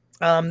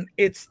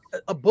 It's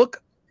a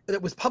book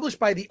that was published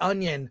by The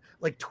Onion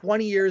like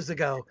 20 years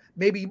ago,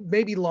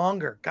 maybe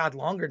longer. God,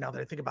 longer now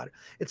that I think about it.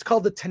 It's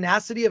called The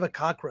Tenacity of a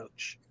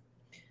Cockroach.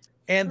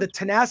 And The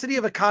Tenacity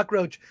of a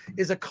Cockroach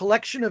is a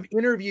collection of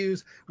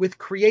interviews with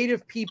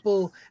creative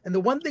people. And the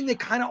one thing they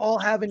kind of all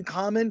have in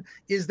common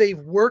is they've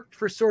worked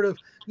for sort of,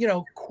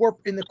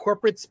 in the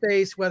corporate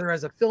space, whether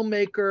as a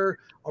filmmaker,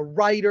 a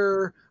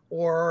writer,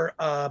 or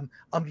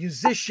a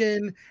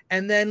musician,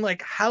 and then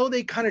like how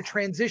they kind of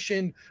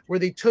transitioned where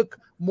they took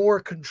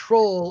more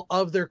control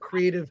of their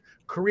creative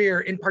career.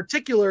 In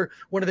particular,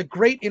 one of the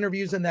great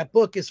interviews in that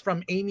book is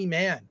from Amy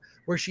Mann,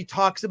 where she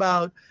talks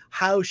about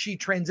how she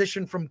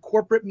transitioned from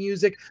corporate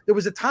music. There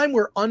was a time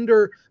where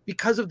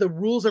because of the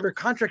rules of her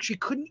contract, she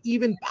couldn't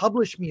even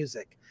publish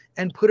music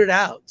and put it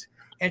out.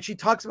 And she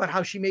talks about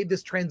how she made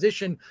this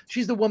transition.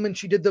 She's the woman,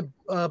 she did the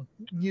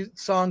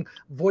song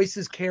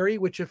Voices Carry,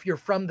 which if you're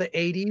from the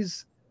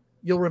 80s,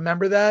 you'll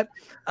remember that.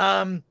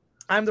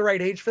 I'm the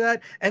right age for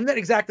that. And then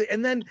exactly.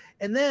 And then,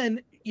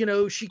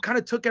 she kind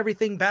of took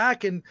everything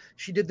back and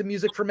she did the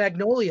music for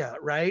Magnolia,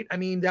 right? I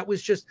mean,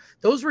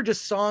 those were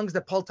just songs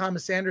that Paul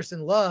Thomas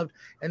Anderson loved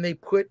and they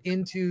put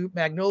into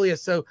Magnolia.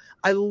 So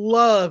I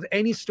love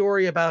any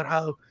story about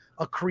how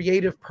a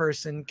creative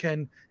person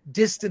can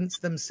distance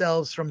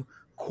themselves from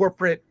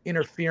corporate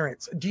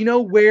interference. Do you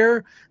know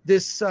where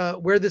this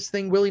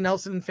thing, Willie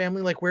Nelson and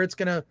Family, like where it's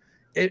going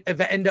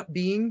to end up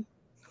being?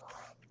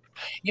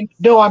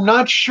 No, I'm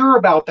not sure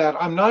about that.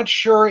 I'm not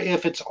sure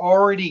if it's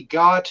already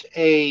got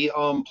a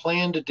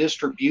planned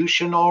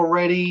distribution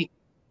already,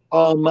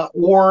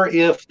 or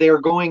if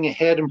they're going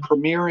ahead and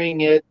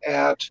premiering it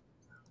at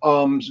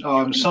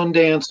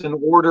Sundance in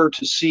order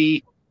to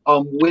see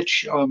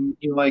which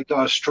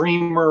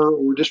streamer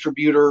or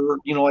distributor,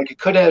 like it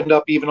could end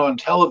up even on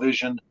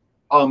television,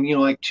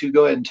 to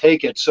go ahead and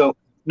take it. So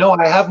no,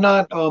 I have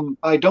not.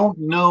 I don't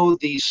know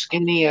the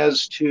skinny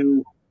as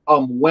to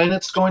when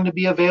it's going to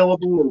be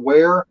available or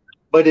where,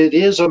 but it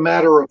is a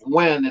matter of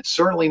when. It's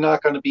certainly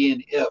not going to be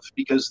an if,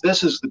 because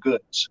this is the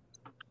goods.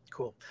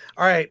 Cool.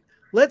 All right,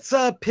 let's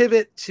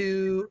pivot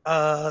to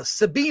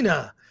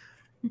Sabina.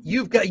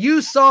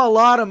 You saw a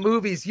lot of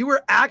movies. You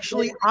were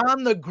actually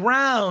on the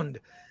ground.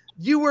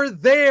 You were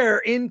there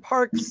in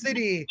Park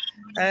City,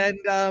 and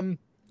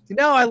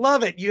I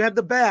love it. You had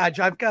the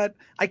badge.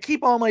 I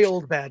keep all my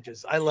old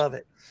badges. I love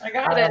it. I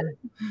got it.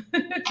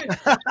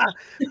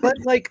 But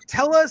like,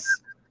 tell us,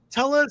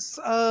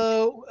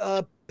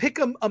 pick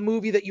a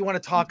movie that you want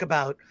to talk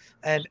about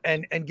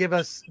and give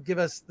us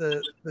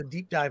the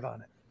deep dive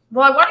on it.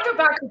 Well, I want to go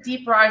back to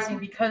Deep Rising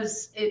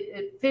because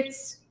it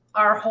fits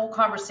our whole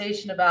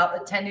conversation about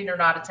attending or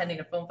not attending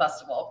a film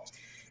festival.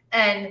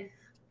 And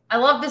I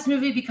love this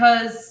movie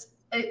because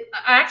I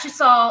actually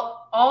saw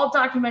all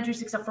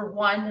documentaries except for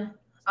one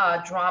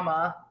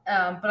drama.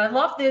 But I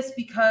love this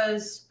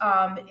because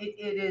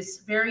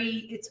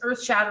it's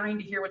earth-shattering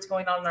to hear what's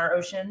going on in our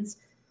oceans.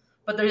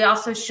 But they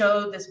also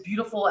show this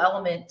beautiful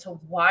element to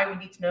why we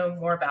need to know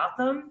more about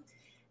them.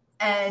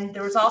 And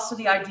there was also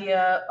the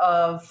idea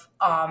of,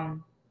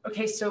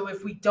 okay, so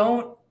if we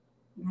don't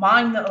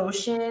mine the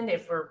ocean,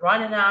 if we're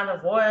running out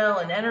of oil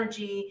and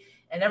energy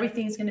and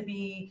everything's going to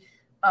be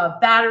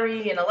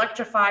battery and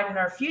electrified in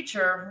our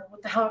future,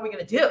 what the hell are we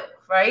going to do,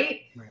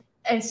 right?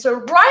 And so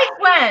right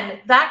when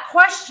that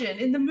question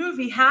in the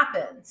movie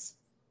happens,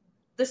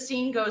 the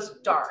scene goes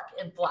dark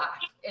and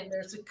black, and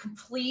there's a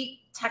complete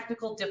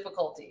technical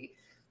difficulty.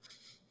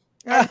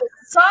 And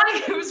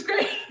it was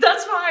great.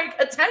 That's why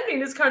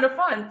attending is kind of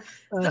fun.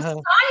 The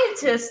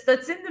scientist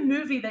that's in the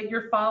movie that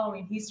you're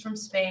following, he's from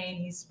Spain.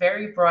 He's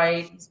very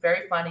bright. He's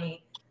very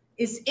funny.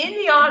 Is in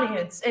the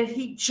audience, and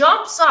he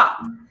jumps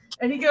up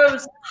and he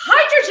goes,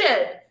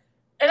 "Hydrogen!"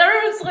 And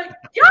everyone's like,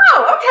 "Yo,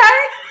 okay."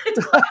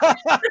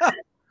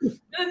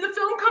 And the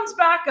film comes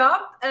back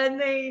up,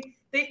 and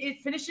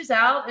it finishes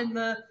out, and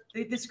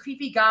this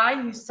creepy guy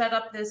who set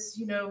up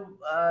this,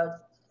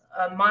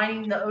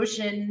 mining the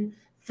ocean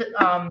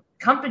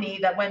company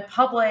that went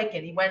public,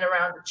 and he went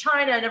around to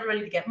China and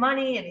everybody to get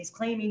money, and he's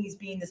claiming he's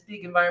being this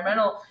big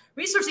environmental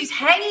resource. He's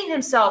hanging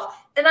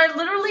himself, and I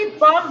literally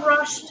bomb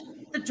rushed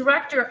the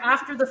director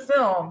after the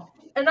film,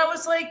 and I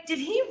was like, did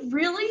he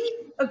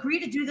really agree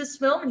to do this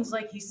film? And he's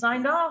like, he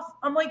signed off.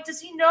 I'm like, does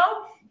he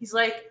know? He's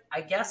like,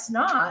 I guess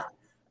not.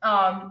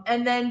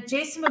 And then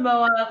Jason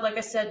Momoa, like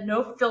I said,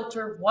 no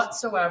filter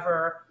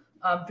whatsoever,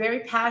 very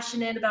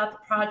passionate about the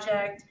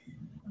project.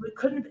 It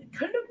couldn't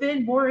have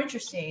been more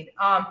interesting.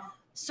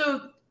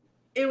 So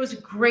it was a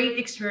great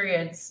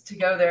experience to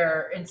go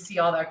there and see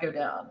all that go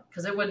down,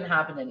 because it wouldn't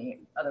happen any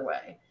other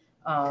way.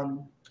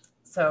 And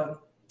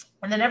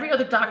then every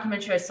other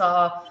documentary I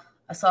saw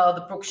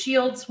the Brooke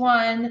Shields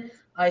one.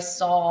 I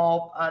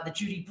saw the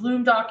Judy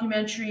Blume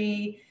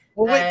documentary.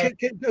 Well,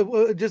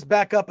 wait, just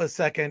back up a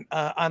second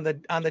on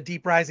the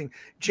Deep Rising.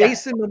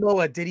 Jason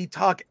Momoa, did he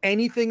talk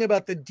anything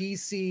about the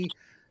DC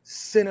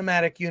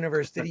cinematic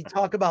universe? Did he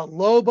talk about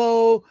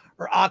Lobo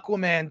or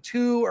Aquaman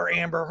 2 or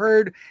Amber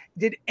Heard?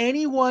 Did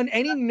any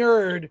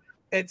nerd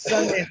at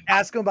Sundance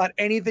ask him about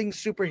anything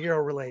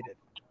superhero related?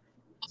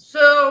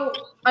 So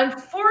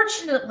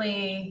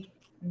unfortunately,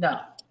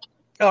 no.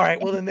 All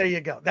right, well then there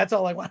you go. That's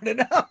all I wanted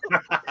to know.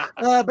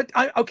 But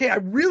I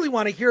really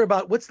want to hear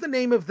about, what's the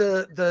name of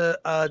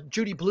the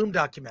Judy Blume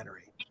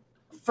documentary?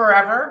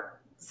 Forever.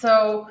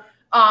 So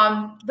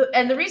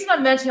the reason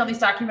I'm mentioning all these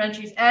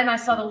documentaries, and I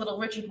saw the Little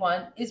Richard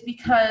one, is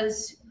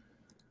because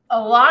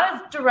a lot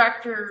of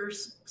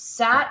directors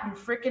sat in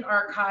freaking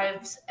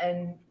archives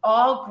and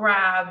all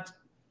grabbed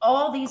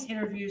all these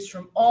interviews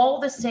from all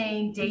the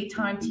same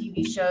daytime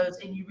TV shows,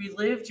 and you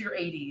relived your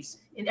 80s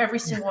in every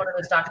single one of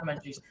those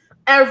documentaries.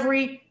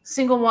 Every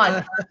single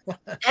one.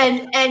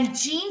 And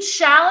Gene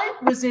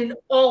Shalit was in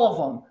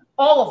all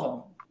of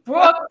them.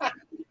 Brooke,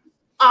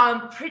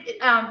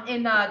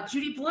 in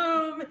Judy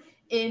Blume,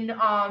 in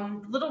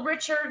Little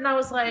Richard, and I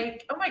was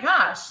like, oh my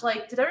gosh,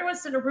 like, did everyone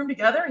sit in a room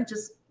together and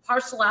just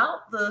parcel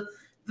out the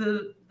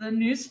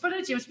news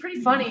footage? It was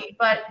pretty funny,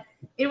 but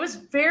it was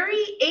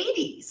very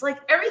 80s. Like,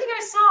 everything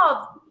I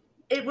saw,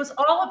 it was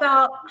all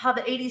about how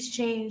the 80s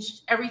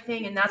changed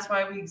everything, and that's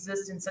why we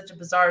exist in such a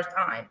bizarre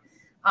time.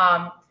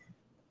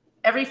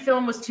 Every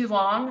film was too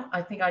long.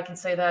 I think I can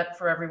say that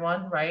for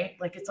everyone, right?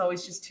 Like, it's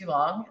always just too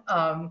long.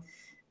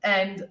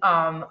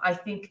 I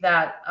think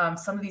that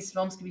some of these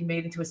films can be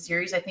made into a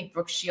series. I think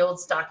Brooke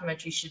Shields'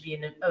 documentary should be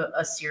in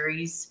a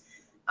series.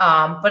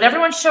 But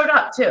everyone showed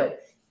up too.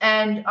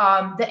 And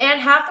the Anne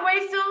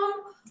Hathaway film,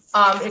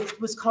 it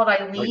was called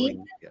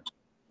Eileen.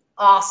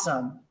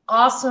 Awesome.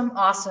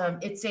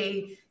 It's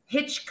a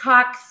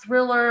Hitchcock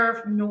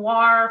thriller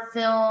noir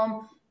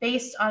film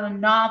based on a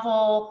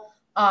novel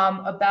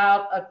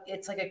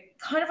it's like a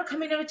kind of a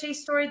coming of age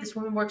story. This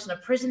woman works in a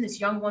prison,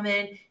 this young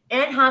woman.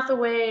 Anne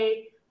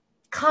Hathaway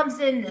comes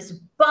in, this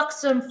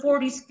buxom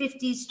 40s,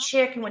 50s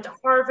chick who went to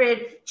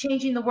Harvard,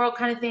 changing the world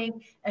kind of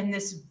thing. And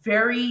this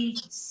very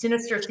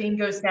sinister thing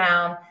goes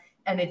down,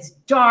 and it's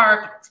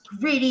dark, it's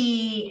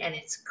gritty, and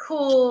it's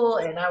cool.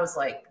 And I was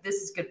like, this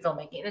is good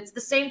filmmaking. And it's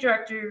the same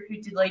director who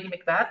did Lady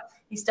Macbeth.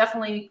 He's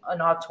definitely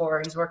an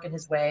auteur. He's working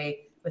his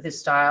way with his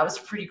style. It was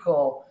pretty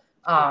cool.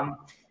 And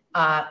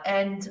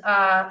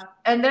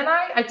then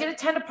I did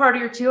attend a party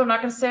or two. I'm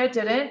not going to say I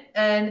didn't.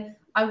 And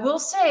I will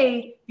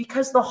say,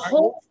 because the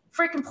whole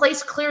freaking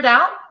place cleared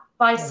out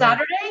by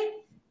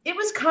Saturday, it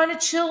was kind of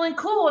chill and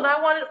cool. And I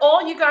wanted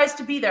all you guys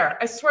to be there.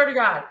 I swear to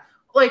God.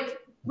 Like,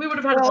 we would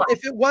have had a blast.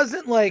 If it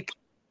wasn't like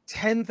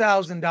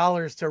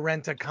 $10,000 to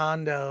rent a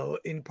condo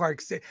in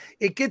Park City,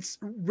 it gets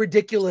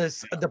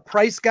ridiculous. The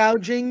price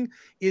gouging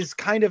is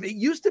kind of, it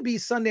used to be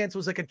Sundance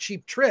was like a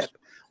cheap trip.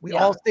 We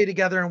all stay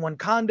together in one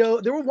condo.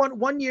 There were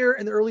one year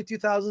in the early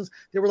 2000s,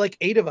 there were like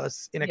 8 of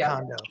us in a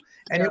condo,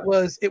 and it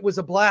was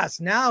a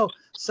blast. Now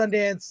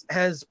Sundance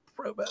has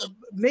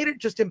made it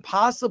just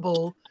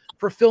impossible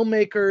for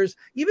filmmakers,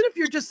 even if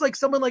you're just like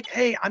someone like,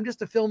 hey, I'm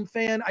just a film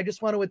fan, I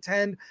just want to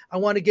attend, I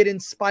want to get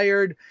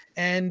inspired,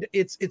 and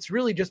it's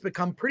really just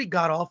become pretty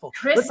god awful.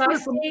 Chris,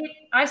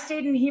 I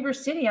stayed in Heber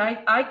City.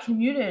 I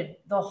commuted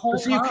the whole time.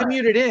 So you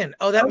commuted in.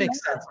 Oh, that makes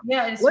sense.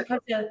 Yeah, it's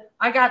because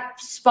I got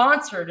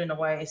sponsored in a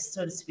way,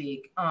 so to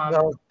speak.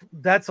 Well,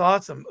 that's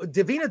awesome.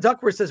 Davina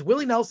Duckworth says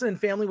Willie Nelson and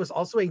Family was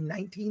also a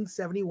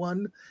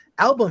 1971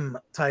 album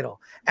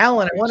title.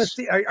 Alan, I want to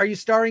see. Are you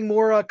starring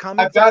more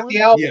comments? I've got the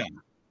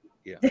album.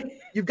 Yeah.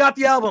 You've got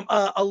the album.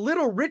 A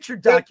Little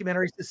Richard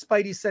documentary says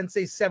Spidey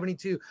Sensei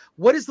 72.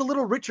 What is the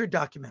Little Richard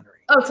documentary?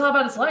 Oh, it's all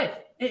about his life.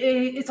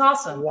 It's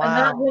awesome. Wow. And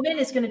that woman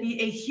is going to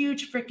be a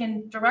huge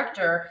freaking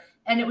director.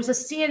 And it was a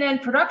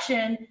CNN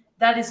production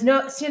that is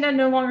CNN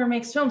no longer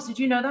makes films. Did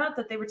you know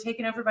that they were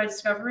taken over by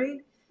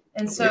Discovery?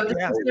 And so this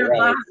was their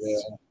last.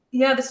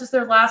 Yeah, this was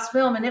their last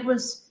film, and it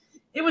was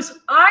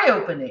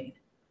eye-opening.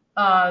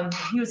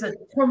 He was a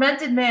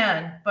tormented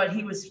man, but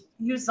he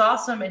was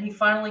awesome, and he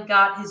finally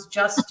got his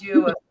just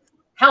due of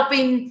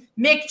helping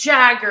Mick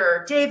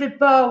Jagger, David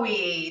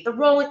Bowie,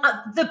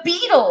 the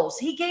Beatles.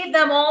 He gave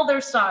them all their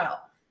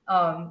style.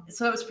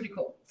 So that was pretty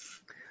cool.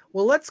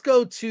 Well, let's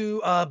go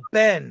to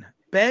Ben.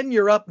 Ben,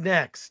 you're up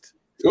next.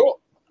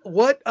 Cool.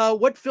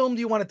 What film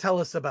do you want to tell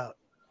us about?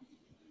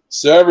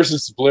 So ever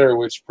since the Blair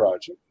Witch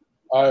Project,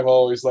 I've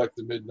always liked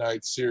the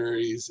Midnight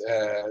series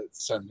at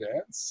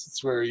Sundance.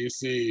 It's where you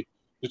see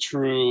the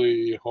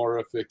truly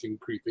horrific and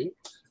creepy.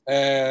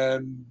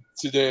 And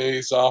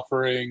today's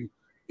offering,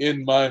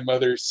 In My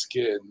Mother's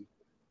Skin,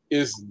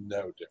 is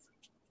no different.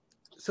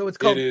 So it's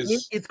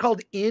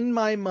called In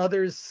My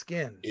Mother's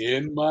Skin.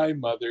 In My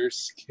Mother's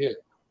Skin.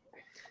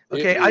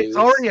 Okay, it's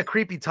already a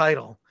creepy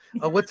title.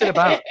 What's it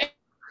about?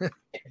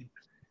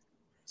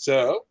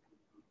 So,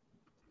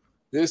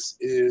 this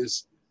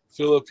is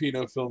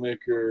Filipino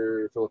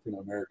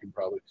American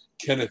probably,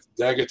 Kenneth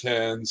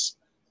Dagatan's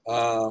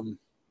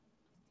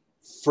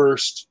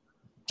first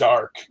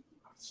dark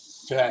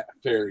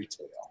fairy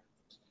tale.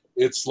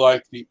 It's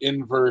like the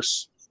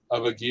inverse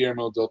of a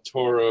Guillermo del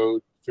Toro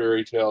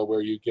fairy tale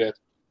where you get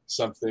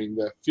something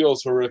that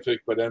feels horrific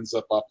but ends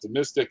up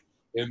optimistic.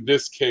 In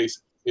this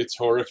case, it's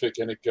horrific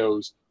and it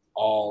goes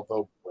all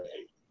the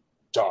way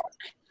dark.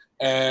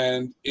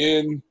 And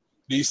in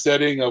the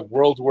setting of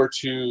World War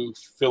II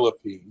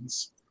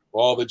Philippines,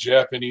 while the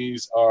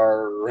Japanese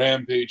are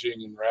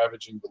rampaging and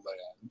ravaging the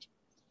land,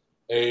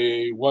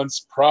 a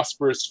once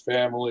prosperous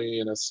family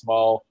in a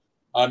small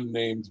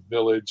unnamed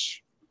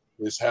village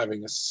is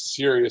having a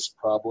serious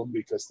problem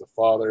because the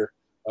father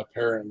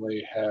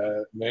apparently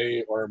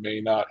may or may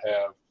not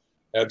have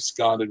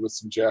absconded with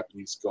some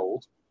Japanese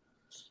gold.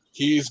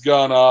 He's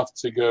gone off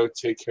to go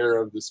take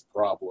care of this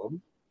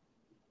problem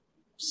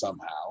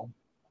somehow.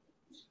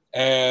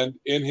 And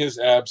in his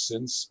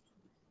absence,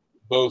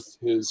 both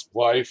his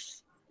wife,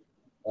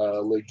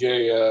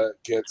 Ligea,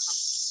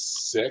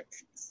 gets sick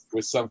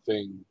with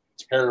something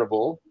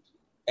terrible,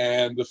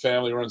 and the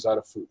family runs out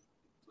of food.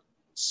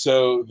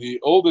 So the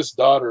oldest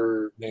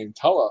daughter, named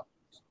Tala,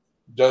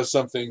 does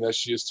something that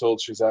she is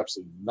told she's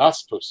absolutely not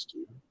supposed to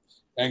do,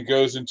 and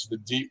goes into the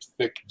deep,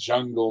 thick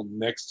jungle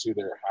next to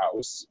their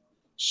house.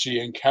 She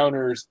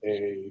encounters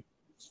a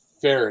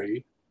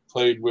fairy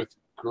played with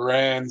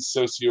grand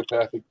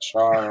sociopathic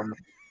charm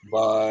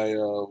by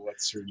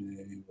what's her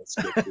name? Let's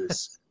get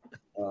this.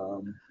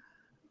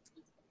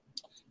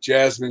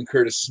 Jasmine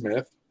Curtis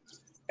Smith.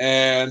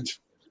 And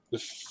the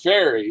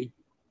fairy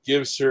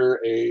gives her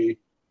a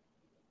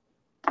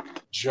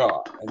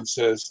jar and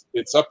says,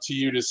 it's up to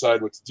you to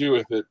decide what to do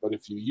with it, but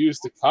if you use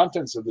the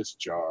contents of this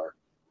jar,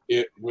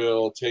 it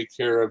will take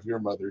care of your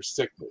mother's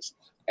sickness.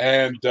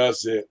 And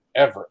does it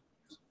ever?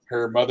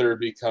 Her mother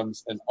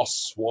becomes an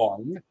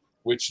aswang,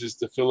 which is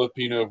the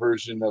Filipino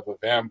version of a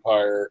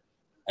vampire,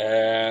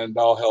 and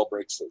all hell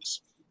breaks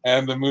loose.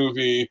 And the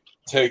movie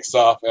takes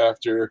off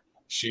after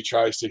she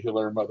tries to heal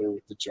her mother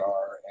with the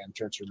jar and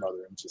turns her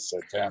mother into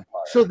said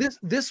vampire. So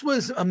this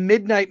was a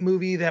midnight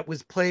movie that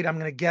was played, I'm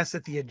going to guess,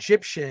 at the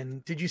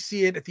Egyptian. Did you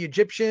see it at the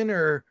Egyptian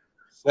or?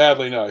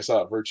 Sadly, no, I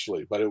saw it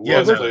virtually, but it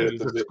was played at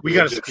the We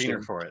got Egyptian. a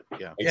screener for it.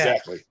 Yeah,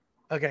 exactly.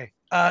 Okay.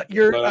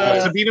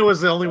 Sabina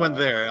was the only one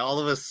there. All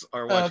of us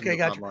are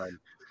watching online.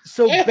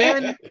 So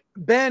Ben,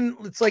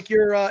 it's like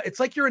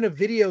you're in a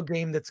video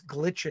game that's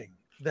glitching.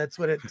 That's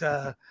what it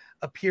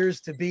appears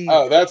to be.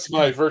 Oh, that's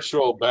my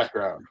virtual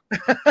background.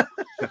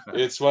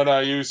 It's one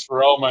I use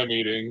for all my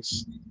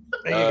meetings.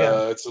 There you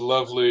go. It's a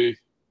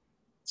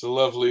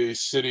lovely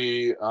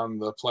city on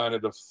the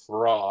planet of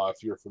Thra,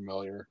 if you're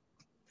familiar.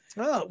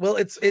 Oh, well,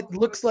 it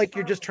looks like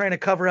you're just trying to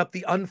cover up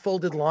the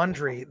unfolded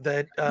laundry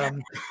that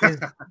is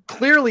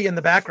clearly in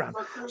the background.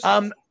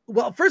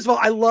 Well, first of all,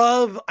 I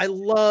love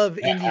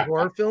indie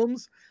horror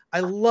films. I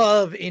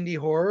love indie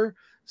horror.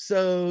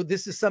 So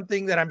this is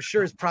something that I'm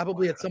sure is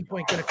probably at some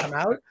point going to come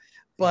out.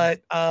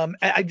 But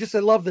I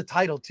love the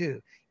title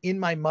too, In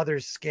My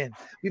Mother's Skin.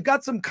 We've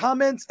got some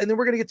comments, and then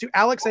we're going to get to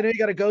Alex. I know you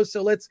got to go,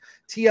 so let's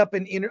tee up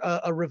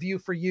a review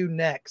for you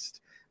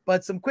next.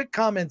 But some quick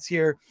comments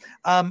here.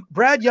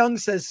 Brad Young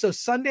says, so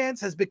Sundance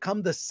has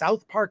become the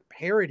South Park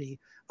parody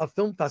of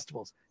film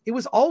festivals. It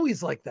was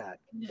always like that.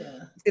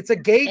 Yeah. It's a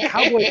gay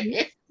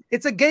cowboy.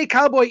 It's a gay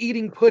cowboy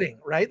eating pudding,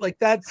 right? Like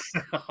that's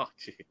Oh,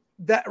 gee.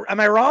 that. Am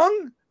I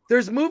wrong?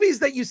 There's movies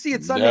that you see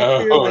at Sundance. No,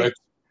 where you're like, it's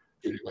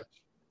pretty much.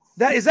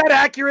 that is that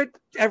accurate,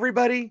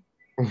 everybody?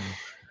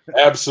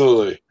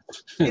 Absolutely.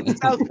 It's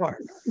South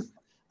Park.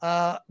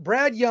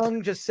 Brad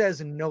Young just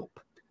says nope.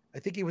 I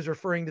think he was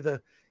referring to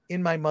the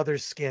In My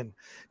Mother's Skin.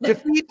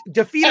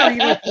 Defeater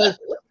even says,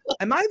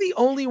 am I the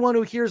only one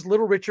who hears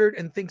Little Richard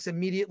and thinks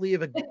immediately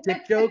of a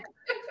dick joke?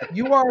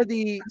 You are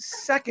the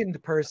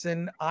second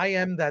person. I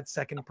am that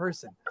second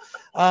person.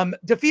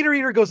 Defeater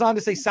Eater goes on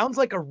to say, sounds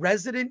like a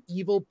Resident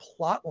Evil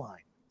plot line.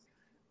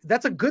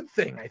 That's a good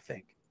thing, I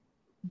think.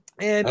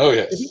 And Oh,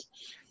 yes.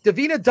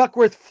 Davina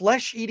Duckworth,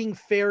 flesh-eating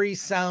fairy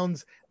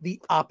sounds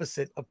the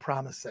opposite of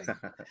promising.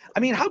 I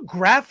mean, how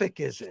graphic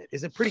is it?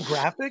 Is it pretty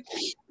graphic?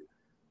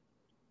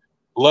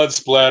 Blood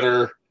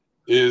splatter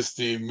is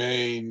the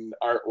main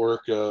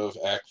artwork of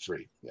Act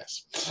 3.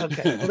 Yes.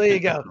 Okay, well, there you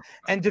go.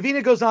 And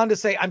Davina goes on to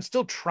say, I'm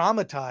still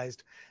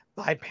traumatized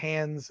by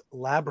Pan's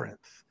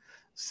Labyrinth.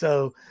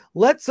 So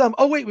let's,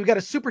 oh wait, we've got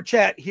a super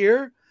chat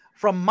here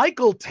from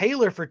Michael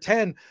Taylor for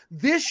 10.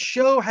 This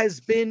show has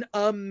been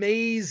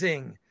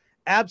amazing.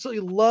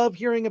 Absolutely love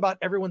hearing about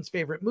everyone's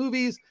favorite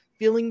movies,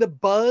 feeling the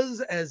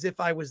buzz as if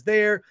I was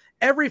there.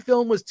 Every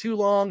film was too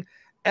long.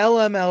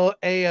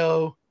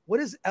 LMAO. What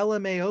does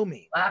LMAO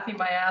mean? Laughing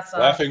my ass off.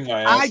 Laughing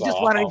my ass off. I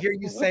just want to hear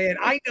you say it.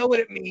 I know what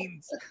it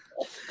means.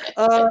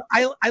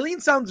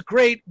 Eileen sounds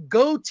great.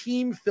 Go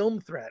Team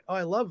Film Threat. Oh,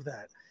 I love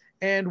that.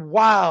 And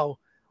wow,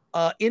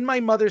 In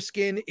My Mother's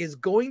Skin is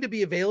going to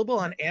be available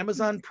on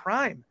Amazon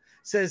Prime,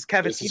 says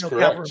Cavatino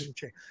Cavalry.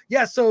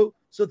 Yeah, so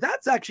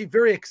that's actually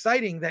very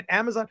exciting that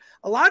Amazon,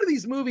 a lot of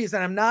these movies,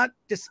 and I'm not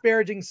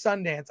disparaging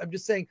Sundance, I'm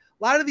just saying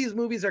a lot of these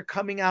movies are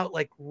coming out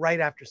like right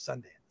after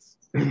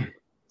Sundance.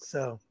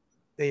 So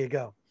there you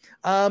go.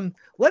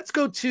 Let's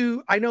go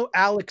to, I know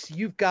Alex,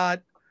 you've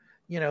got,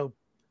 you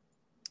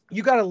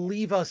got to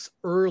leave us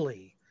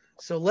early.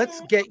 So let's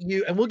get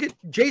you, and we'll get,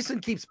 Jason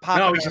keeps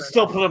popping. No, we should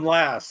still put him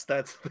last.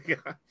 That's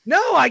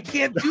no, I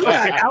can't do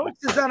that. Alex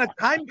is on a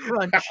time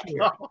crunch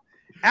here.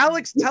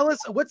 Alex, tell us,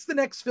 what's the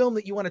next film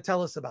that you want to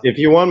tell us about? If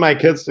you want my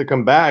kids to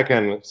come back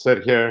and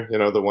sit here, the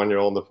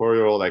 1-year-old and the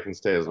 4-year-old, I can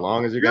stay as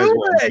long as you guys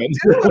want. Do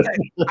it.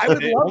 I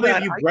would love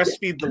that. You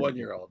breastfeed the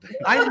 1-year-old.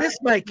 I miss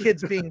my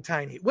kids being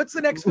tiny. What's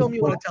the next film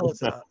you want to tell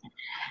us about?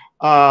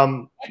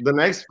 The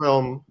next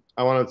film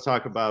I wanted to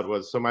talk about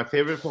was, so my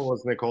favorite film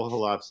was Nicole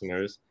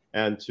Holofcener's,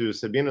 and to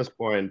Sabina's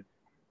point,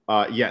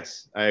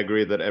 yes, I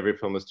agree that every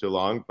film is too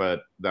long,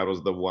 but that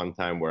was the one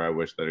time where I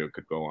wish that it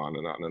could go on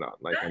and on and on.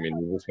 Like, I mean,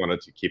 you just wanted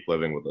to keep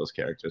living with those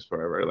characters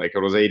forever. Like, it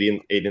was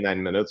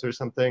 89 minutes or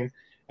something,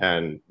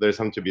 and there's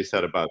something to be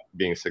said about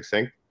being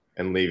succinct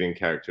and leaving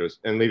characters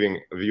and leaving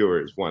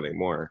viewers wanting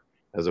more,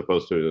 as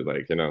opposed to,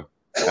 like,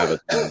 have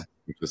it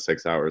which was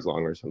 6 hours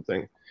long or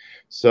something.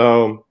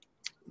 So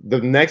the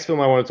next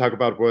film I want to talk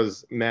about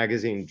was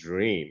Magazine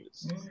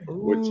Dreams,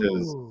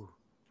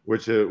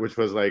 which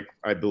was, like,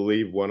 I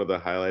believe, one of the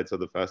highlights of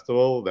the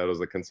festival. That was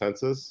the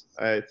consensus,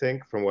 I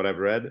think, from what I've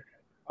read.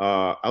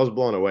 I was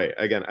blown away.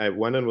 Again, I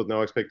went in with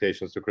no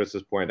expectations. To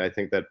Chris's point, I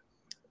think that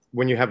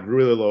when you have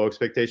really low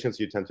expectations,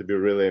 you tend to be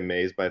really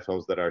amazed by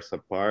films that are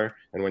subpar.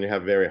 And when you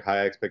have very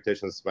high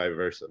expectations,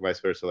 vice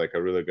versa, like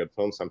a really good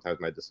film sometimes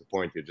might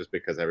disappoint you just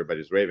because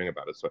everybody's raving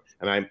about it. So,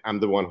 and I'm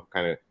the one who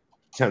kind of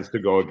tends to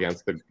go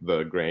against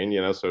the grain,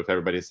 So if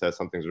everybody says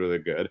something's really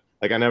good,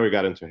 like I never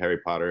got into Harry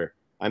Potter.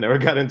 I never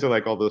got into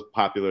like all those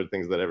popular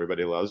things that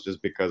everybody loves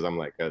just because I'm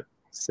like a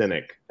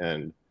cynic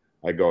and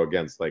I go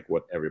against like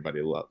what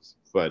everybody loves,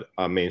 but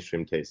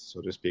mainstream taste,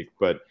 so to speak.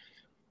 But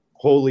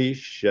holy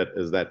shit,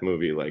 is that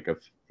movie like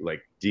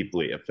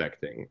deeply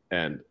affecting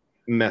and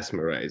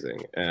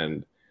mesmerizing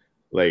and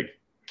like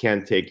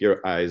can't take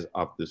your eyes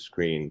off the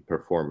screen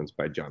performance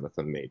by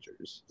Jonathan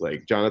Majors.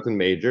 Like Jonathan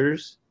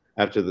Majors,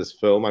 after this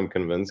film, I'm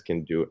convinced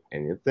can do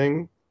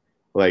anything.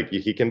 Like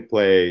he can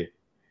play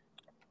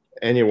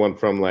anyone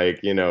from like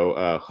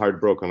a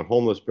heartbroken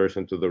homeless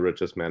person to the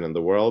richest man in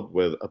the world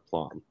with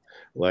aplomb.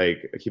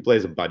 Like he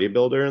plays a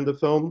bodybuilder in the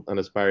film, an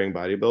aspiring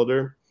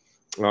bodybuilder,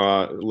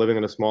 living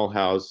in a small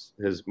house.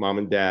 His mom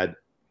and dad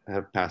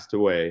have passed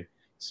away,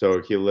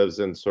 so he lives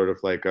in sort of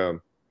like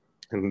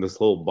in this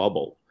little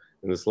bubble,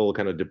 in this little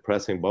kind of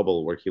depressing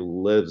bubble where he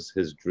lives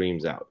his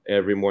dreams out.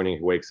 Every morning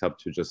he wakes up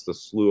to just a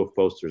slew of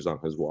posters on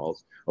his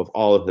walls of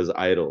all of his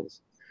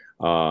idols.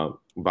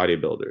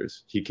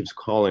 Bodybuilders. He keeps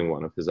calling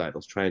one of his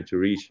idols, trying to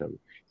reach him.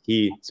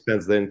 He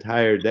spends the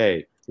entire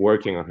day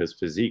working on his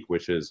physique,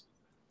 which is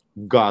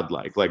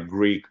godlike, like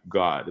Greek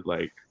god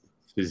like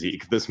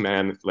physique. This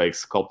man like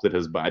sculpted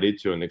his body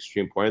to an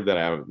extreme point that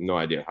I have no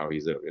idea how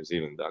he's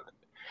even done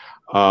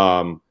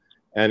it.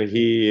 And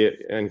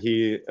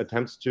he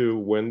attempts to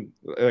win,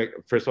 like,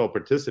 first of all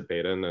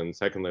participate in, and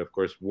secondly, of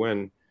course,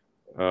 win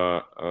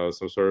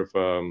some sort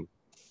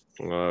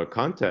of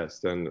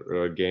contest and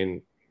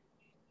gain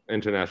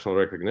international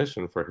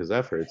recognition for his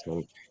efforts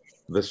and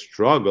the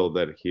struggle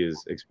that he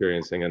is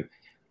experiencing. And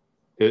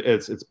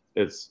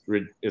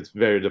it's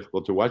very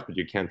difficult to watch, but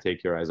you can't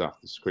take your eyes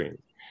off the screen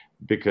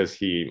because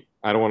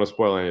I don't want to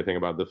spoil anything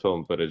about the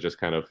film, but it just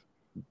kind of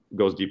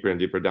goes deeper and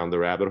deeper down the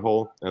rabbit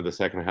hole. And the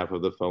second half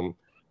of the film,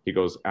 he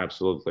goes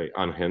absolutely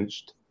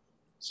unhinged.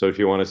 So if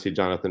you want to see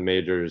Jonathan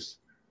Majors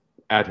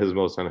at his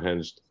most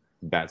unhinged,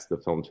 that's the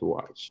film to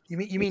watch. You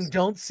mean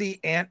don't see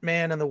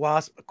Ant-Man and the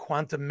Wasp: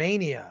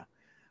 Quantumania,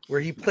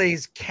 where he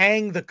plays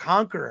Kang the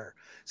Conqueror.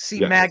 See,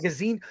 yes.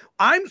 Magazine.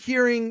 I'm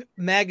hearing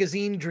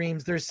Magazine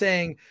Dreams. They're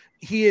saying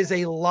he is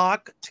a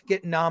lock to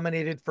get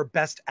nominated for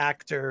Best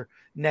Actor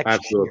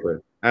next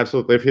year.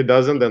 Absolutely. If he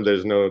doesn't, then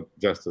there's no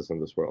justice in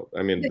this world.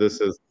 I mean,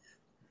 this is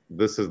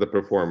the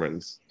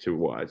performance to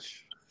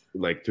watch,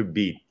 like to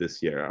beat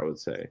this year, I would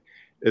say.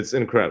 It's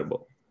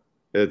incredible.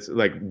 It's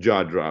like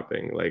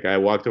jaw-dropping. Like I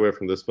walked away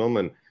from this film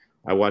and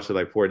I watched it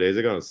like 4 days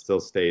ago and it still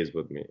stays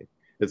with me.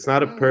 It's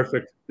not a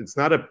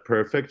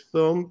perfect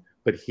film,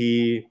 but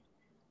he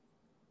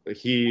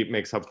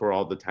makes up for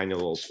all the tiny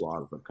little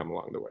flaws that come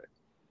along the way.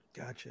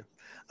 Gotcha.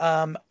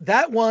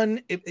 That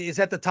one is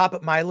at the top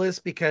of my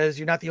list because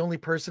you're not the only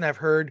person I've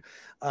heard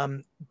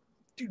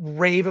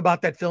rave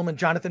about that film and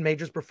Jonathan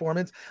Majors'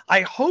 performance.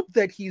 I hope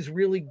that he's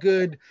really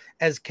good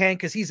as Kang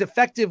because he's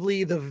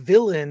effectively the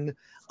villain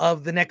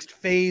of the next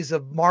phase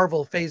of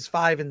Marvel, phase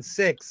 5 and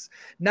 6.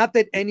 Not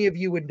that any of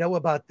you would know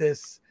about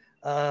this.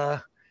 I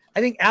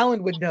think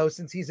Alan would know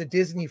since he's a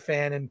Disney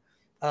fan.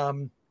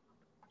 And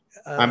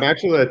I'm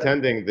actually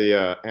attending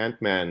the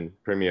Ant-Man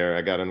premiere.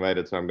 I got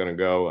invited, so I'm going to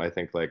go. I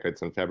think like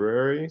it's in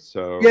February.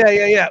 So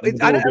yeah.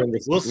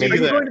 We'll see you there.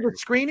 Are you going to the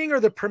screening or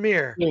the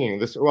premiere?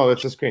 Screening. It's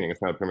a screening.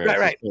 It's not a premiere.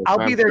 Right.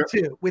 I'll be there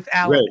too with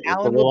Alan. Great.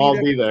 Alan we'll will all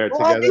be there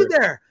together. I'll be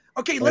there.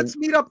 Okay, let's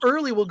meet up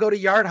early. We'll go to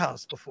Yard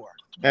House before.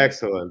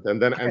 Excellent.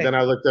 And then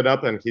I looked it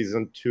up, and he's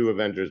in 2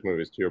 Avengers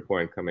movies. To your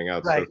point, coming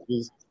out. Right. So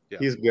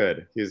he's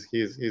good.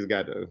 He's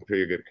got a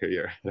pretty good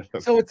career.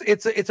 So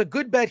it's a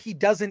good bet he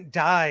doesn't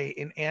die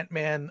in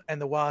Ant-Man and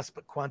the Wasp: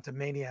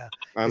 Quantumania.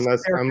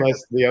 Unless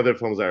the other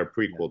films are a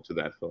prequel to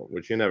that film,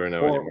 which you never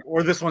know anymore.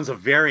 Or this one's a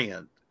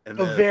variant. A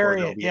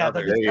variant, yeah.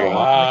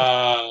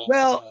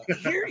 Well,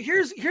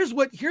 here's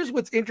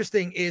what's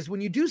interesting is when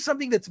you do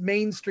something that's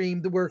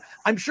mainstream,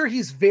 I'm sure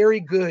he's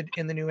very good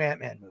in the new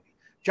Ant-Man movie.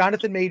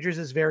 Jonathan Majors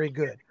is very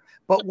good.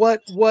 But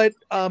what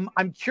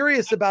I'm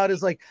curious about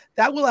is like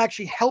that will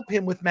actually help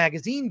him with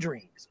Magazine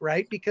Dreams,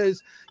 right?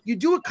 Because you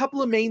do a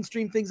couple of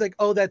mainstream things like,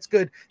 oh, that's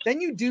good.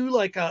 Then you do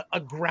like a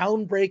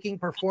groundbreaking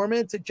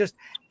performance. It just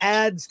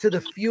adds to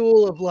the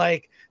fuel of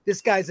like,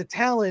 this guy's a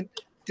talent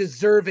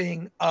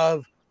deserving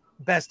of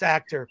Best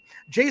Actor.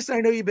 Jason,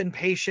 I know you've been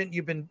patient.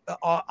 You've been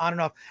on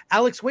and off.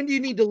 Alex, when do you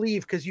need to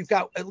leave? Because you've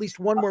got at least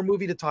one more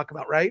movie to talk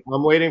about, right?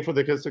 I'm waiting for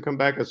the kids to come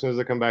back. As soon as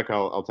they come back,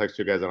 I'll text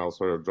you guys and I'll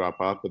sort of drop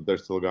off, but they're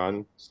still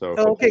gone. So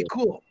okay,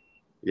 cool.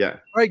 Yeah. All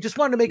right. Just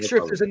wanted to make sure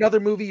if there's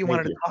another movie you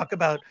wanted to talk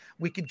about,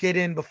 we could get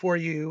in before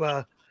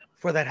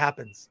that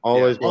happens.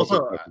 Always. Yeah.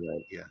 Also,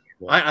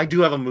 I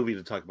do have a movie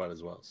to talk about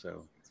as well.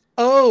 So.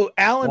 Oh,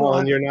 Alan.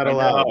 Alan, you're not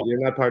allowed. You're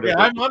not part of it.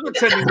 I'm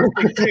attending this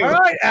thing too. All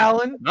right,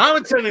 Alan. I'm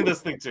attending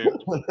this thing too.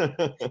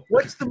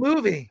 What's the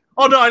movie?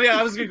 Oh, no,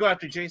 I was going to go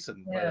after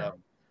Jason. Yeah.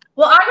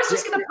 Well, I was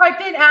just going to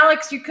pipe in,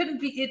 Alex. You couldn't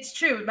be. It's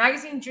true.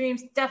 Magazine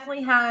Dreams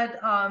definitely had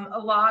a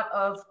lot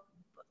of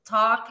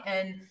talk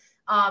and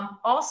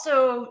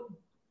also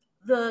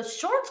the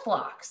shorts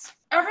blocks.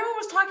 Everyone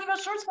was talking about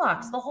shorts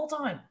blocks the whole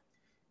time.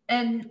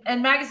 And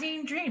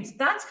Magazine Dreams.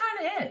 That's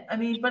kind of it. I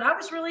mean, but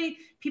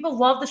people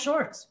love the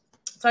shorts.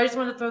 So I just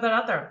wanted to throw that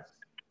out there.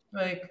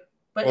 There's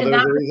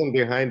a reason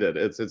behind it.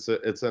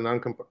 It's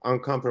an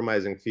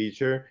uncompromising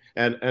feature.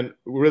 And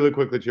really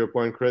quickly to your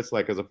point, Chris,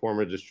 like as a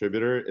former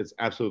distributor, it's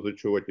absolutely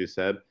true what you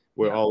said.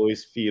 We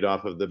always feed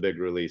off of the big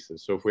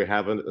releases. So if we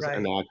have an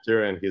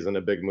actor and he's in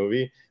a big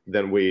movie,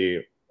 then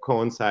we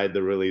coincide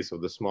the release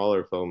of the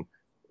smaller film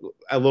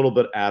a little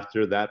bit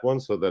after that one,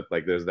 so that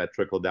like there's that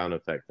trickle down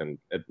effect, and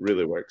it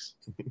really works.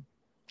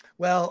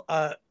 Well,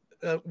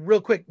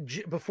 real quick,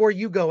 before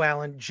you go,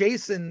 Alan,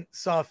 Jason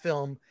saw a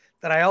film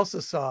that I also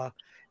saw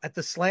at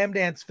the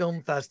Slamdance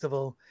Film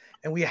Festival,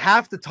 and we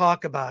have to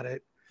talk about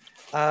it.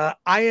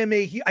 I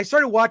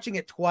started watching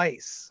it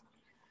twice.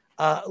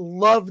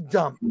 Love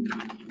Dump.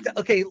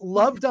 Okay,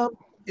 Love Dump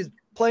is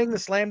playing the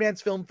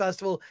Slamdance Film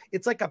Festival.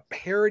 It's like a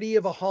parody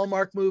of a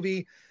Hallmark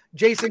movie.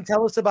 Jason,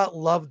 tell us about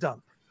Love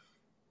Dump.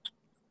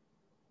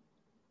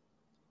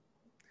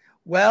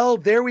 Well,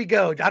 there we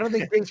go. I don't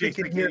think Jason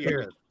can hear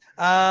me.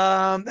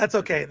 That's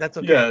okay. That's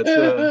okay. Yeah, it's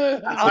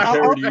a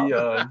parody,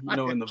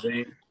 in the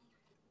vein.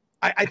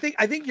 I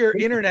think your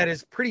internet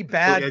is pretty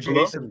bad,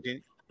 Jason.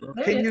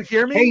 Can you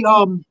hear me? Hey,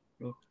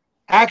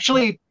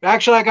 actually, I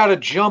got to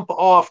jump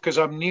off because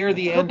I'm near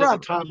the end of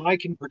the time I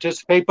can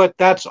participate. But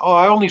that's all.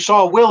 I only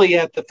saw Willie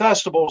at the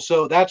festival,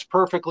 so that's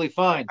perfectly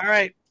fine. All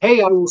right.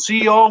 Hey, I will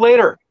see you all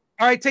later.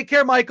 All right. Take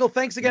care, Michael.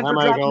 Thanks again for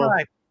dropping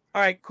by.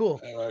 All right, cool.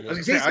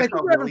 Jason, I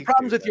think we're having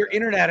problems with your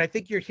internet. I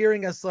think you're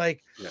hearing us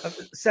like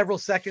several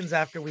seconds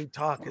after we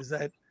talk. Is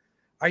that?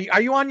 Are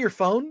you on your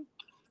phone?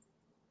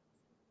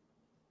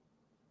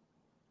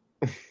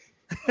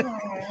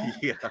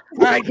 Yeah. All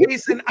right,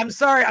 Jason. I'm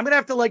sorry. I'm gonna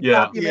have to like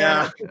drop you,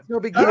 man. It's no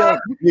big deal.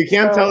 You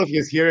can't tell if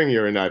he's hearing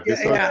you or not.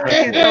 Yeah, I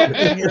can't tell if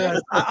he can hear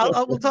us.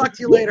 We'll talk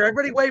to you later.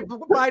 Everybody, wave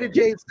bye to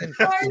Jason.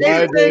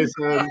 Bye,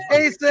 Jason.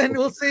 Jason,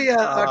 we'll see you.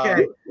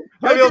 Okay.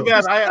 I feel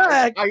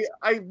bad.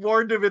 I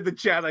warned him in the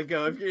chat. I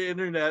go, if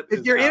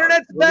your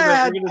internet's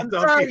bad, I'm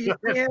sorry, you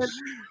can't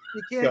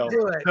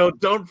do it. No,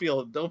 don't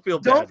feel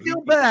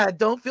bad.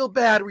 Don't feel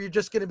bad where you're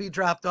just going to be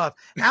dropped off.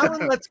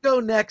 Alan, let's go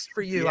next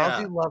for you. Yeah.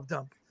 I'll do Love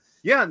Dump.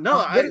 Yeah,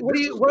 no.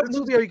 What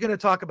movie are you going to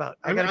talk about?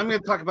 I'm going to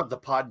talk about The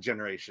Pod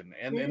Generation,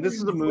 and this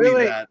is a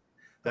movie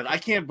that I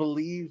can't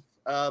believe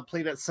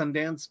played at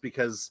Sundance,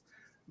 because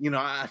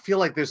I feel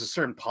like there's a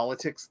certain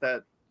politics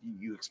that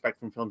you expect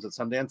from films at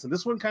Sundance, and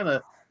this one kind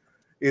of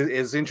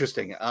is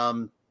interesting.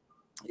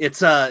 It's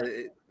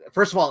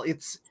first of all,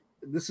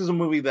 this is a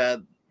movie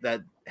that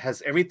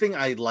has everything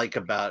I like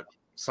about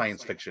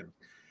science fiction.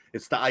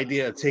 It's the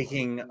idea of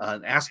taking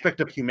an aspect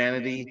of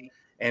humanity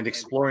and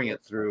exploring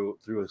it through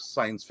a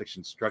science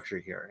fiction structure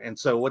here. And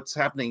so what's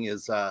happening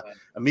is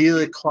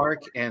Emilia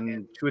Clarke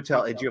and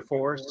Chiwetel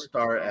Ejiofor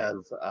star as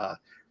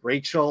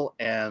Rachel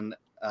and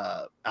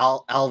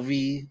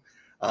Alvi,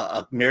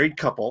 a married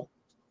couple.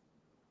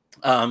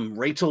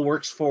 Rachel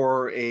works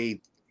for a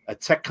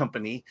tech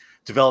company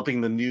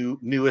developing the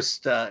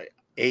newest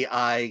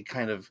AI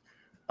kind of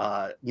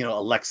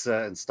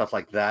Alexa and stuff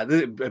like that.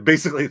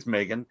 Basically, it's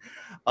Megan.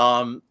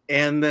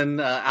 And then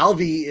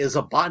Alvi is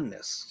a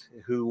botanist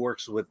who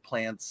works with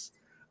plants.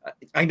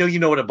 I know you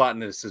know what a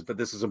botanist is, but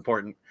this is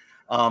important.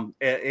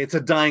 It's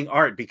a dying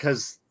art,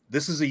 because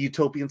this is a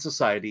utopian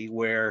society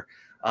where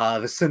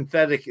the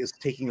synthetic is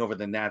taking over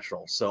the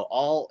natural.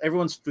 So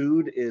everyone's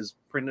food is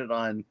printed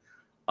on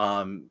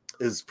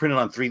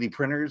 3D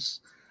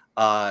printers.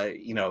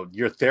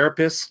 Your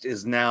therapist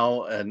is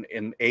now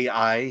an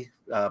AI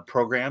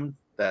program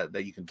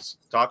that you can just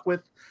talk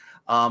with.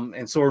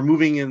 And so we're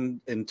moving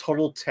in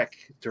total tech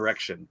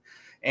direction.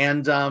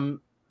 And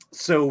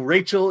so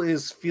Rachel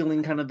is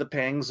feeling kind of the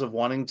pangs of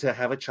wanting to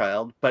have a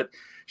child, but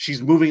she's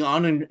moving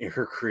on in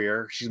her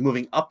career. She's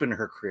moving up in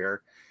her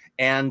career.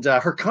 And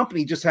her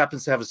company just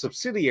happens to have a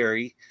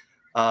subsidiary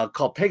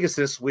called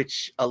Pegasus,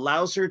 which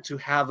allows her to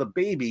have a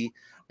baby,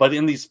 but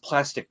in these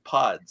plastic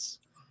pods.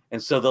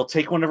 And so they'll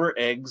take one of her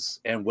eggs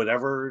and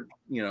whatever,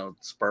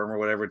 sperm or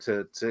whatever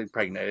to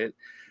impregnate it.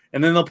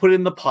 And then they'll put it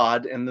in the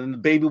pod, and then the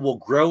baby will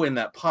grow in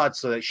that pod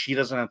so that she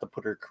doesn't have to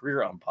put her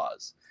career on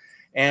pause.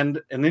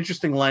 And an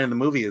interesting line in the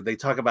movie, they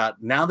talk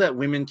about now that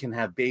women can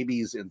have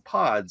babies in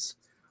pods,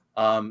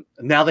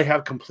 now they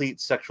have complete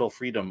sexual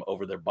freedom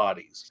over their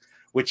bodies,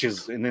 which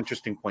is an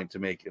interesting point to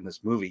make in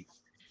this movie.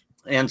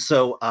 And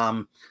so,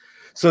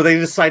 so they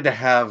decide to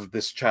have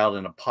this child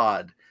in a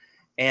pod.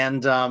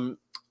 And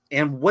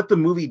what the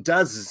movie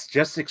does is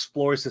just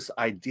explores this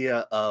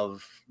idea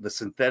of the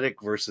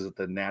synthetic versus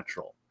the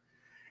natural.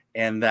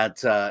 And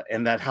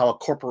that how a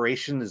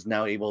corporation is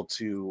now able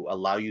to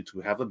allow you to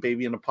have a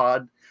baby in a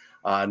pod.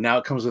 Now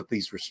it comes with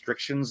these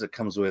restrictions. It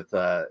comes with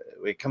a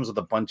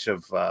bunch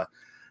of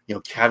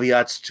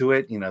caveats to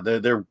it.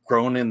 They're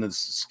grown in this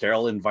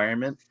sterile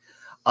environment.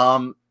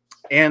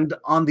 And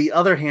on the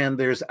other hand,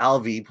 there's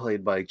Alvi,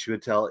 played by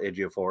Chiwetel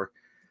Ejiofor.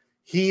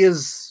 He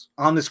is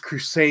on this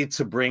crusade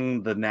to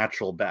bring the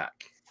natural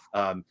back.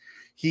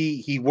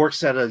 He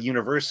works at a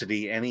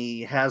university, and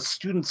he has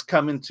students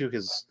come into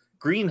his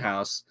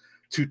greenhouse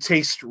to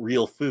taste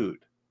real food.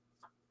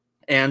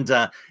 And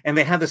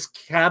they have this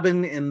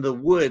cabin in the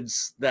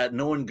woods that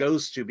no one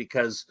goes to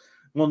because,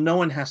 well, no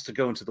one has to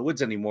go into the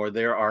woods anymore.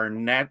 There are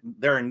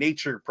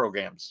nature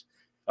programs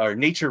or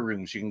nature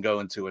rooms you can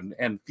go into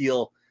and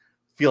feel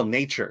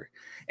nature.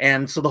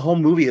 And so the whole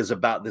movie is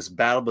about this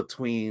battle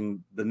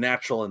between the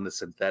natural and the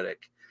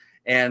synthetic,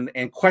 and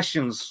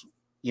questions,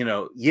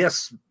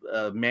 yes,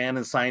 man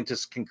and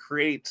scientists can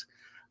create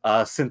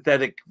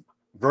synthetic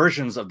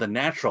versions of the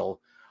natural,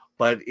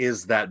 but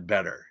is that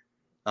better?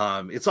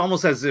 It's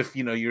almost as if,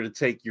 you're to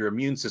take your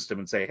immune system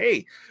and say,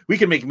 hey, we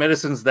can make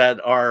medicines that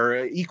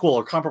are equal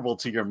or comparable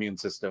to your immune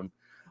system.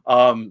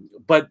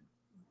 But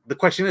the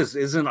question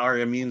isn't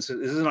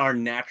our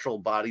natural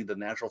body, the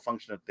natural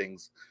function of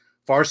things,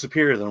 far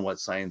superior than what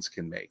science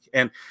can make?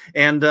 And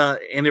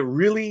it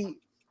really,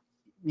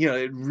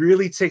 it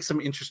really takes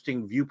some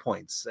interesting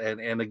viewpoints.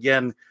 And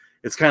again,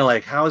 it's kind of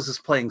like, how is this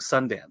playing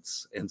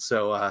Sundance? And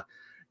so, I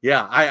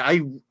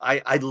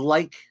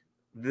like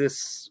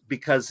this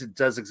because it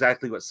does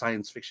exactly what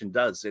science fiction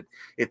does.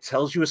 It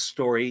tells you a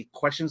story,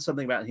 questions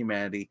something about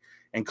humanity,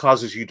 and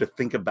causes you to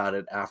think about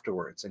it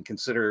afterwards and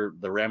consider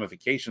the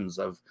ramifications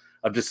of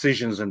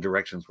decisions and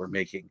directions we're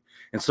making.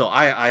 And so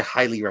I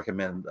highly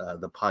recommend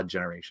The Pod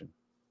Generation.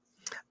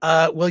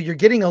 Well, you're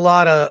getting a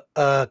lot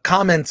of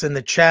comments in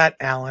the chat,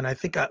 Alan. I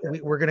think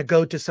we're going to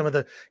go to some of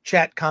the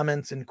chat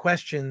comments and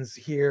questions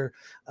here,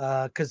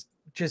 because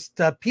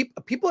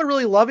people are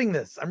really loving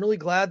this. I'm really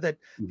glad that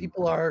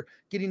people are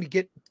getting to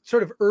get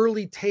sort of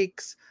early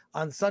takes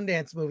on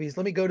Sundance movies.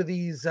 Let me go to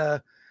these.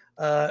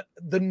 The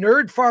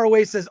nerd far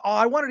away says, "Oh,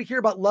 I wanted to hear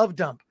about Love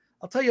Dump."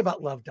 I'll tell you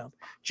about Love Dump.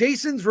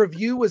 Jason's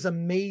review was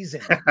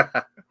amazing.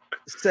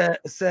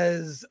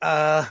 says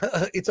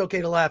it's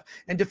okay to laugh.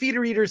 And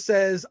Defeater Eater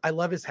says, I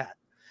love his hat.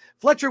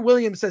 Fletcher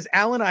Williams says,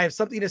 Alan, I have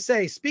something to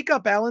say. Speak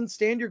up, Alan.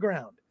 Stand your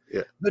ground.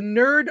 Yeah. The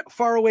Nerd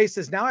Far Away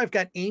says, now I've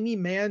got Amy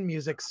Mann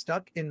music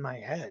stuck in my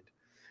head.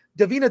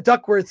 Davina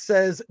Duckworth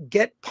says,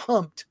 get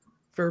pumped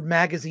for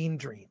Magazine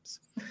Dreams.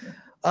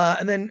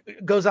 And then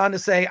goes on to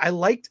say, I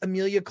liked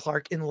Amelia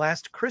Clarke in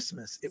Last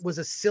Christmas. It was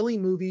a silly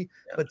movie,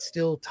 but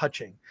still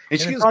touching. And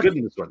she is good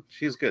in this one.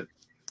 She's good.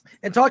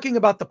 And talking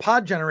about the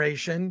pod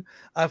generation,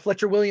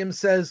 Fletcher Williams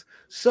says,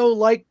 so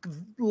like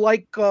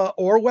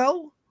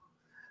Orwell.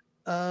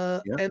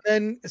 And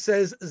then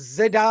says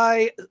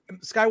Zedai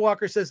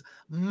Skywalker says,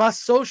 my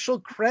social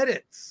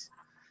credits.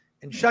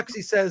 And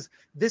Shucksy says,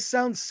 this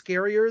sounds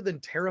scarier than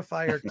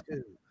Terrifier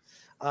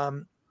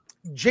 2.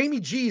 Jamie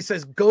G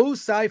says, go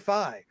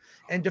sci-fi.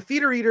 And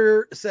Defeater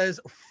Eater says,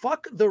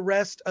 fuck the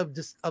rest of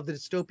the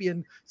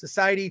dystopian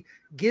society.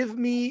 Give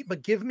me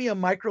a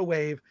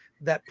microwave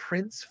that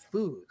prints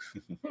food.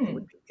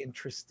 Would be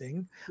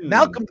interesting.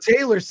 Malcolm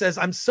Taylor says,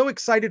 I'm so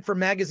excited for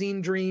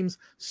Magazine Dreams.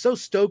 So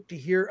stoked to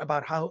hear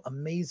about how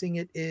amazing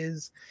it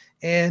is.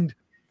 And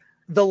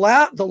the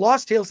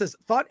Lost Tale says,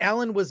 thought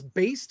Alan was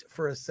based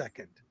for a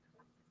second.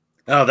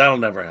 Oh, that'll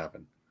never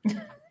happen.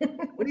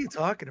 What are you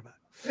talking about?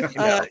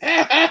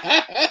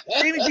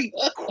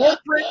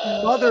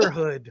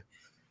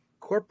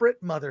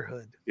 Corporate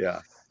motherhood.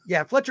 Yeah.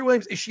 Fletcher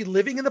Williams, is she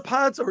living in the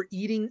pods or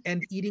eating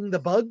the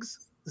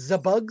bugs? The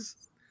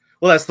bugs?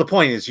 Well, that's the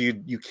point. Is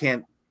you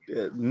can't.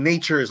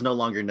 Nature is no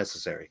longer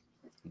necessary.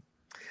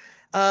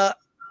 I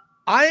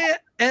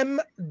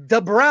am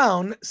the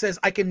Brown says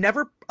I can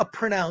never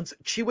pronounce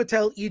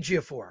Chiwetel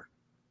Ejiofor.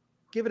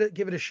 Give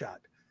it a shot.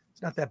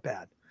 It's not that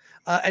bad.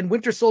 And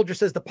Winter Soldier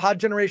says the pod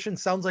generation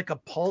sounds like a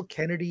Paul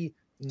Kennedy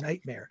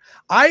nightmare.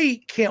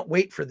 I can't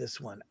wait for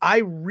this one. I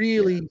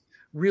really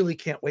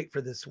can't wait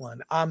for this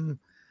one.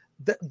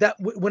 That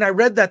when I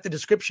read the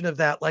description of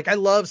that, like I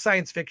love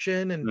science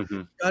fiction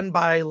and done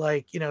by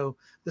like, the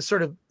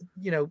sort of,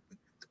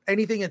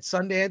 anything at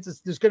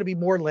Sundance, there's going to be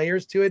more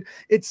layers to it.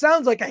 It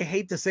sounds like, I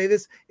hate to say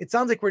this, it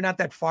sounds like we're not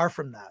that far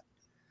from that.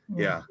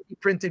 Yeah.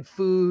 Printed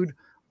food,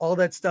 all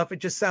that stuff. It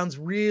just sounds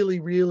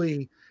really,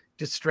 really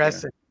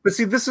distressing. Yeah. But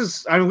see,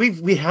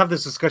 we have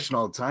this discussion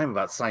all the time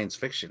about science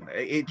fiction.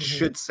 It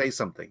should say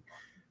something.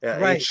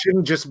 Right. It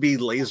shouldn't just be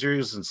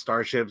lasers and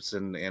starships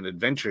and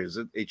adventures.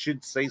 It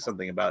should say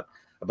something about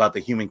the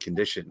human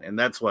condition. And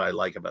that's what I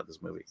like about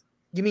this movie.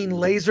 You mean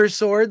laser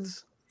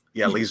swords?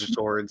 Yeah, laser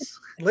swords.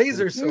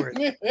 Laser swords.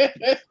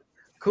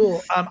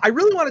 Cool. I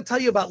really want to tell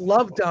you about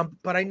Love Dump,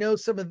 but I know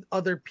some of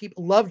other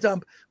people. Love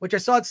Dump, which I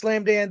saw at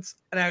Slamdance,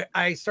 and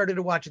I started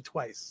to watch it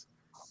twice.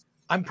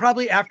 I'm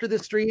probably, after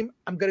this stream,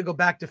 I'm going to go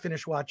back to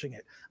finish watching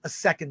it a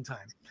second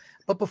time.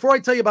 But before I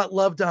tell you about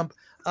Love Dump,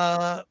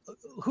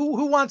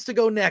 who wants to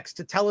go next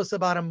to tell us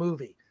about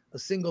a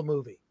single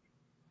movie?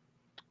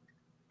 I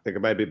think it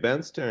might be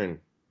Ben's turn.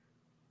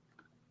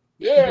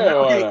 Yeah.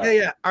 Okay,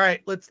 yeah. All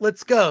right,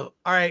 let's go.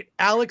 All right,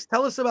 Alex,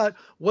 tell us about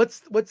what's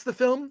the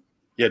film?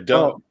 Yeah,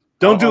 don't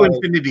do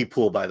Infinity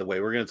Pool, by the way.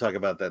 We're going to talk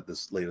about that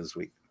later this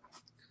week.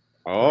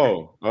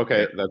 Oh,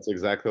 okay. That's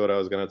exactly what I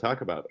was going to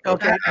talk about.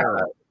 Okay.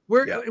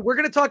 We're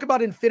going to talk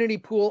about Infinity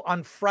Pool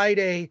on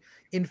Friday.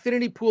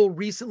 Infinity Pool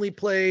recently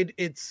played.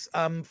 It's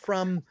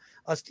from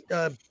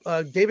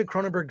David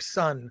Cronenberg's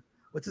son.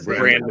 What's his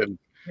name?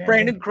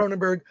 Brandon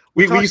Cronenberg.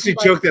 We used to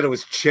joke that it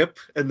was Chip,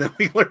 and then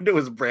we learned it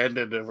was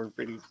Brandon, and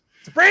it's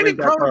Brandon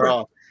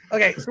Cronenberg.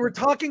 Okay, so we're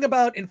talking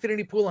about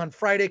Infinity Pool on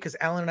Friday because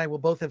Alan and I will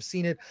both have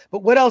seen it.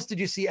 But what else did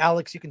you see,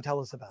 Alex? You can tell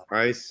us about.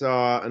 I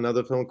saw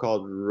another film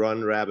called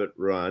Run Rabbit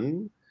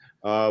Run,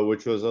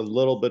 which was a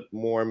little bit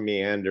more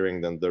meandering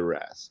than the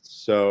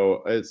rest.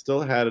 So it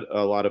still had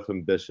a lot of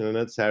ambition in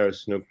it. Sarah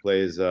Snook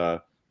plays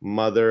a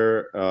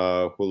mother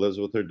who lives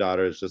with her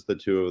daughter. It's just the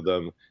two of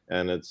them.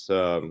 And it's,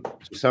 to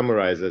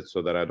summarize it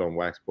so that I don't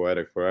wax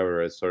poetic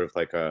forever, it's sort of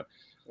like a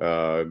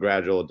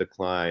gradual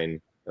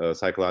decline,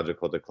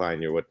 psychological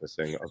decline you're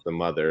witnessing of the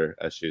mother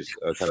as she's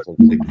attempting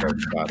to take care of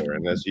her daughter.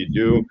 And as you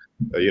do,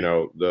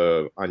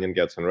 the onion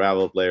gets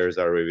unraveled, layers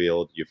are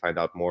revealed. You find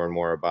out more and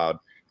more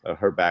about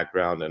her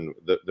background and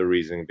the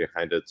reasoning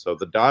behind it. So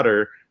the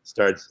daughter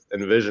starts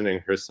envisioning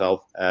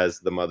herself as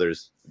the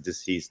mother's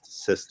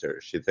deceased sister.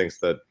 She thinks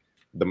that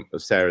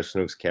Sarah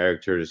Snook's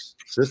character's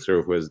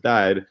sister, who has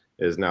died,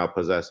 is now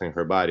possessing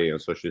her body,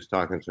 and so she's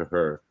talking to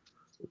her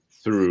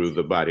through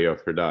the body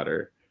of her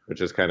daughter, which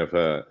is kind of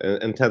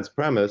an intense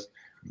premise.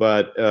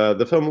 But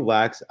the film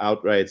lacks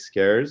outright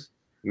scares,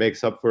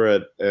 makes up for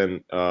it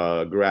in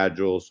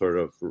gradual sort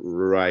of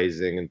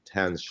rising in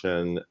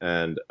tension,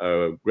 and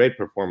a great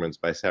performance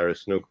by Sarah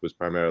Snook, who's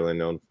primarily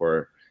known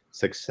for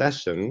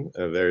Succession,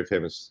 a very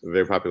famous,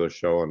 very popular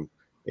show on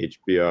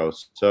HBO.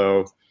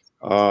 So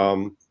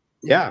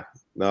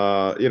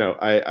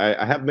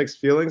I have mixed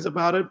feelings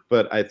about it,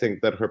 but I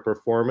think that her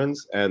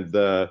performance and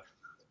the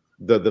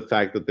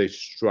fact that they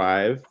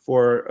strive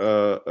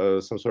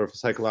for some sort of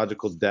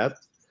psychological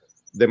depth,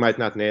 they might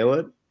not nail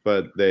it,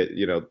 but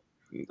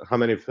how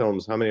many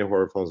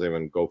horror films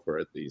even go for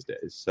it these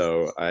days.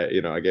 So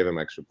I gave him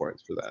extra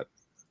points for that.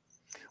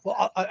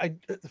 Well,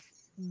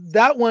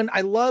 that one,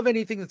 I love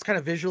anything that's kind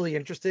of visually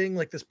interesting.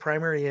 Like this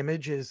primary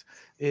image is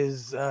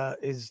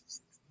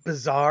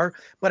bizarre,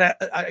 but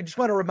I just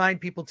want to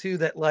remind people too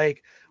that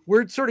like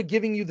we're sort of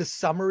giving you the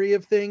summary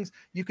of things.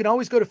 You can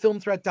always go to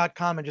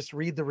filmthreat.com and just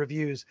read the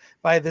reviews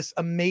by this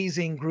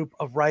amazing group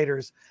of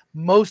writers.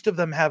 Most of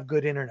them have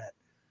good internet.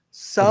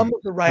 Some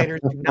of the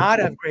writers do not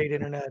have great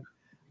internet.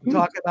 I'm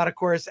talking about, of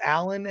course,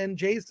 Alan and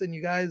Jason.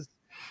 You guys,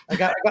 I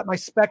got my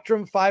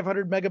Spectrum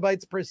 500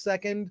 megabytes per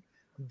second.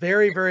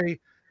 Very, very,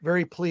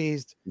 very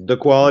pleased. The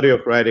quality of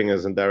writing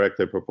isn't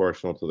directly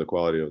proportional to the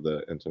quality of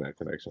the internet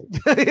connection.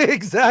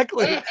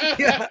 Exactly.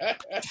 Yeah,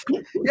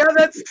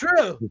 that's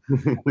true.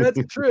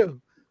 That's true.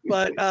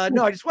 But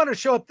no, I just want to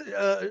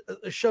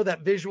show that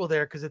visual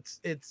there because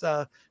it's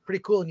pretty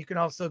cool, and you can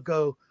also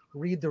go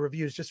read the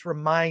reviews. Just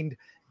remind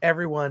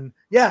everyone.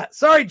 Yeah,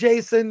 sorry,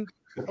 Jason.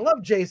 I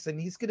love Jason.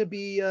 He's gonna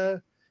be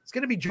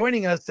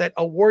joining us at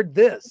Award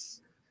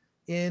This.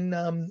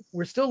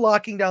 We're still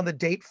locking down the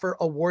date for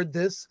Award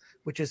This,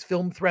 which is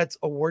Film Threat's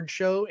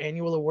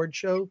annual award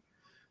show,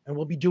 and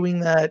we'll be doing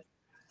that.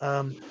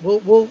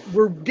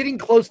 We're getting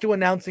close to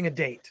announcing a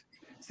date.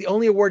 It's the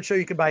only award show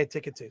you can buy a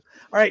ticket to.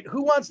 All right,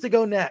 who wants to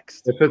go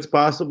next? If it's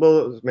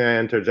possible, may I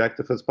interject?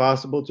 If it's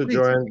possible to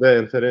join the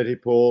Infinity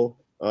Pool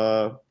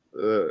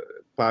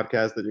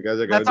podcast that you guys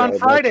are going to do. That's on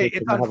Friday.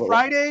 It's on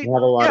Friday. I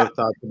have a lot of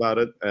thoughts about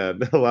it,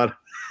 and a lot.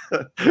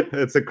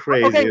 It's a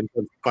crazy.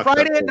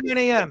 Friday at 9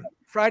 a.m.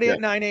 Friday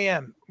at 9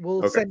 a.m.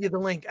 We'll send you the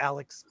link,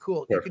 Alex.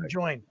 Cool. Perfect. You can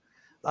join.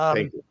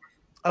 Thank you.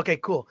 Okay,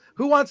 cool.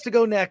 Who wants to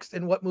go next,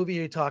 and what movie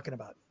are you talking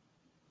about?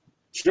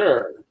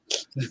 Sure.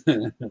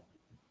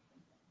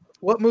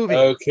 What movie?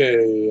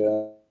 Okay.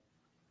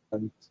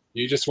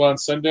 You just want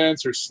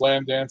Sundance, or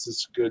Slamdance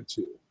is good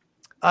too?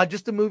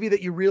 Just a movie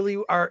that you really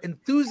are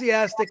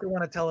enthusiastic and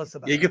want to tell us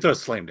about. Yeah, you can throw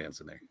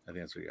Slamdance in there. I think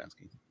that's what you're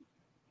asking.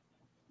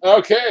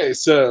 Okay,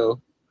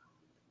 so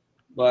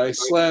my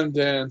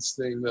Slamdance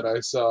thing that I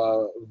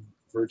saw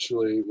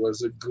virtually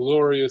was a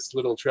glorious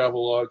little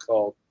travelogue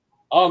called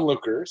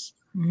Onlookers.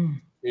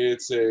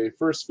 It's a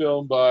first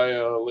film by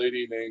a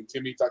lady named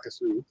Kimi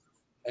Takasu,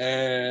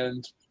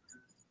 and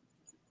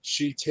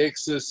she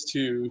takes us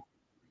to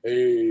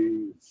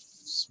a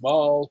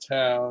small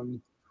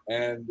town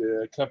and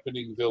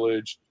accompanying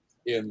village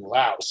in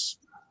Laos.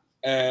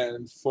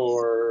 And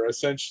for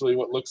essentially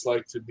what looks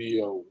like to be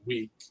a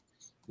week,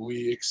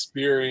 we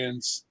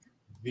experience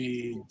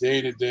the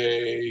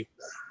day-to-day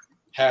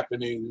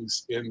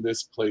happenings in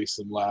this place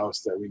in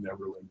Laos that we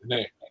never learned the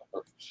name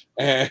of.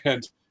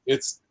 And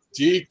it's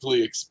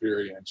deeply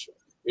experiential.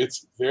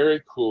 It's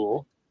very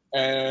cool.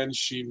 And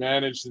she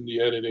managed in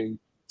the editing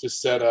to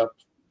set up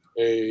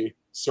a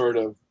sort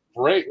of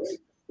break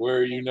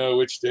where you know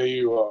which day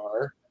you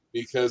are,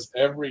 because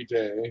every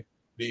day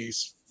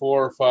these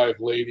 4 or 5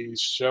 ladies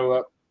show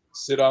up,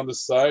 sit on the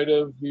side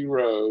of the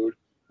road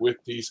with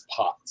these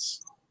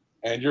pots.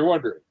 And you're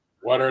wondering,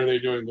 what are they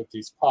doing with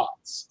these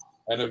pots?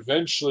 And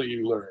eventually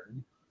you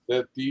learn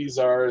that these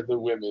are the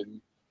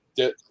women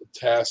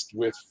tasked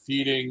with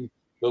feeding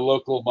the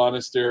local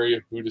monastery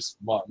of Buddhist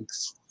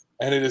monks.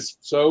 And it is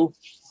so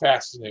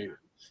fascinating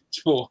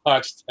to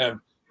watch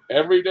them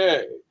every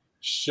day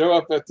show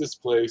up at this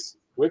place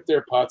with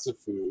their pots of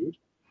food.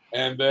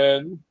 And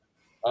then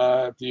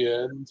at the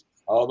end,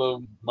 all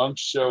the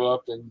monks show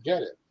up and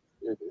get it.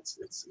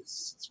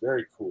 It's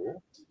very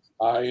cool.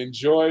 I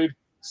enjoyed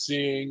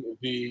seeing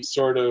the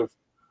sort of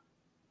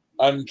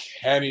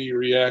uncanny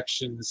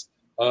reactions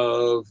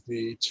of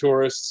the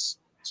tourists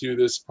to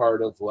this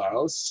part of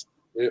Laos.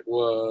 It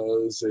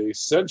was a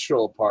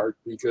central part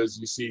because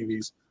you see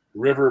these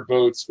river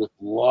boats with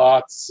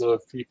lots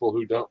of people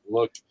who don't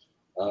look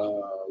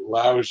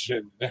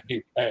Laotian in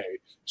any way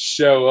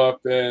show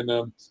up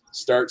and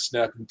start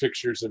snapping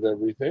pictures of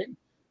everything.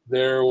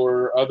 There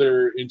were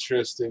other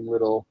interesting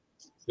little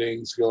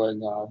things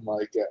going on,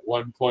 like at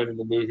one point in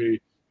the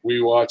movie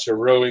we watch a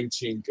rowing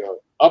team go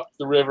up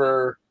the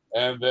river,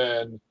 and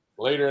then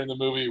later in the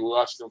movie we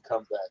watch them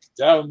come back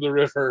down the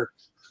river.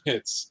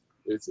 It's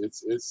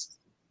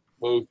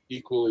both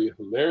equally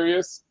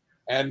hilarious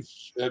and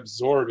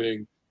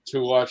absorbing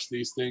to watch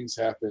these things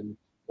happen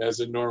as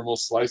a normal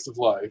slice of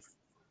life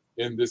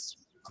in this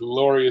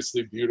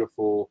gloriously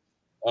beautiful,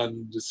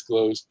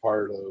 undisclosed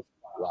part of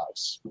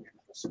Laos.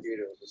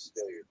 Mosquitoes will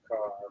steal your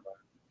car.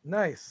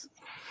 Nice.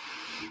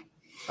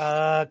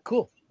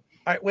 Cool.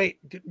 All right, wait.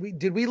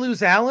 Did we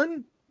lose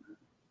Alan?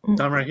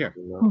 I'm right here.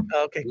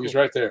 Okay, cool. He's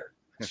right there.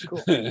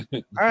 Cool.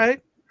 All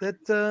right,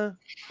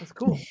 that's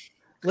cool.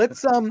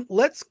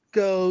 Let's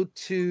go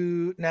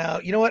to now.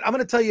 You know what? I'm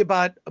going to tell you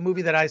about a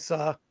movie that I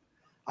saw.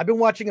 I've been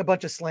watching a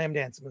bunch of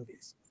Slamdance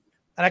movies,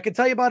 and I can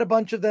tell you about a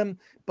bunch of them,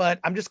 but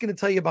I'm just going to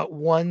tell you about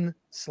one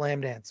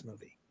Slamdance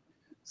movie.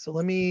 So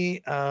let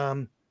me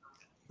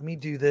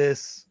do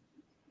this.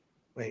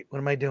 Wait, what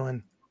am I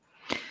doing?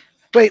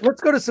 Wait,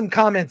 let's go to some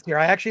comments here.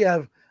 I actually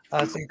have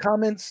some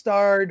comments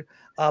starred.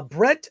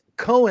 Brett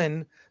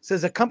Cohen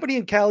says a company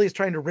in Cali is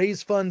trying to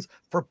raise funds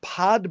for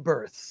pod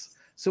births,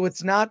 so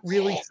it's not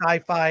really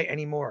sci-fi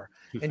anymore.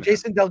 And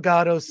Jason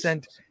Delgado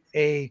sent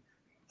a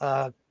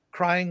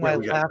crying while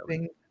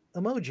laughing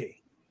emoji,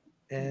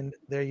 and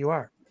there you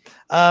are.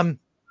 All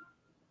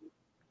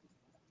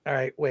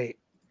right, wait.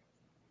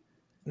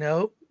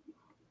 No,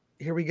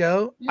 here we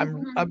go.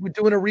 I'm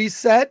doing a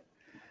reset.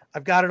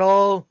 I've got it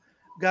all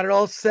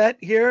set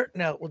here.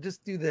 No, we'll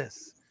just do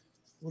this.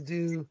 We'll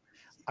do.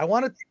 I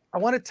want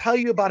to tell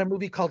you about a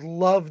movie called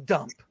Love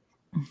Dump.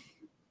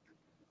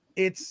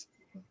 It's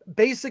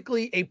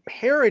basically a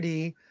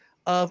parody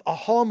of a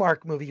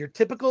Hallmark movie, your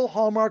typical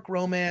Hallmark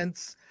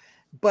romance,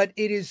 but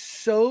it is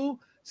so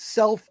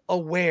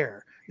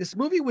self-aware. This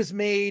movie was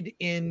made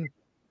in,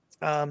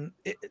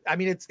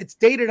 it's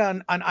dated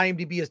on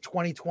IMDb as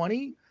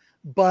 2020,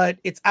 but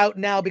it's out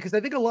now because I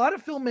think a lot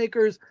of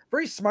filmmakers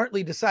very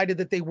smartly decided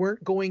that they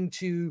weren't going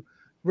to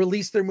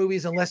release their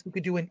movies unless you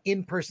could do an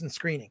in-person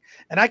screening.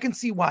 And I can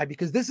see why,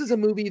 because this is a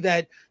movie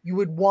that you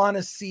would want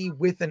to see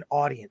with an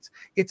audience.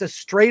 It's a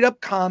straight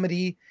up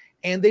comedy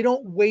and they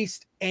don't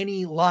waste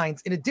any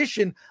lines. In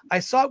addition, I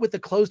saw it with the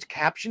closed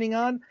captioning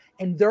on,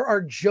 and there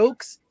are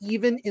jokes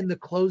even in the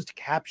closed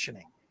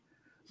captioning,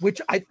 which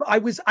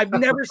I've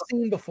never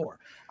seen before.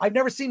 I've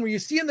never seen where you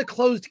see in the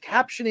closed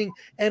captioning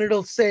and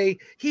it'll say,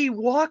 he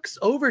walks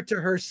over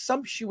to her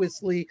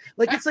sumptuously.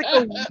 Like, it's like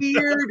a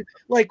weird,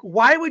 like,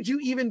 why would you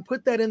even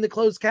put that in the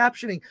closed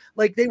captioning?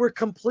 Like, they were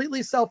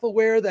completely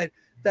self-aware that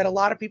a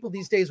lot of people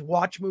these days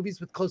watch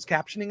movies with closed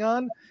captioning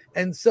on.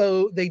 And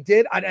so they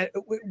did. It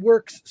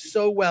works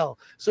so well.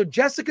 So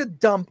Jessica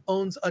Dump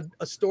owns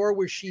a store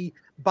where she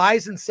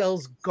buys and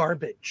sells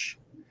garbage.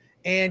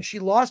 And she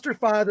lost her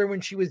father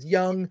when she was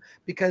young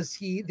because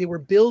they were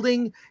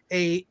building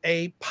a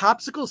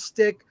popsicle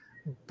stick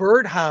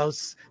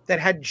birdhouse that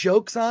had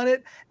jokes on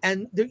it.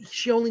 And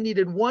she only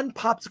needed one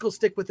popsicle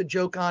stick with a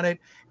joke on it.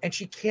 And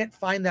she can't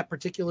find that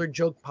particular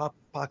joke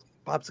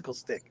popsicle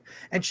stick.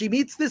 And she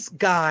meets this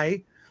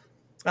guy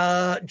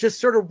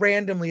just sort of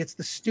randomly. It's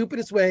the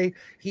stupidest way.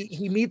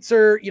 He meets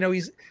her,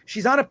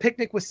 she's on a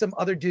picnic with some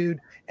other dude.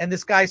 And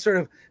this guy sort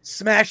of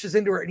smashes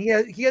into her.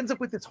 And he ends up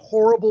with this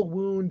horrible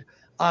wound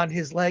on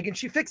his leg, and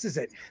she fixes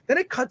it. Then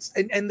it cuts,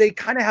 and they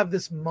kind of have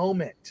this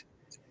moment.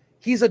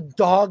 He's a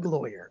dog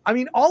lawyer. I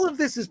mean, all of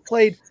this is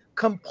played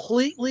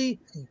completely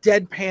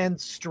deadpan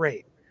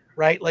straight,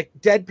 right? Like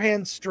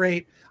deadpan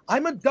straight.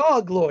 I'm a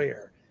dog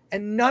lawyer,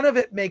 and none of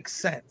it makes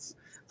sense.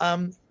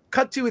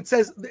 Cut to, it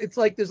says, it's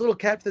like there's a little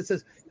cap that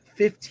says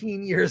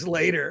 15 years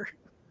later.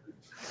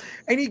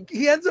 And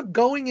he ends up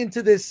going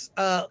into this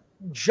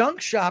junk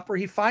shop where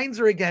he finds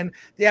her again.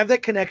 They have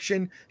that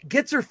connection,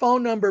 gets her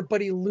phone number, but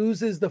he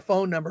loses the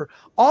phone number.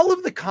 All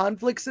of the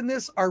conflicts in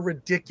this are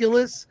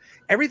ridiculous.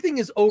 Everything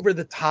is over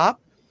the top.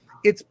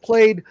 It's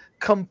played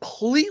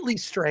completely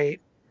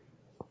straight,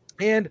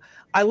 and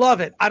I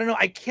love it. I don't know.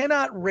 I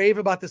cannot rave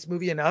about this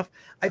movie enough.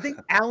 I think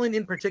Alan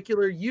in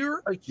particular,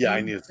 you're a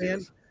huge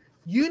fan.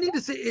 You need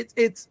to see it.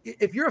 It's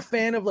if you're a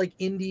fan of like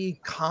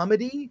indie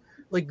comedy,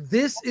 like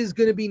this is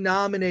going to be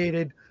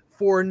nominated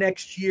for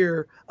next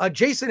year.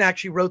 Jason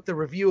actually wrote the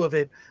review of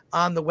it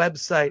on the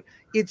website.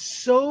 It's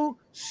so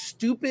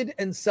stupid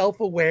and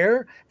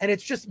self-aware, and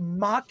it's just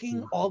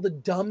mocking all the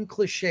dumb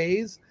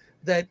cliches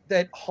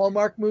that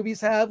Hallmark movies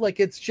have. Like,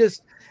 it's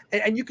just,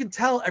 and you can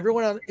tell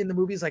everyone in the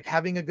movie is like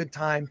having a good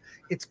time.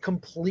 It's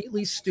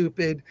completely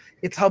stupid.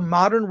 It's how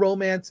modern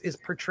romance is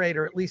portrayed,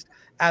 or at least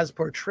as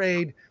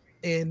portrayed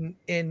in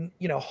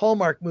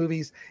Hallmark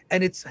movies,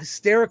 and it's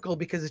hysterical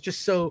because it's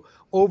just so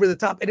over the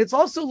top. And it's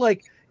also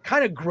like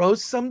kind of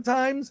gross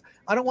sometimes.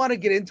 I don't want to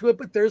get into it,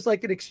 but there's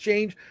like an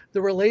exchange.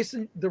 The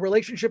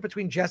relationship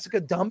between Jessica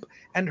Dump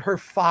and her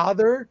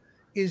father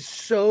is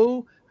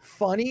so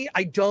funny.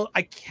 I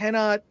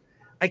can't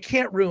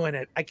ruin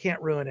it. I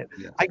can't ruin it.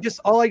 Yeah. I just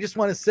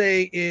want to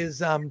say is,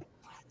 you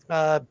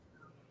got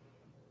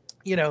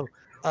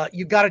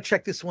to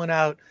check this one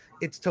out.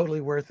 It's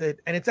totally worth it.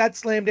 And it's at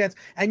Slamdance,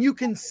 and you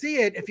can see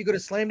it if you go to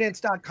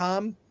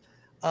slamdance.com.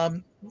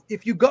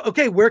 If you go,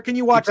 okay, where can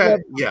you watch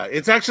that? Yeah,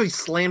 it's actually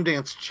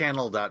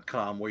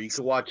slamdancechannel.com, where you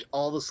can watch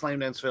all the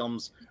Slamdance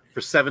films for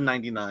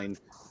 $7.99.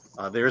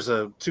 There's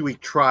a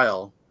 2-week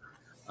trial,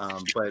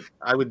 but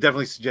I would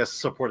definitely suggest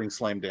supporting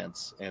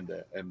Slamdance and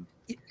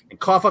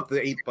cough up the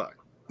 $8.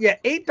 Yeah,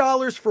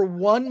 $8 for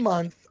 1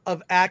 month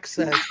of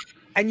access,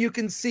 and you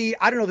can see,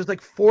 I don't know, there's like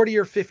 40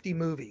 or 50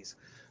 movies.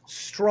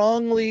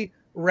 Strongly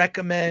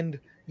recommend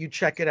you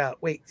check it out.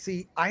 Wait,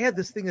 see, I had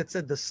this thing that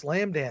said the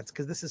Slamdance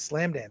because this is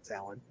Slamdance,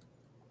 Alan.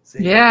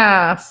 See?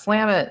 Yeah,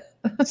 slam it.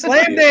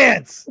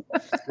 Slamdance.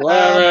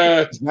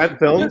 That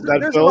film.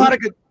 There's a lot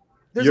of good.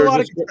 There's a lot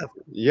of good stuff.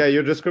 Yeah,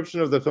 your description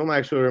of the film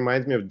actually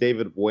reminds me of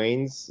David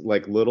Wayne's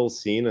like little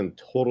scene and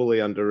totally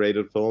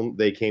underrated film,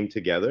 They Came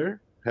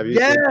Together. Have you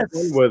seen that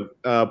one with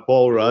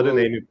Paul Rudd and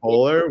Amy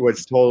Poehler,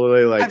 which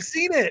totally like I've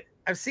seen it.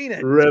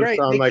 Riffs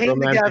on like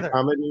romantic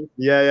comedy.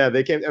 Yeah,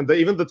 they came, and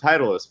even the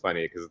title is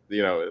funny because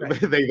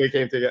they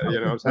came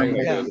together. I'm saying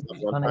like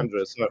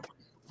 100. So,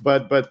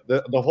 but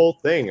the whole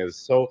thing is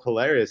so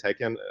hilarious. I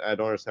don't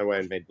understand why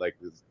it made like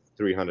this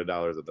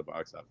 $300 at the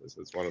box office.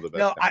 It's one of the best.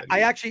 No,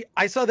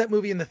 I saw that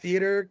movie in the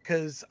theater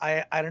because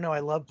I don't know, I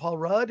love Paul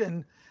Rudd,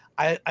 and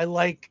I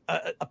like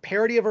a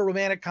parody of a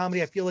romantic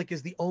comedy. I feel like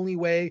is the only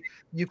way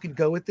you can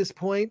go at this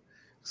point.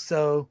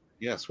 So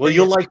yes, well,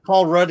 you'll like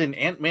Paul Rudd in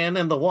Ant-Man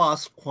and the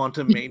Wasp: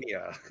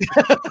 Quantumania.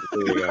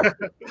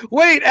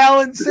 Wait,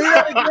 Alan, say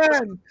that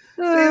again.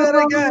 Say that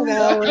again,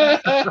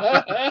 Alan.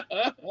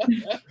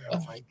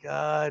 Oh my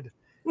God.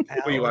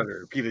 Well, you want to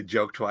repeat a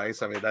joke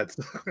twice? I mean, that's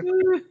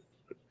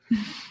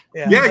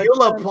yeah, you'll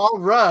love Paul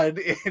Rudd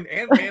in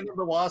Ant-Man and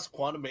the Wasp: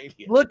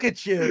 Quantumania. Look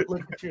at you,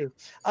 look at you.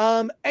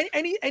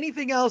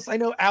 Anything else? I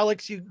know,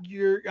 Alex,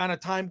 you're on a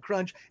time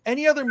crunch.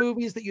 Any other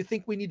movies that you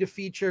think we need to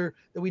feature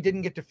that we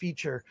didn't get to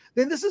feature?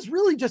 Then this is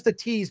really just a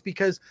tease,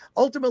 because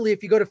ultimately,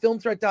 if you go to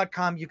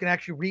filmthreat.com, you can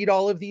actually read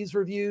all of these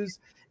reviews,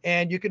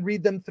 and you can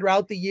read them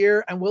throughout the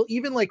year. And we'll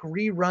even like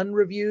rerun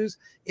reviews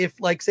if,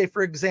 like, say,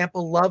 for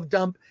example, Love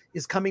Dump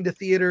is coming to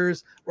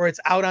theaters or it's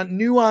out on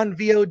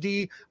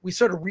VOD. We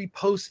sort of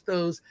repost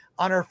those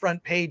on our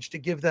front page to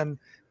give them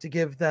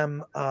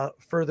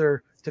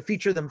further, to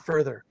feature them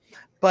further.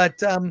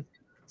 But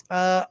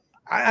I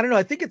don't know.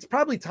 I think it's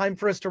probably time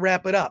for us to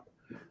wrap it up.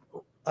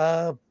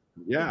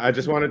 Yeah, I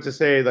just wanted to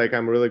say, like,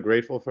 I'm really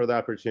grateful for the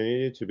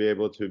opportunity to be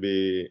able to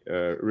be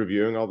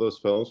reviewing all those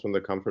films from the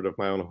comfort of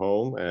my own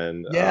home.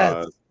 And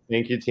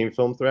thank you, Team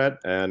Film Threat.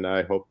 And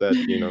I hope that,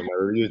 my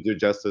reviews do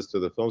justice to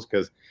the films,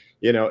 because,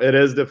 it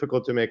is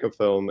difficult to make a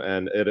film,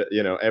 and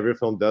every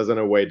film does in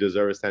a way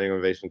deserve a standing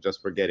ovation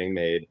just for getting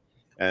made.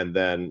 And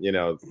then,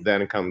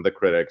 then come the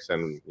critics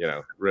and,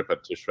 rip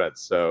it to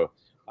shreds. So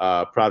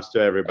props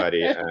to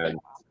everybody, and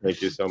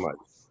thank you so much.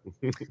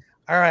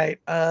 All right.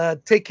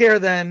 Take care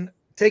then.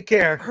 Take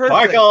care.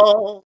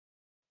 Michael.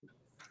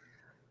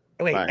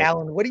 Wait, Bye.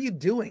 Alan, what are you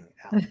doing?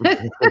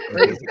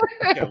 Crazy.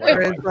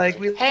 Like,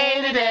 we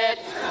hated it.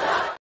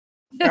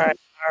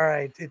 All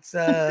right. It's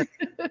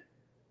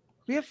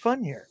we have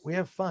fun here. We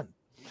have fun.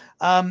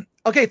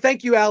 Okay,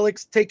 thank you,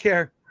 Alex. Take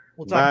care.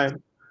 We'll talk. Bye.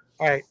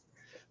 All right.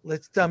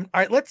 Let's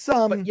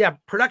but yeah,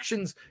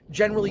 productions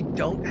generally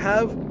don't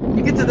have,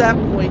 you get to that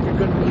point, you're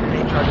going to need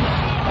an HR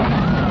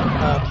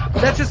department.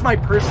 That's just my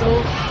personal,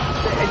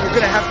 and you're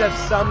going to have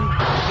some,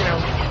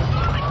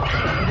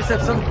 you just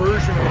have some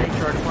version of an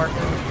HR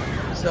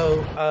department.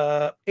 So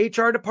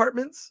HR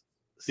departments.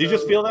 Did you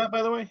just feel that,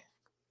 by the way?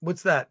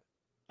 What's that?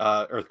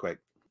 Earthquake.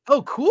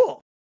 Oh,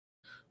 cool.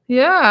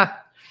 Yeah.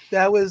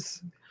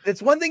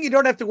 It's one thing you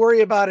don't have to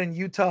worry about in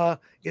Utah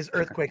is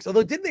earthquakes.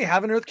 Although, didn't they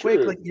have an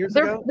earthquake like years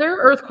ago? There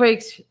are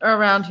earthquakes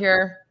around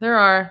here.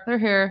 They're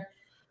here.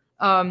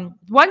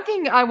 One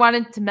thing I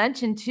wanted to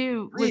mention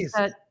too was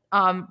that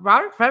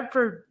Robert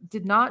Redford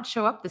did not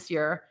show up this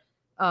year.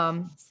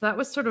 So that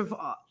was sort of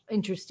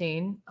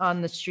interesting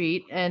on the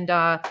street. And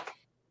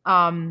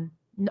none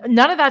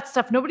of that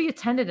stuff, nobody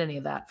attended any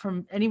of that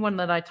from anyone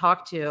that I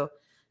talked to.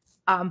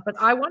 But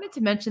I wanted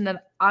to mention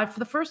that for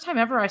the first time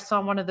ever, I saw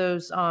one of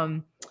those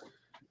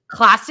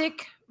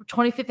classic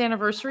 25th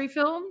anniversary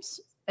films.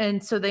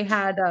 And so they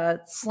had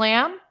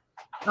Slam,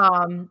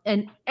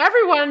 and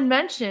everyone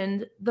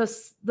mentioned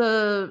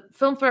the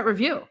Film Threat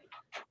review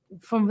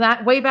from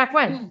that way back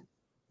when.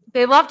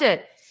 They loved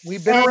it.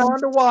 We've been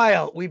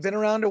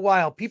around a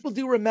while. People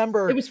do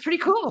remember. It was pretty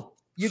cool.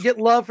 You get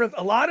love from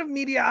a lot of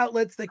media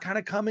outlets. They kind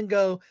of come and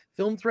go.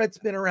 Film Threat's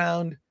been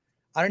around.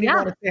 I don't even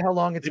want to say how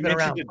long it's been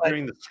around. It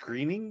during the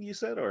screening, you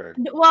said, or?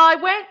 Well,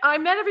 I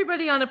met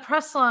everybody on a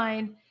press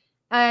line,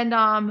 and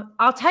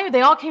I'll tell you,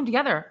 they all came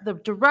together. The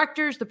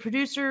directors, the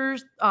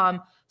producers,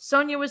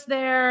 Sonia was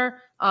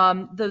there.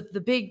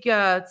 The big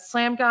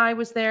Slam guy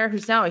was there,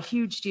 who's now a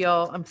huge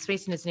deal. I'm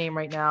spacing his name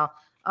right now.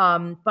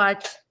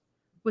 But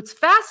what's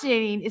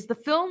fascinating is the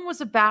film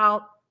was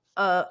about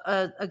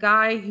a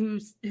guy who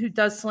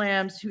does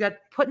slams, who got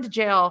put into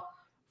jail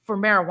for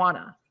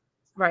marijuana,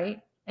 right?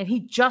 And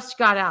he just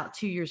got out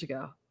 2 years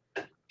ago.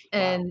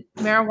 And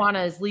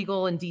marijuana is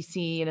legal in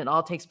DC, and it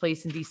all takes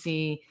place in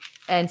DC.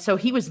 And so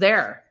he was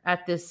there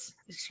at this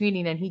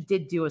screening, and he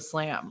did do a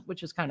slam,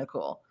 which was kind of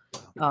cool.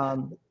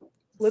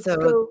 Let's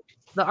go.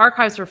 The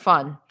archives were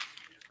fun.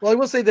 Well, I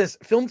will say this: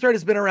 Film Threat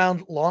has been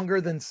around longer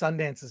than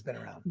Sundance has been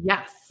around.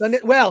 Yes.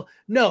 Well,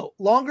 no,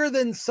 longer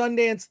than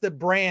Sundance, the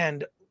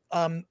brand.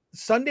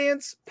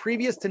 Sundance,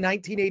 previous to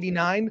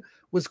 1989,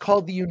 was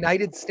called the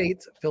United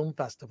States Film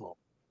Festival.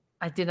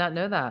 I did not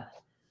know that.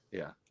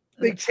 Yeah.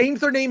 They changed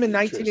their name in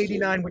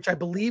 1989, which I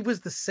believe was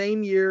the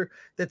same year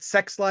that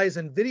Sex Lies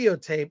and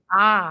Videotape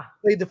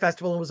played the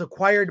festival and was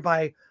acquired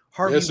by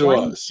Harvey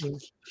Weinstein.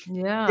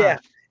 Yeah.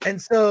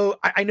 And so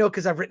I know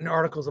because I've written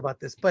articles about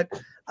this, but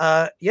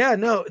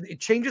it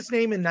changed its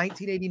name in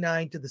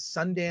 1989 to the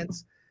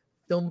Sundance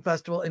Film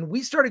Festival. And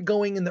we started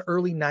going in the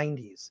early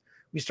 90s.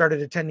 We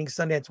started attending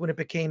Sundance when it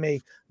became a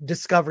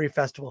Discovery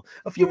Festival.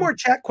 A few more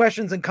chat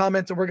questions and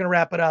comments, and we're going to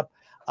wrap it up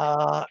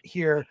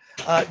here.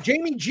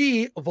 Jamie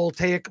G,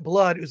 Voltaic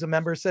Blood, who's a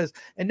member, says,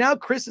 and now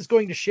Chris is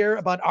going to share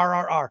about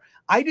RRR.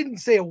 I didn't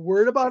say a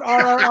word about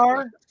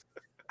RRR.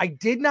 I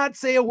did not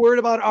say a word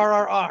about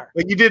RRR.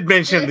 But you did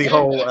mention the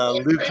whole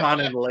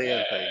Luton and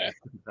Leia thing.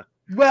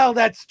 Well,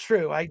 that's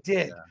true. I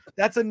did. Yeah.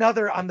 That's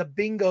another on the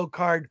bingo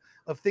card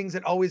of things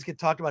that always get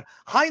talked about.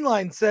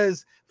 Heinlein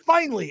says,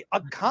 finally,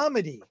 a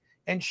comedy.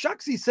 And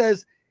Shucksy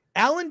says,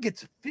 Alan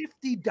gets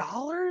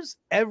 $50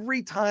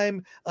 every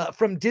time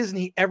from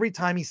Disney every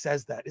time he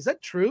says that. Is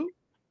that true?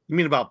 You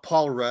mean about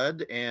Paul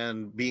Rudd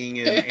and being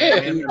in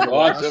Ant-Man and the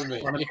Wasp,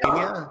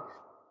 Quantumania?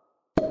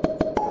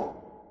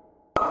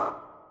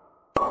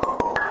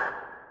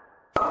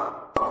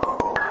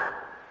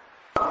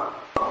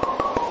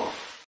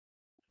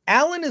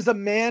 Alan is a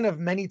man of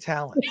many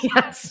talents.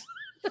 Yes.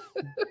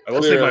 I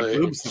will say my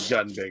boobs have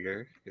gotten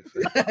bigger.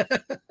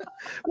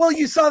 Well,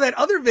 you saw that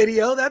other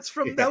video. That was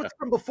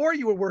from before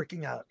you were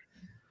working out.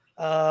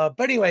 But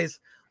anyways,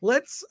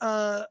 let's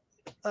Alan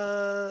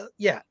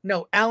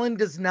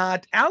does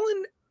not.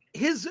 Alan,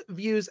 his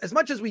views, as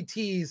much as we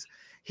tease,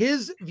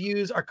 his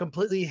views are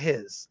completely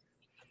his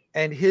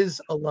and his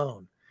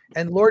alone.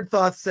 And Lord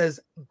Thoth says,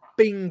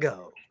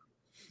 bingo.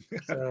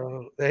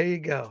 So there you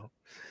go.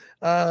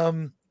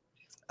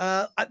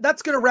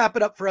 That's going to wrap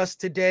it up for us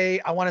today.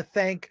 I want to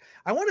thank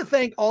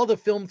all the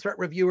Film Threat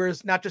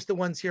reviewers, not just the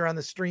ones here on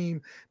the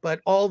stream,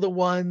 but all the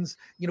ones,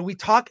 we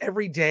talk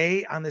every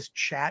day on this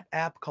chat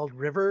app called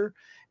River,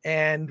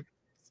 and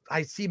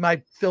I see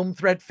my Film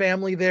Threat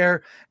family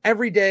there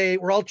every day.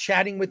 We're all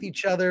chatting with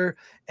each other,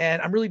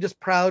 and I'm really just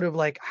proud of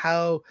like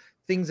how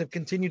things have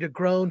continued to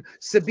grow.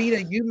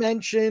 Sabina, you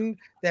mentioned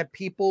that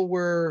people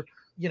were,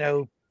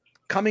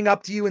 coming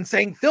up to you and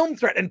saying Film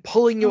Threat and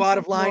pulling you out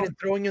of line and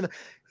throwing you in the.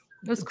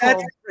 That's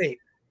cool. Great.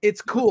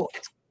 It's cool.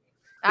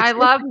 I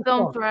love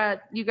Film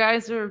Threat. You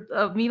guys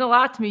are mean a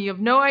lot to me. You have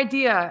no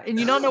idea, and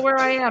you don't know where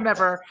I am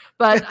ever.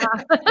 But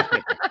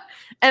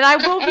and I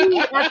will be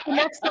at the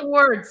next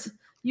awards.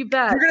 You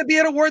bet. You're going to be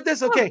at award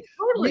this? Okay.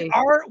 Oh, totally.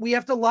 We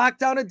have to lock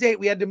down a date.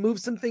 We had to move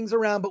some things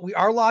around, but we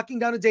are locking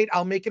down a date.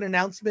 I'll make an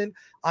announcement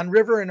on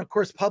River and of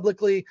course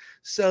publicly.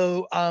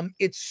 So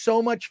it's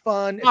so much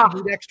fun. If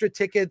you need extra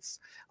tickets,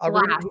 we're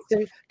gonna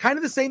do kind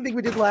of the same thing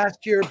we did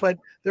last year, but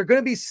there are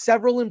going to be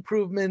several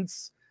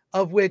improvements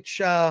of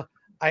which I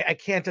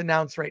can't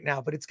announce right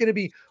now, but it's going to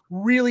be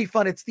really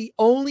fun. It's the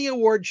only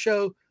award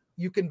show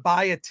you can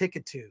buy a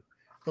ticket to.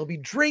 There'll be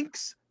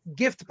drinks,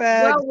 gift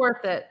bags. Well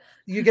worth it.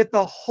 You get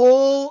the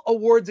whole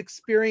awards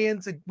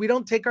experience. We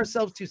don't take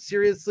ourselves too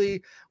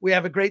seriously. We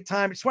have a great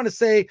time. I just want to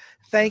say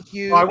thank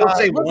you. I will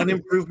say one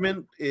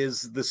improvement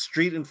is the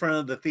street in front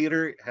of the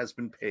theater has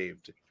been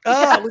paved.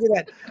 Oh, look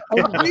at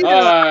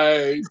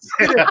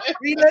that.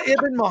 Rita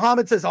Ibn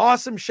Muhammad says,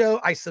 awesome show.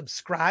 I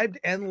subscribed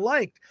and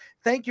liked.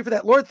 Thank you for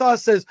that. Lord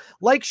Thoth says,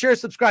 like, share,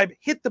 subscribe,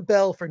 hit the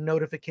bell for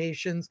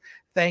notifications.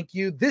 Thank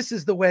you. This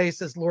is the way,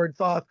 says Lord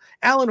Thoth.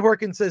 Alan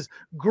Horkin says,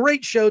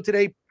 great show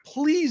today.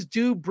 Please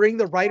do bring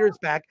the writers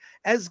back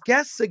as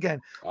guests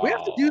again. We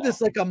have to do this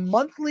like a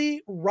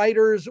monthly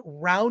writers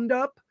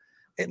roundup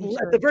at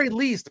the very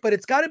least, but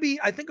it's got to be,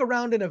 I think,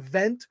 around an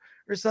event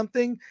or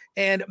something.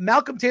 And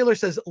Malcolm Taylor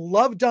says,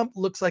 Love Dump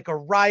looks like a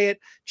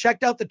riot.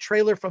 Checked out the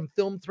trailer from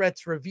Film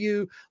Threat's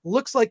review.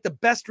 Looks like the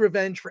best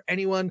revenge for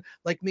anyone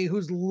like me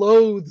who's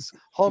loathes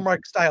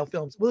Hallmark style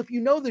films. Well, if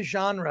you know the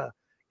genre,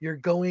 you're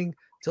going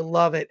to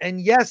love it.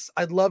 And yes,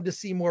 I'd love to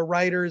see more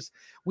writers.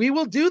 We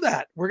will do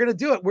that. We're going to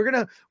do it. We're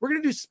going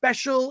to do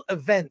special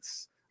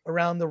events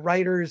around the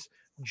writers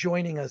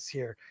joining us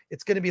here.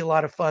 It's going to be a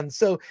lot of fun.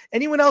 So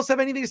anyone else have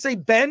anything to say?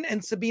 Ben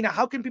and Sabina,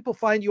 how can people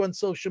find you on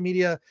social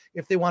media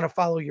if they want to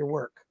follow your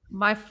work?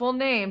 My full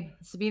name,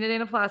 Sabina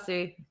Dana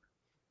Plassi.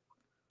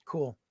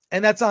 Cool.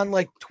 And that's on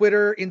like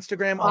Twitter,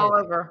 Instagram, all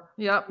over.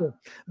 Yep. Cool.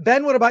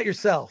 Ben, what about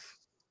yourself?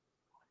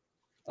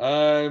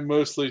 I'm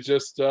mostly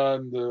just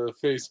on the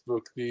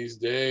Facebook these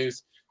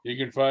days. You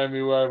can find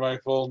me by my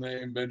full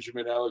name,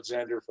 Benjamin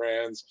Alexander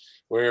Franz,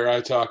 where I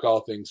talk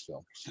all things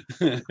film.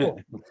 Cool.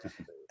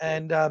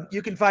 And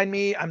you can find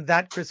me. I'm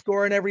that Chris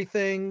Gore and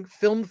everything.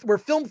 We're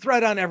Film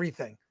Threat on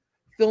everything.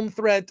 Film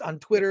Threat on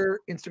Twitter,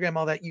 Instagram,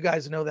 all that. You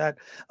guys know that.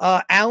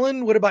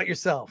 Alan, what about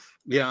yourself?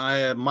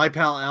 Yeah, my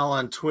pal Al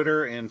on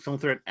Twitter and Film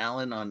Threat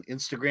Alan on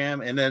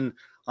Instagram. And then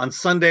on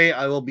Sunday,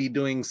 I will be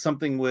doing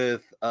something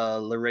with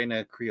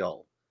Lorena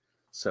Creole.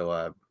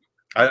 So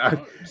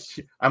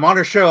I'm on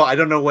her show. I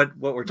don't know what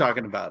we're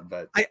talking about,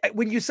 but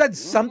when you said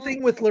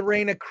something with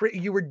Lorena,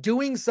 you were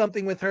doing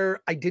something with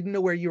her. I didn't know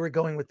where you were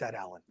going with that,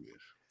 Alan.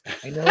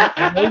 I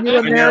know you're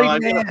a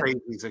married man. Phrase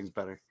these things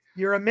better.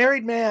 You're a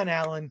married man,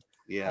 Alan.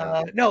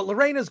 Yeah. No,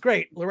 Lorena's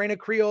great. Lorena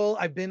Creole.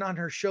 I've been on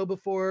her show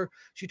before.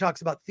 She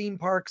talks about theme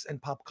parks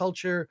and pop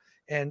culture,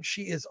 and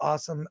she is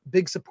awesome.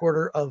 Big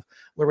supporter of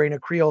Lorena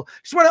Creole.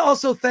 Just want to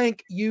also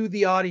thank you,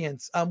 the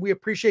audience. We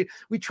appreciate.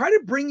 We try to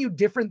bring you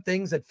different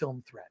things at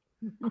Film Threat,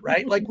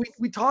 right? Like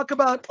we talk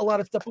about a lot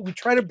of stuff, but we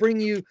try to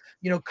bring you,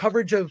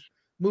 coverage of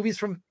movies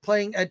from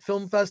playing at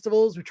film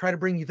festivals. We try to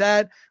bring you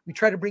that. We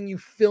try to bring you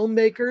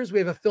filmmakers. We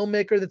have a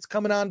filmmaker that's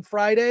coming on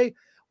Friday.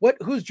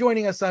 Who's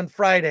joining us on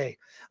Friday?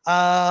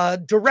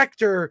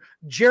 Director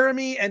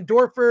Jeremy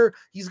Endorfer.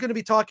 He's going to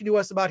be talking to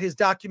us about his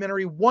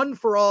documentary One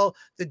for All,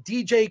 the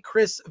DJ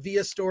Chris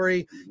Villa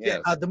story.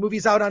 Yes. The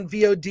movie's out on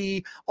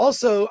VOD.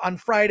 Also on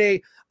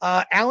Friday,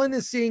 Alan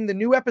is seeing the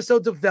new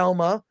episodes of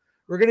Velma.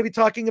 We're going to be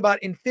talking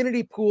about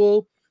Infinity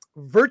Pool,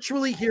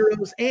 Virtually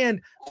Heroes,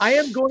 and I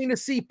am going to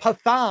see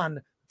Pathan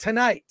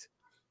tonight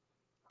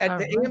at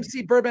the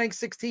AMC Burbank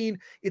 16.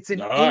 It's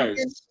an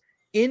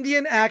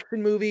Indian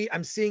action movie.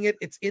 I'm seeing it.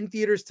 It's in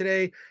theaters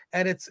today,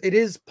 and it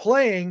is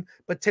playing,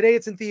 but today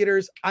it's in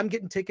theaters. I'm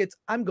getting tickets.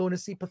 I'm going to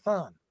see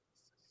Pathan.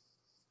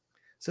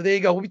 So there you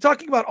go. We'll be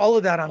talking about all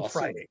of that on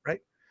Friday,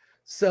 right?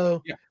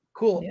 So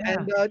cool. Yeah.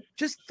 And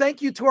just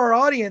thank you to our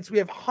audience. We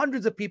have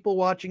hundreds of people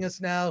watching us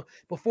now.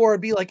 Before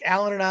it'd be like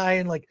Alan and I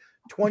and like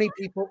 20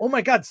 people. Oh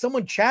my God,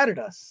 someone chatted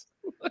us.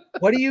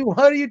 What are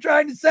you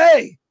trying to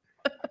say?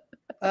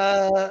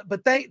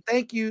 But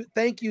thank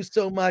you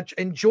so much.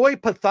 Enjoy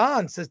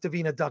Pathan, says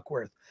Davina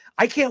Duckworth.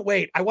 I can't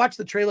wait. I watched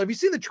the trailer. Have you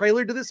seen the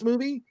trailer to this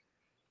movie?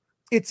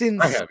 It's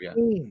insane. I have, yeah.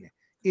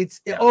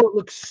 It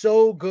looks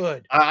so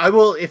good. I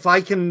will, if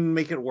I can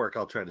make it work,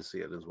 I'll try to see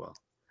it as well.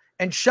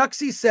 And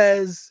Shucksy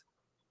says,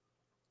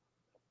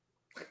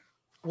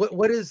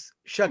 what is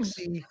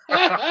Shucksy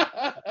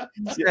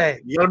say?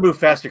 You gotta move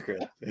faster,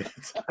 Chris.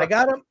 I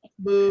gotta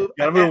move. You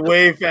gotta move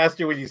way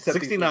faster when you set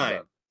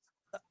 69.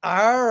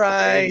 All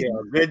right.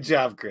 Good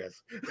job,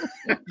 Chris.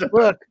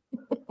 Look,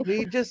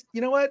 we just,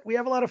 you know what? We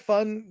have a lot of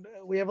fun.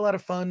 We have a lot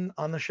of fun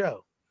on the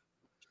show.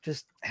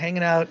 Just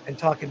hanging out and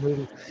talking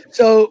movies.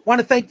 So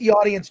want to thank the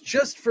audience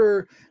just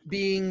for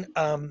being,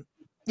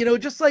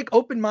 just like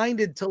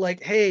open-minded to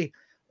like, hey,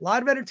 a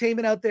lot of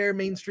entertainment out there,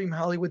 mainstream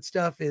Hollywood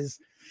stuff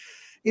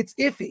it's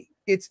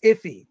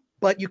iffy,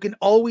 but you can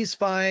always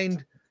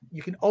find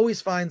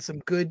some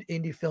good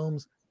indie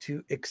films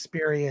to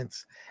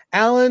experience.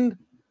 Alan,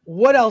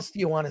 what else do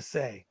you want to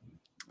say?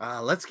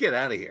 Let's get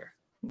out of here.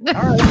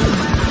 All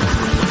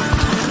right.